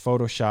 That's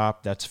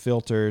Photoshop, that's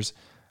filters.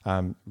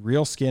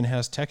 Real skin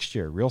has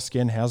texture. Real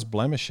skin has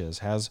blemishes,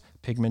 has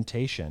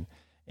pigmentation.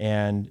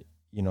 And,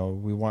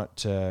 we want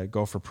to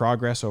go for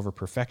progress over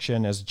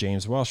perfection, as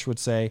James Welsh would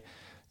say.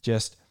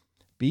 Just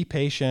be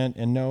patient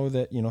and know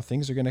that,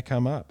 things are going to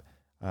come up.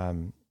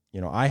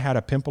 I had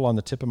a pimple on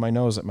the tip of my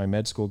nose at my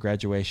med school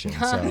graduation,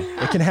 so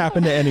it can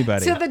happen to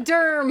anybody. To the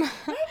derm.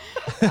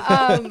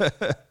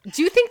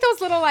 Do you think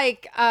those little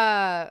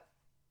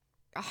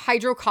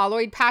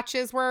hydrocolloid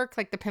patches work,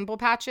 like the pimple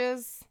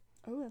patches?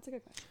 Oh, that's a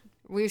good question.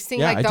 We've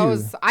seen I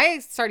those. do. I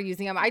started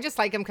using them. I just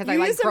like them because I You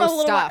like used them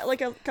gross stuff.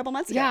 like a couple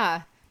months ago.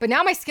 Yeah, but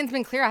now my skin's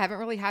been clear. I haven't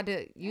really had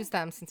to use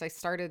them since I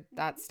started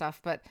that stuff.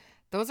 But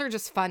those are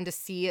just fun to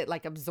see it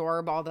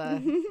absorb all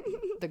the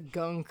the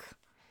gunk.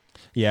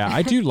 Yeah,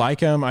 I do like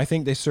them. I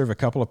think they serve a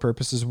couple of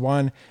purposes.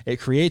 One, it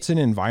creates an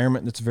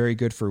environment that's very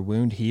good for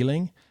wound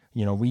healing.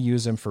 We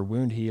use them for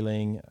wound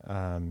healing.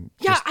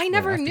 I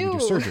never knew.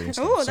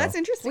 That's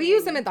interesting. We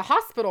use them at the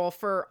hospital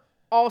for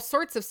all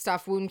sorts of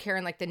stuff, wound care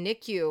and the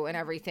NICU and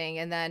everything.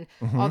 And then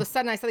all of a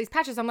sudden I saw these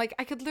patches. I'm like,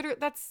 I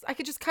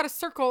could just cut a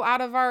circle out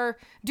of our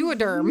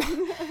duoderm.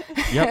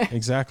 Yep,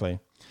 exactly.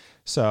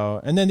 So,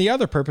 and then the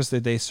other purpose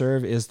that they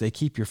serve is they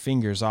keep your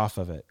fingers off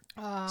of it.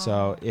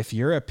 So if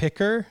you're a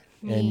picker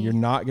and you're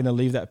not going to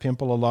leave that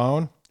pimple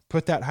alone,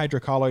 put that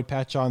hydrocolloid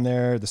patch on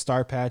there, the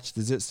star patch,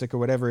 the zit stick, or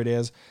whatever it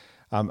is.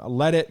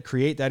 Let it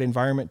create that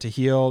environment to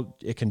heal.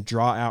 It can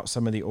draw out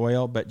some of the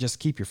oil, but just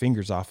keep your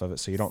fingers off of it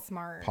so you don't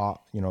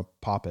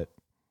pop it.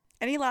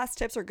 Any last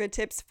tips or good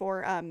tips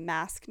for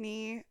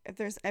maskne?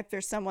 If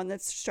there's someone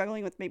that's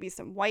struggling with maybe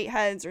some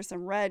whiteheads or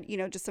some red,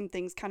 just some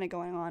things kind of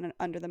going on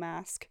under the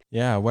mask.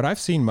 Yeah, what I've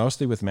seen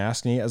mostly with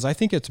maskne is I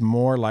think it's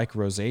more like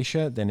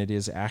rosacea than it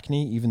is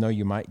acne, even though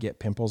you might get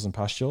pimples and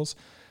pustules.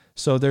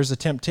 So there's a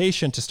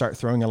temptation to start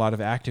throwing a lot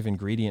of active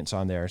ingredients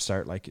on there,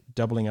 start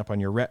doubling up on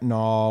your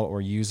retinol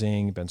or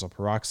using benzoyl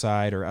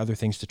peroxide or other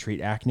things to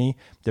treat acne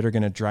that are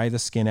going to dry the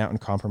skin out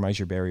and compromise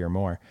your barrier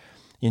more.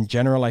 In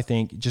general, I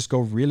think just go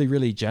really,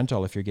 really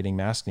gentle if you're getting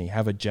maskne.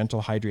 Have a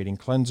gentle hydrating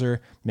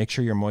cleanser. Make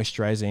sure you're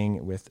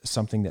moisturizing with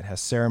something that has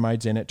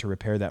ceramides in it to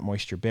repair that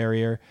moisture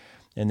barrier.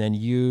 And then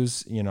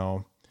use,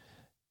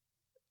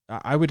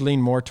 I would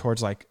lean more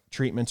towards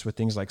treatments with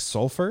things like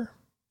sulfur.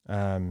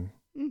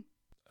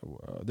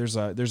 There's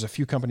a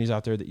few companies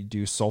out there that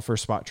do sulfur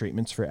spot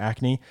treatments for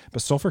acne,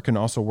 but sulfur can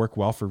also work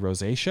well for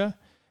rosacea.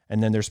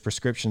 And then there's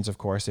prescriptions, of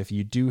course, if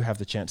you do have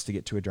the chance to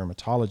get to a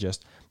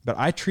dermatologist. But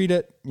I treat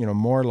it,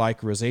 more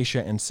like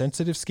rosacea and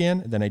sensitive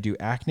skin than I do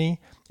acne.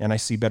 And I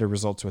see better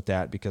results with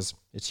that because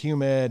it's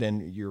humid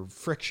and your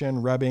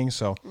friction rubbing.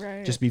 So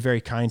Just be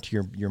very kind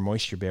to your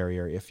moisture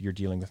barrier if you're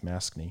dealing with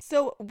maskne.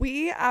 So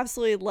we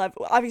absolutely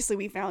obviously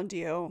we found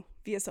you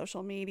via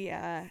social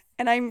media.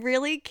 And I'm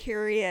really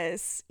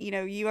curious,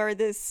 you are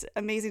this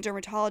amazing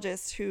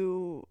dermatologist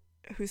who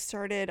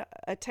started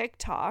a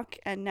TikTok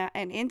and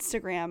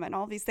Instagram and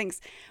all these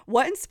things.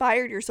 What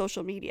inspired your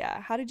social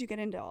media? How did you get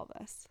into all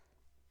this?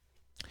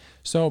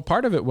 So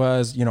part of it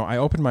was, I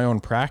opened my own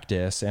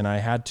practice and I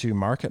had to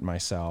market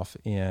myself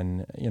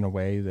in a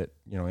way that,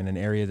 in an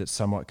area that's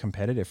somewhat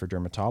competitive for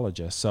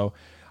dermatologists. So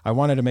I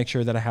wanted to make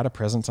sure that I had a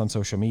presence on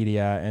social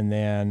media. And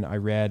then I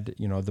read,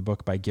 the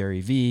book by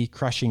Gary Vee,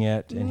 Crushing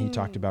It. And he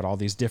talked about all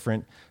these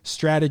different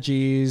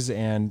strategies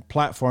and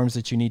platforms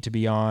that you need to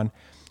be on.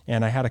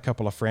 And I had a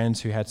couple of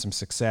friends who had some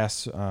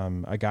success.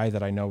 A guy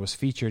that I know was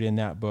featured in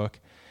that book.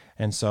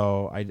 And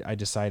so I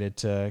decided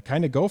to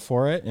kind of go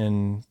for it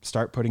and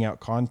start putting out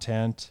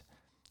content.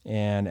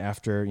 And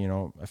after,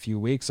 a few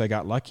weeks, I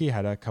got lucky,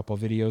 had a couple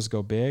of videos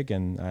go big.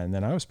 And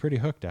then I was pretty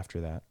hooked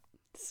after that.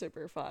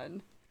 Super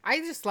fun. I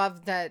just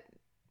love that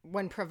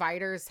when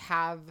providers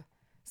have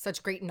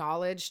such great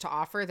knowledge to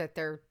offer that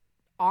they're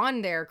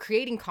on there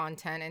creating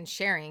content and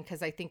sharing,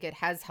 because I think it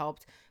has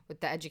helped with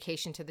the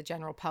education to the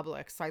general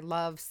public. So I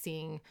love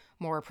seeing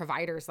more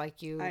providers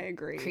like you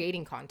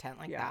creating content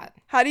like that.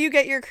 How do you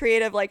get your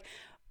creative,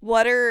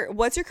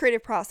 what's your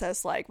creative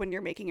process like when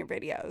you're making your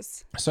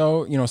videos?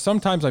 So,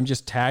 sometimes I'm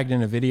just tagged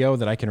in a video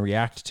that I can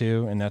react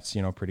to, and that's,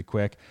 pretty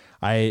quick.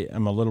 I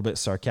am a little bit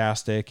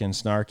sarcastic and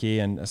snarky,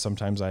 and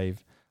sometimes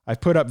I've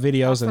put up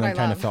videos and then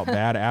kind of felt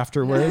bad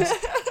afterwards.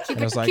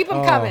 And I was like, keep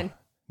them coming.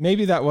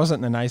 Maybe that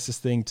wasn't the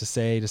nicest thing to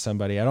say to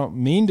somebody. I don't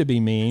mean to be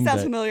mean.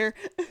 Sounds familiar.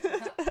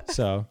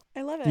 So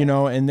I love it.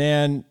 And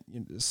then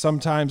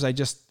sometimes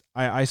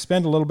I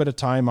spend a little bit of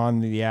time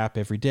on the app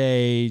every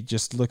day,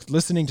 just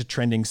listening to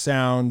trending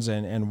sounds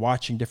and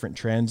watching different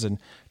trends and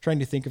trying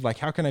to think of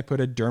how can I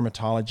put a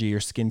dermatology or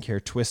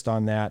skincare twist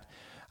on that.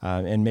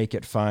 and make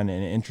it fun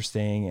and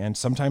interesting. And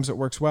sometimes it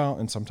works well,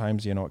 and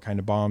sometimes, it kind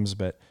of bombs,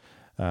 but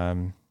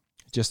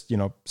just,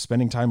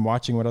 spending time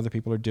watching what other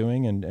people are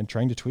doing and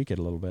trying to tweak it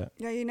a little bit.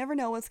 Yeah, you never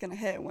know what's going to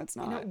hit and what's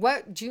not.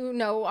 What do you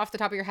know off the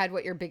top of your head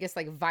what your biggest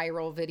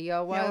viral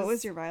video was? Yeah, what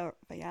was your viral?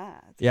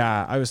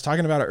 Yeah, I was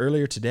talking about it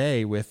earlier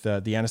today with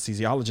the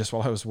anesthesiologist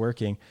while I was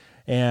working.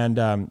 And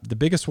the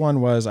biggest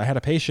one was I had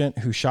a patient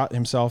who shot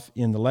himself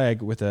in the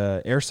leg with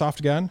an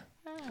airsoft gun.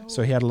 Oh.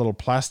 So he had a little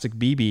plastic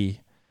BB,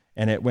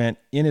 and it went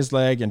in his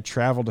leg and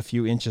traveled a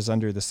few inches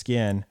under the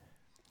skin.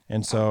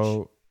 And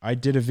so I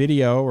did a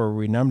video where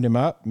we numbed him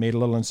up, made a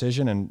little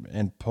incision,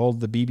 and pulled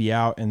the BB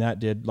out, and that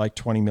did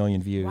 20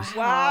 million views.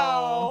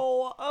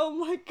 Wow. Oh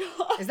my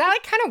God. Is that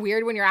kind of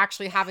weird when you're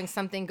actually having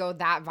something go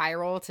that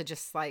viral to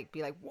just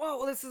be like,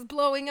 whoa, this is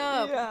blowing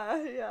up?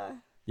 Yeah.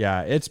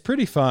 Yeah, it's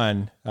pretty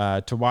fun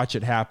to watch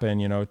it happen,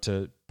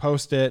 to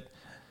post it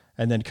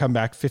and then come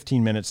back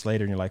 15 minutes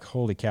later and you're like,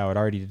 holy cow, it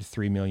already did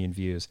 3 million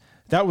views.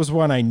 That was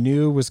one I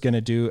knew was going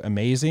to do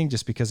amazing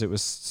just because it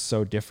was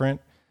so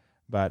different.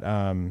 But,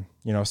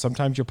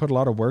 sometimes you'll put a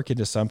lot of work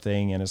into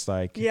something and it's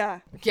like, yeah,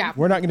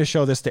 we're not going to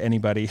show this to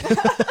anybody.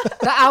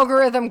 The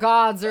algorithm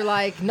gods are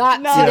like, not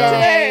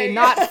today,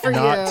 not for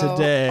not you.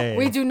 Today.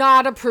 We do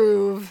not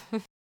approve.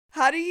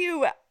 How do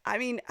you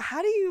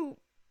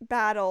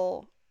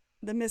battle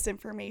the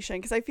misinformation?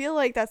 Because I feel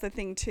like that's the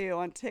thing too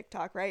on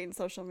TikTok, right? And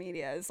social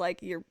media is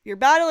you're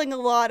battling a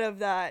lot of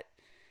that,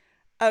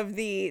 of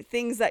the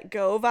things that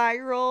go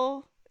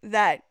viral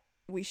that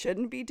we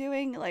shouldn't be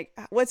doing.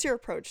 What's your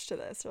approach to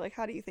this? Or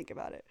how do you think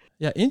about it?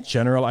 Yeah, in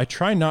general, I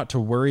try not to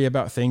worry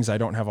about things I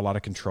don't have a lot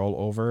of control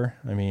over.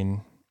 I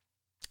mean,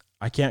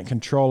 I can't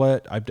control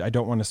it. I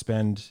don't want to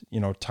spend,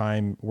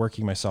 time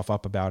working myself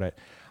up about it.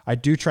 I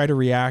do try to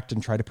react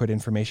and try to put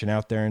information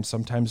out there. And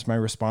sometimes my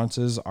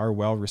responses are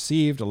well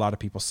received. A lot of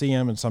people see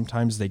them and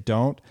sometimes they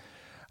don't.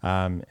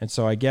 And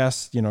so I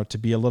guess, to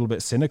be a little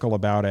bit cynical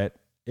about it,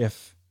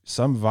 if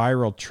some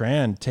viral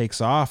trend takes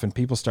off and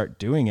people start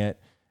doing it,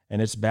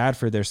 and it's bad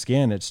for their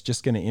skin, it's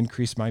just going to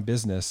increase my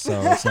business.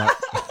 So it's not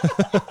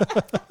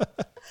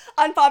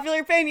unpopular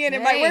opinion.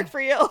 It might work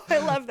for you. I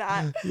love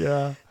that.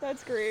 Yeah.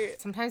 That's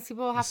great. Sometimes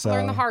people have to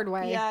learn the hard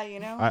way.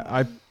 Yeah.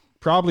 I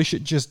probably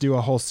should just do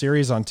a whole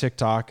series on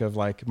TikTok of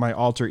my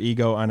alter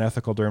ego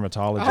unethical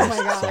dermatologist. Oh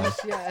my gosh.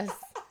 Yes.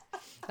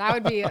 That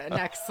would be an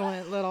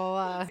excellent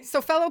little,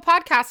 so fellow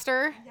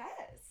podcaster. Yes.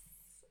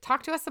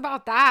 Talk to us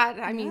about that.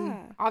 I mean,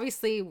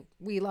 obviously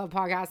we love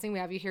podcasting. We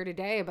have you here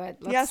today, but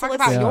let's talk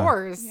about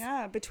yours.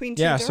 Yeah, Between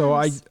Two Derms. So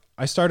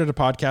I started a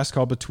podcast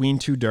called Between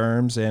Two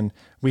Derms, and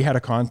we had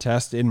a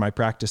contest in my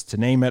practice to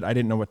name it. I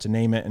didn't know what to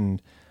name it,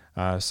 and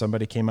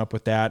somebody came up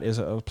with that. Is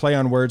a play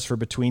on words for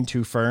Between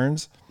Two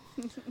Ferns.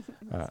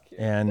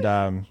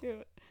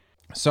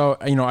 So,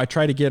 I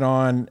try to get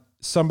on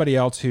somebody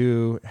else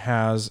who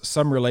has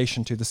some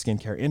relation to the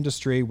skincare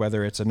industry,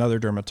 whether it's another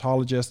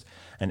dermatologist,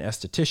 an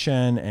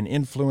esthetician, an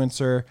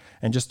influencer,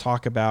 and just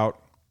talk about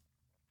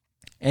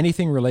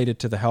anything related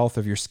to the health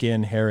of your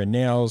skin, hair, and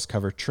nails,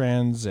 cover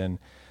trends, and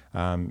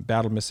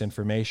battle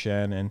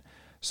misinformation. And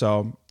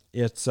so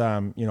it's,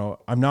 I'm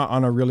not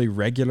on a really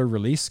regular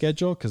release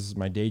schedule because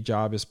my day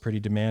job is pretty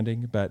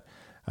demanding, but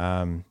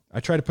I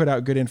try to put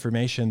out good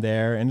information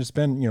there. And it's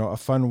been, a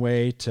fun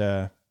way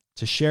to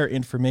share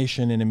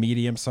information in a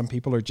medium. Some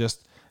people are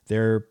just,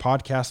 they're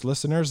podcast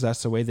listeners.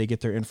 That's the way they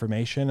get their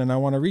information. And I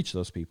want to reach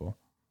those people.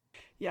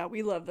 Yeah,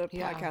 we love the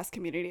podcast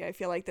community. I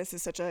feel like this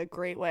is such a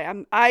great way.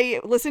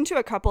 I listened to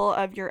a couple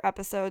of your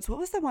episodes. What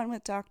was the one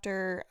with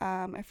Dr.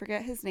 I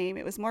forget his name.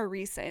 It was more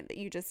recent that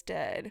you just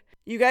did.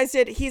 You guys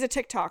did. He's a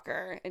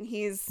TikToker and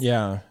he's.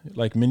 Yeah,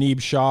 like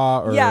Manib Shah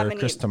or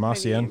Chris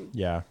Tomasian.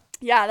 Yeah.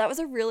 Yeah, that was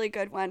a really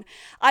good one.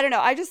 I don't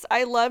know.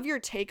 I love your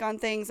take on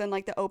things and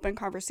the open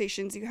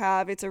conversations you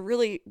have. It's a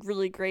really,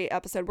 really great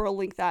episode. We'll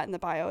link that in the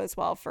bio as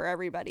well for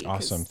everybody.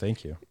 Awesome.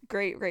 Thank you.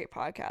 Great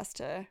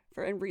podcast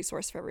and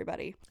resource for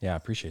everybody. Yeah, I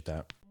appreciate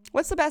that.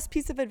 What's the best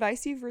piece of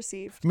advice you've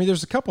received? I mean,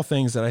 there's a couple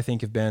things that I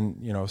think have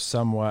been,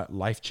 somewhat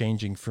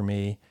life-changing for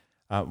me.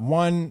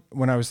 One,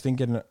 when I was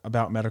thinking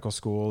about medical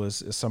school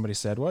is somebody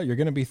said, well, you're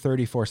going to be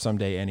 34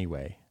 someday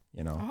anyway,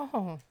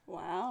 Oh,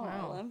 wow.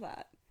 I love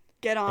that.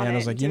 Get on it. And I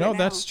was like,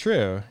 that's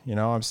true.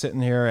 I'm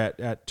sitting here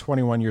at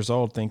 21 years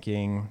old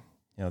thinking,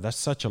 that's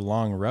such a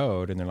long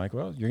road. And they're like,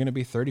 well, you're going to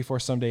be 34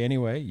 someday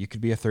anyway. You could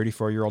be a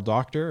 34-year-old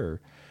doctor,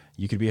 or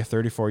you could be a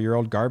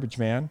 34-year-old garbage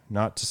man.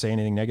 Not to say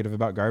anything negative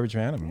about garbage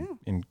man. I'm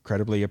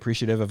incredibly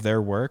appreciative of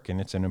their work and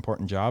it's an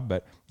important job,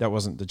 but that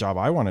wasn't the job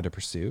I wanted to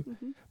pursue.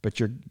 Mm-hmm. But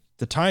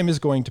the time is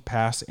going to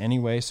pass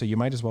anyway. So you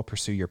might as well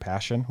pursue your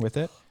passion with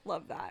it.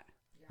 Love that.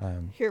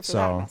 Here for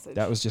that message.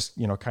 That was just,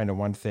 kind of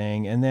one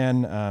thing. And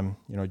then,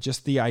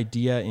 just the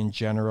idea in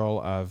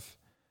general of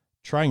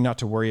trying not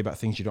to worry about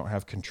things you don't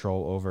have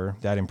control over,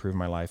 that improved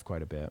my life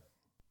quite a bit.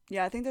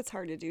 Yeah, I think that's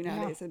hard to do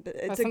nowadays. Yeah.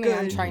 It's something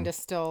I'm trying to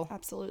still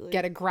absolutely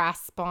get a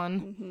grasp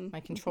on, my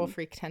control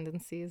freak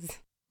tendencies.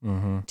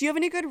 Mm-hmm. Do you have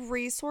any good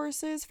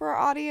resources for our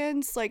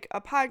audience, like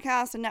a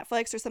podcast, a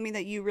Netflix, or something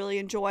that you really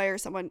enjoy or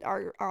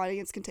our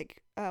audience can take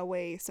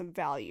away some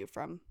value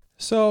from?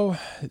 So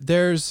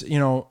there's,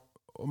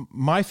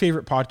 my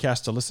favorite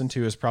podcast to listen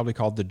to is probably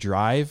called The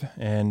Drive,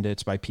 and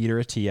it's by Peter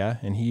Attia,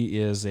 and he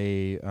is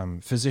a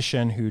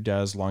physician who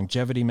does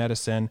longevity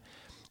medicine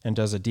and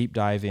does a deep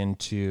dive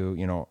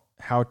into,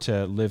 how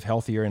to live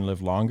healthier and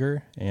live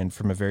longer, and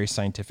from a very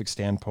scientific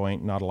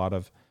standpoint, not a lot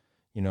of,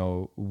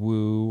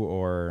 woo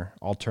or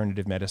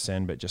alternative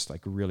medicine, but just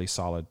like really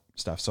solid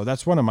stuff. So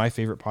that's one of my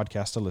favorite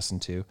podcasts to listen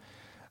to.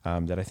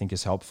 That I think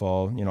is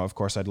helpful. Of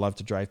course, I'd love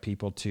to drive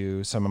people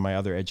to some of my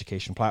other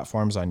education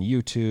platforms on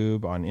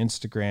YouTube, on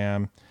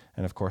Instagram,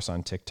 and of course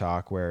on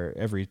TikTok, where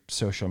every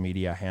social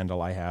media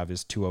handle I have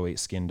is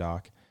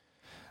 208skindoc.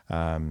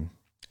 And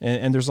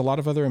there's a lot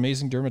of other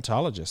amazing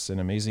dermatologists and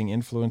amazing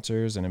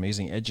influencers and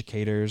amazing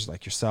educators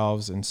like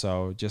yourselves. And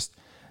so just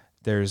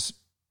there's,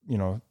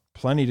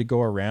 plenty to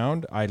go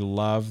around. I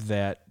love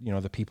that,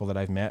 the people that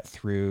I've met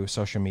through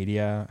social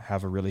media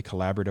have a really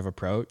collaborative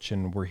approach,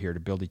 and we're here to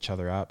build each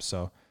other up.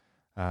 So,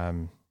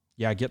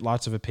 get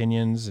lots of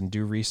opinions and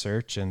do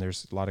research, and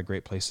there's a lot of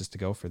great places to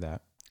go for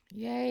that.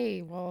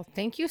 Yay. Well,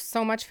 thank you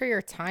so much for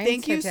your time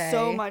Thank today. you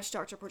so much,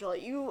 Dr.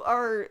 Portela.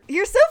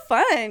 You're so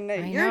fun.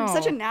 You're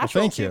such a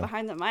natural too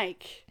behind the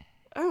mic.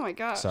 Oh my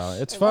gosh. So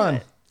it's fun.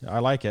 I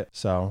like it.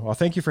 So, well,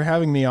 thank you for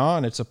having me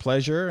on. It's a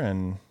pleasure.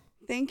 And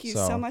thank you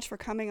so much for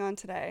coming on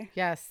today.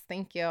 Yes,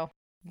 thank you.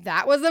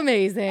 That was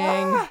amazing.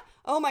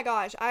 Oh my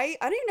gosh. I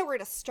don't even know where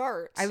to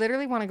start. I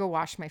literally want to go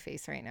wash my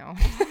face right now.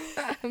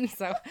 That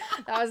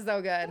was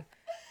so good.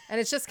 And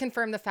it's just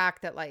confirmed the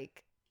fact that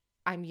like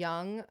I'm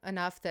young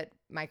enough that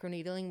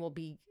microneedling will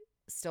be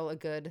still a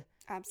good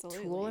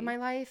tool in my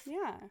life.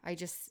 Yeah. I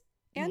just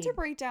and to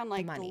break down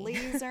like the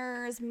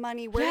lasers,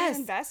 money, where do you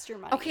invest your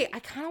money? Okay, I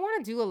kind of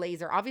want to do a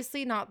laser.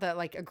 Obviously not the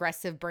like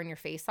aggressive burn your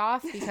face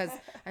off because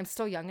I'm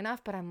still young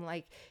enough, but I'm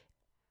like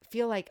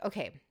feel like,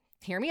 okay,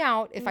 hear me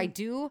out. If I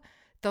do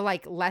the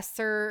like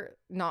lesser,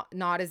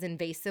 not as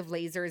invasive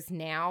lasers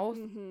now,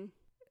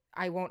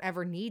 I won't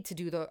ever need to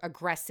do the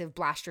aggressive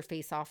blast your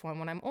face off one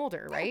when I'm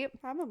older, right?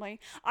 Probably.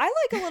 I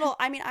like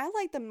I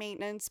like the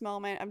maintenance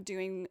moment of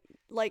doing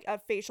like a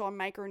facial and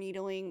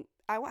microneedling.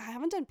 I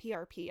haven't done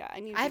PRP yet.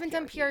 I haven't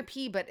done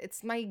PRP, but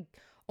it's my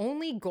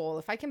only goal.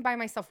 If I can buy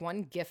myself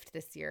one gift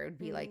this year, it would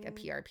be like a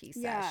PRP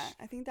session. Yeah,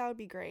 I think that would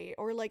be great.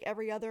 Or like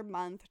every other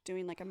month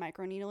doing like a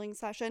microneedling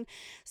session.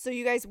 So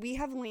you guys, we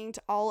have linked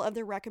all of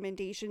the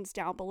recommendations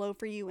down below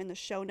for you in the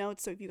show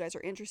notes. So if you guys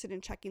are interested in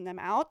checking them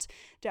out,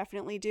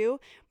 definitely do.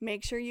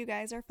 Make sure you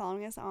guys are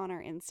following us on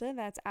our Insta.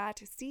 That's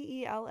at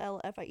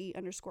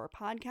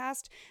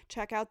CELLFIE_podcast.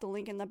 Check out the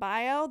link in the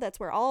bio. That's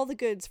where all the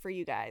goods for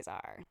you guys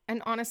are.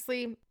 And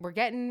honestly, we're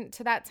getting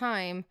to that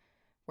time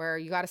where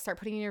you got to start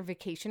putting in your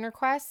vacation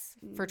requests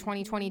for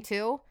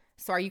 2022.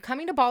 So are you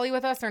coming to Bali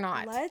with us or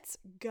not? Let's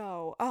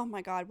go. Oh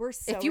my God, we're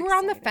so If you were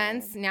on the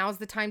fence, now's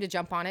the time to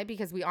jump on it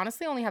because we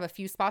honestly only have a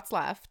few spots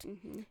left.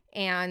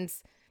 And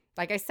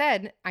like I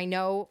said, I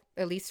know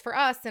at least for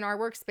us in our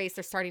workspace,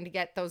 they're starting to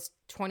get those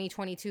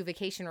 2022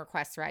 vacation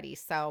requests ready.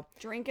 So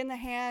drink in the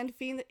hand,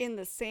 feet in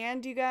the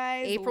sand, you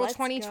guys. April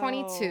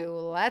 2022.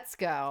 Let's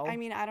go. I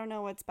mean, I don't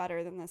know what's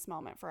better than this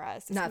moment for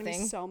us. It's Nothing. Gonna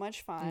be so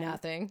much fun.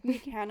 Nothing. We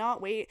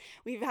cannot wait.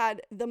 We've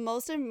had the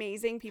most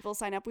amazing people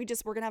sign up. We're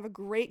going to have a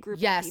great group of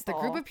people. Yes, the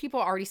group of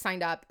people already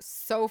signed up.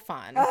 So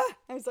fun.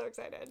 I'm so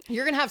excited.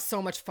 You're going to have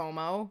so much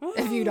FOMO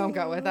if you don't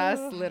go with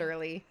us,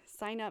 literally.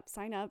 Sign up,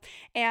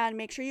 and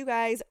make sure you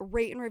guys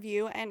rate and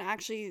review. And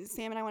actually,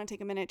 Sam and I want to take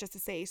a minute just to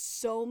say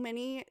so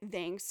many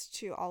thanks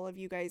to all of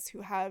you guys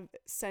who have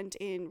sent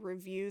in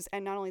reviews,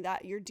 and not only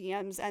that, your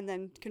DMs, and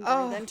then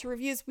converted them to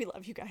reviews. We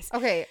love you guys.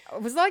 Okay, I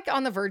was like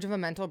on the verge of a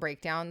mental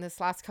breakdown this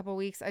last couple of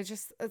weeks.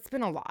 It's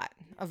been a lot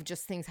of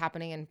just things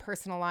happening in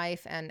personal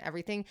life and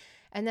everything,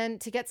 and then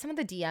to get some of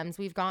the DMs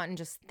we've gotten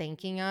just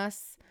thanking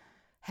us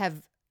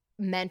have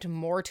meant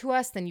more to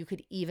us than you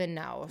could even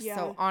know. Yeah.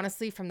 So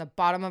honestly, from the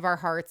bottom of our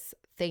hearts,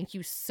 thank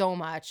you so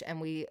much,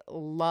 and we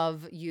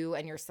love you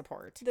and your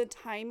support. The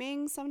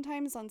timing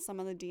sometimes on some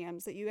of the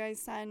DMs that you guys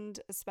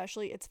send,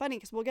 especially, it's funny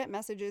because we'll get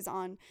messages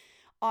on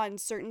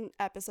certain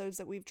episodes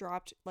that we've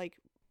dropped like,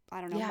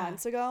 I don't know,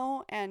 months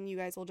ago, and you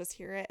guys will just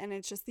hear it, and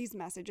it's just these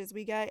messages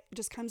we get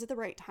just comes at the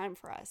right time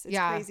for us. It's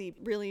crazy.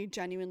 Really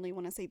genuinely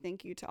want to say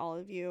thank you to all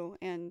of you,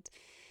 and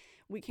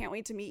we can't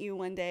wait to meet you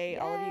one day.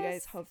 Yes. All of you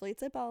guys. Hopefully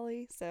it's at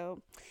Bali.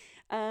 So,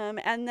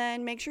 and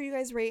then make sure you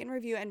guys rate and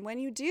review. And when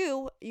you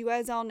do, you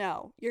guys all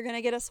know you're going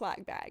to get a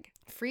swag bag.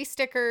 Free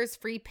stickers,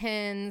 free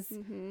pins,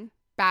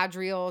 badge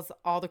reels,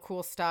 all the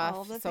cool stuff.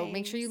 All the so things.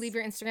 Make sure you leave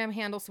your Instagram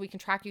handle so we can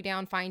track you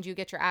down, find you,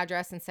 get your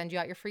address, and send you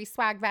out your free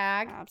swag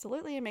bag.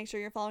 Absolutely. And make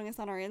sure you're following us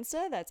on our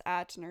Insta. That's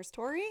at Nurse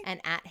Tori.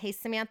 And at Hey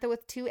Samantha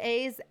with 2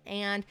 A's.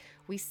 And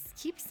we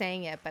keep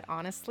saying it, but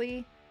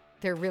honestly,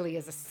 there really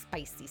is a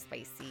spicy,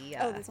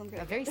 this one's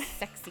a very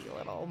sexy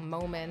little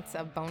moment,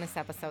 a bonus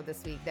episode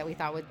this week that we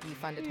thought would be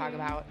fun to talk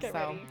about. Get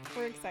ready.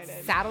 We're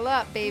excited. Saddle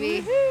up,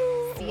 baby.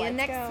 Woo-hoo. See you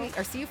next week,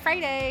 or see you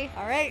Friday.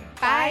 All right.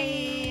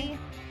 Bye.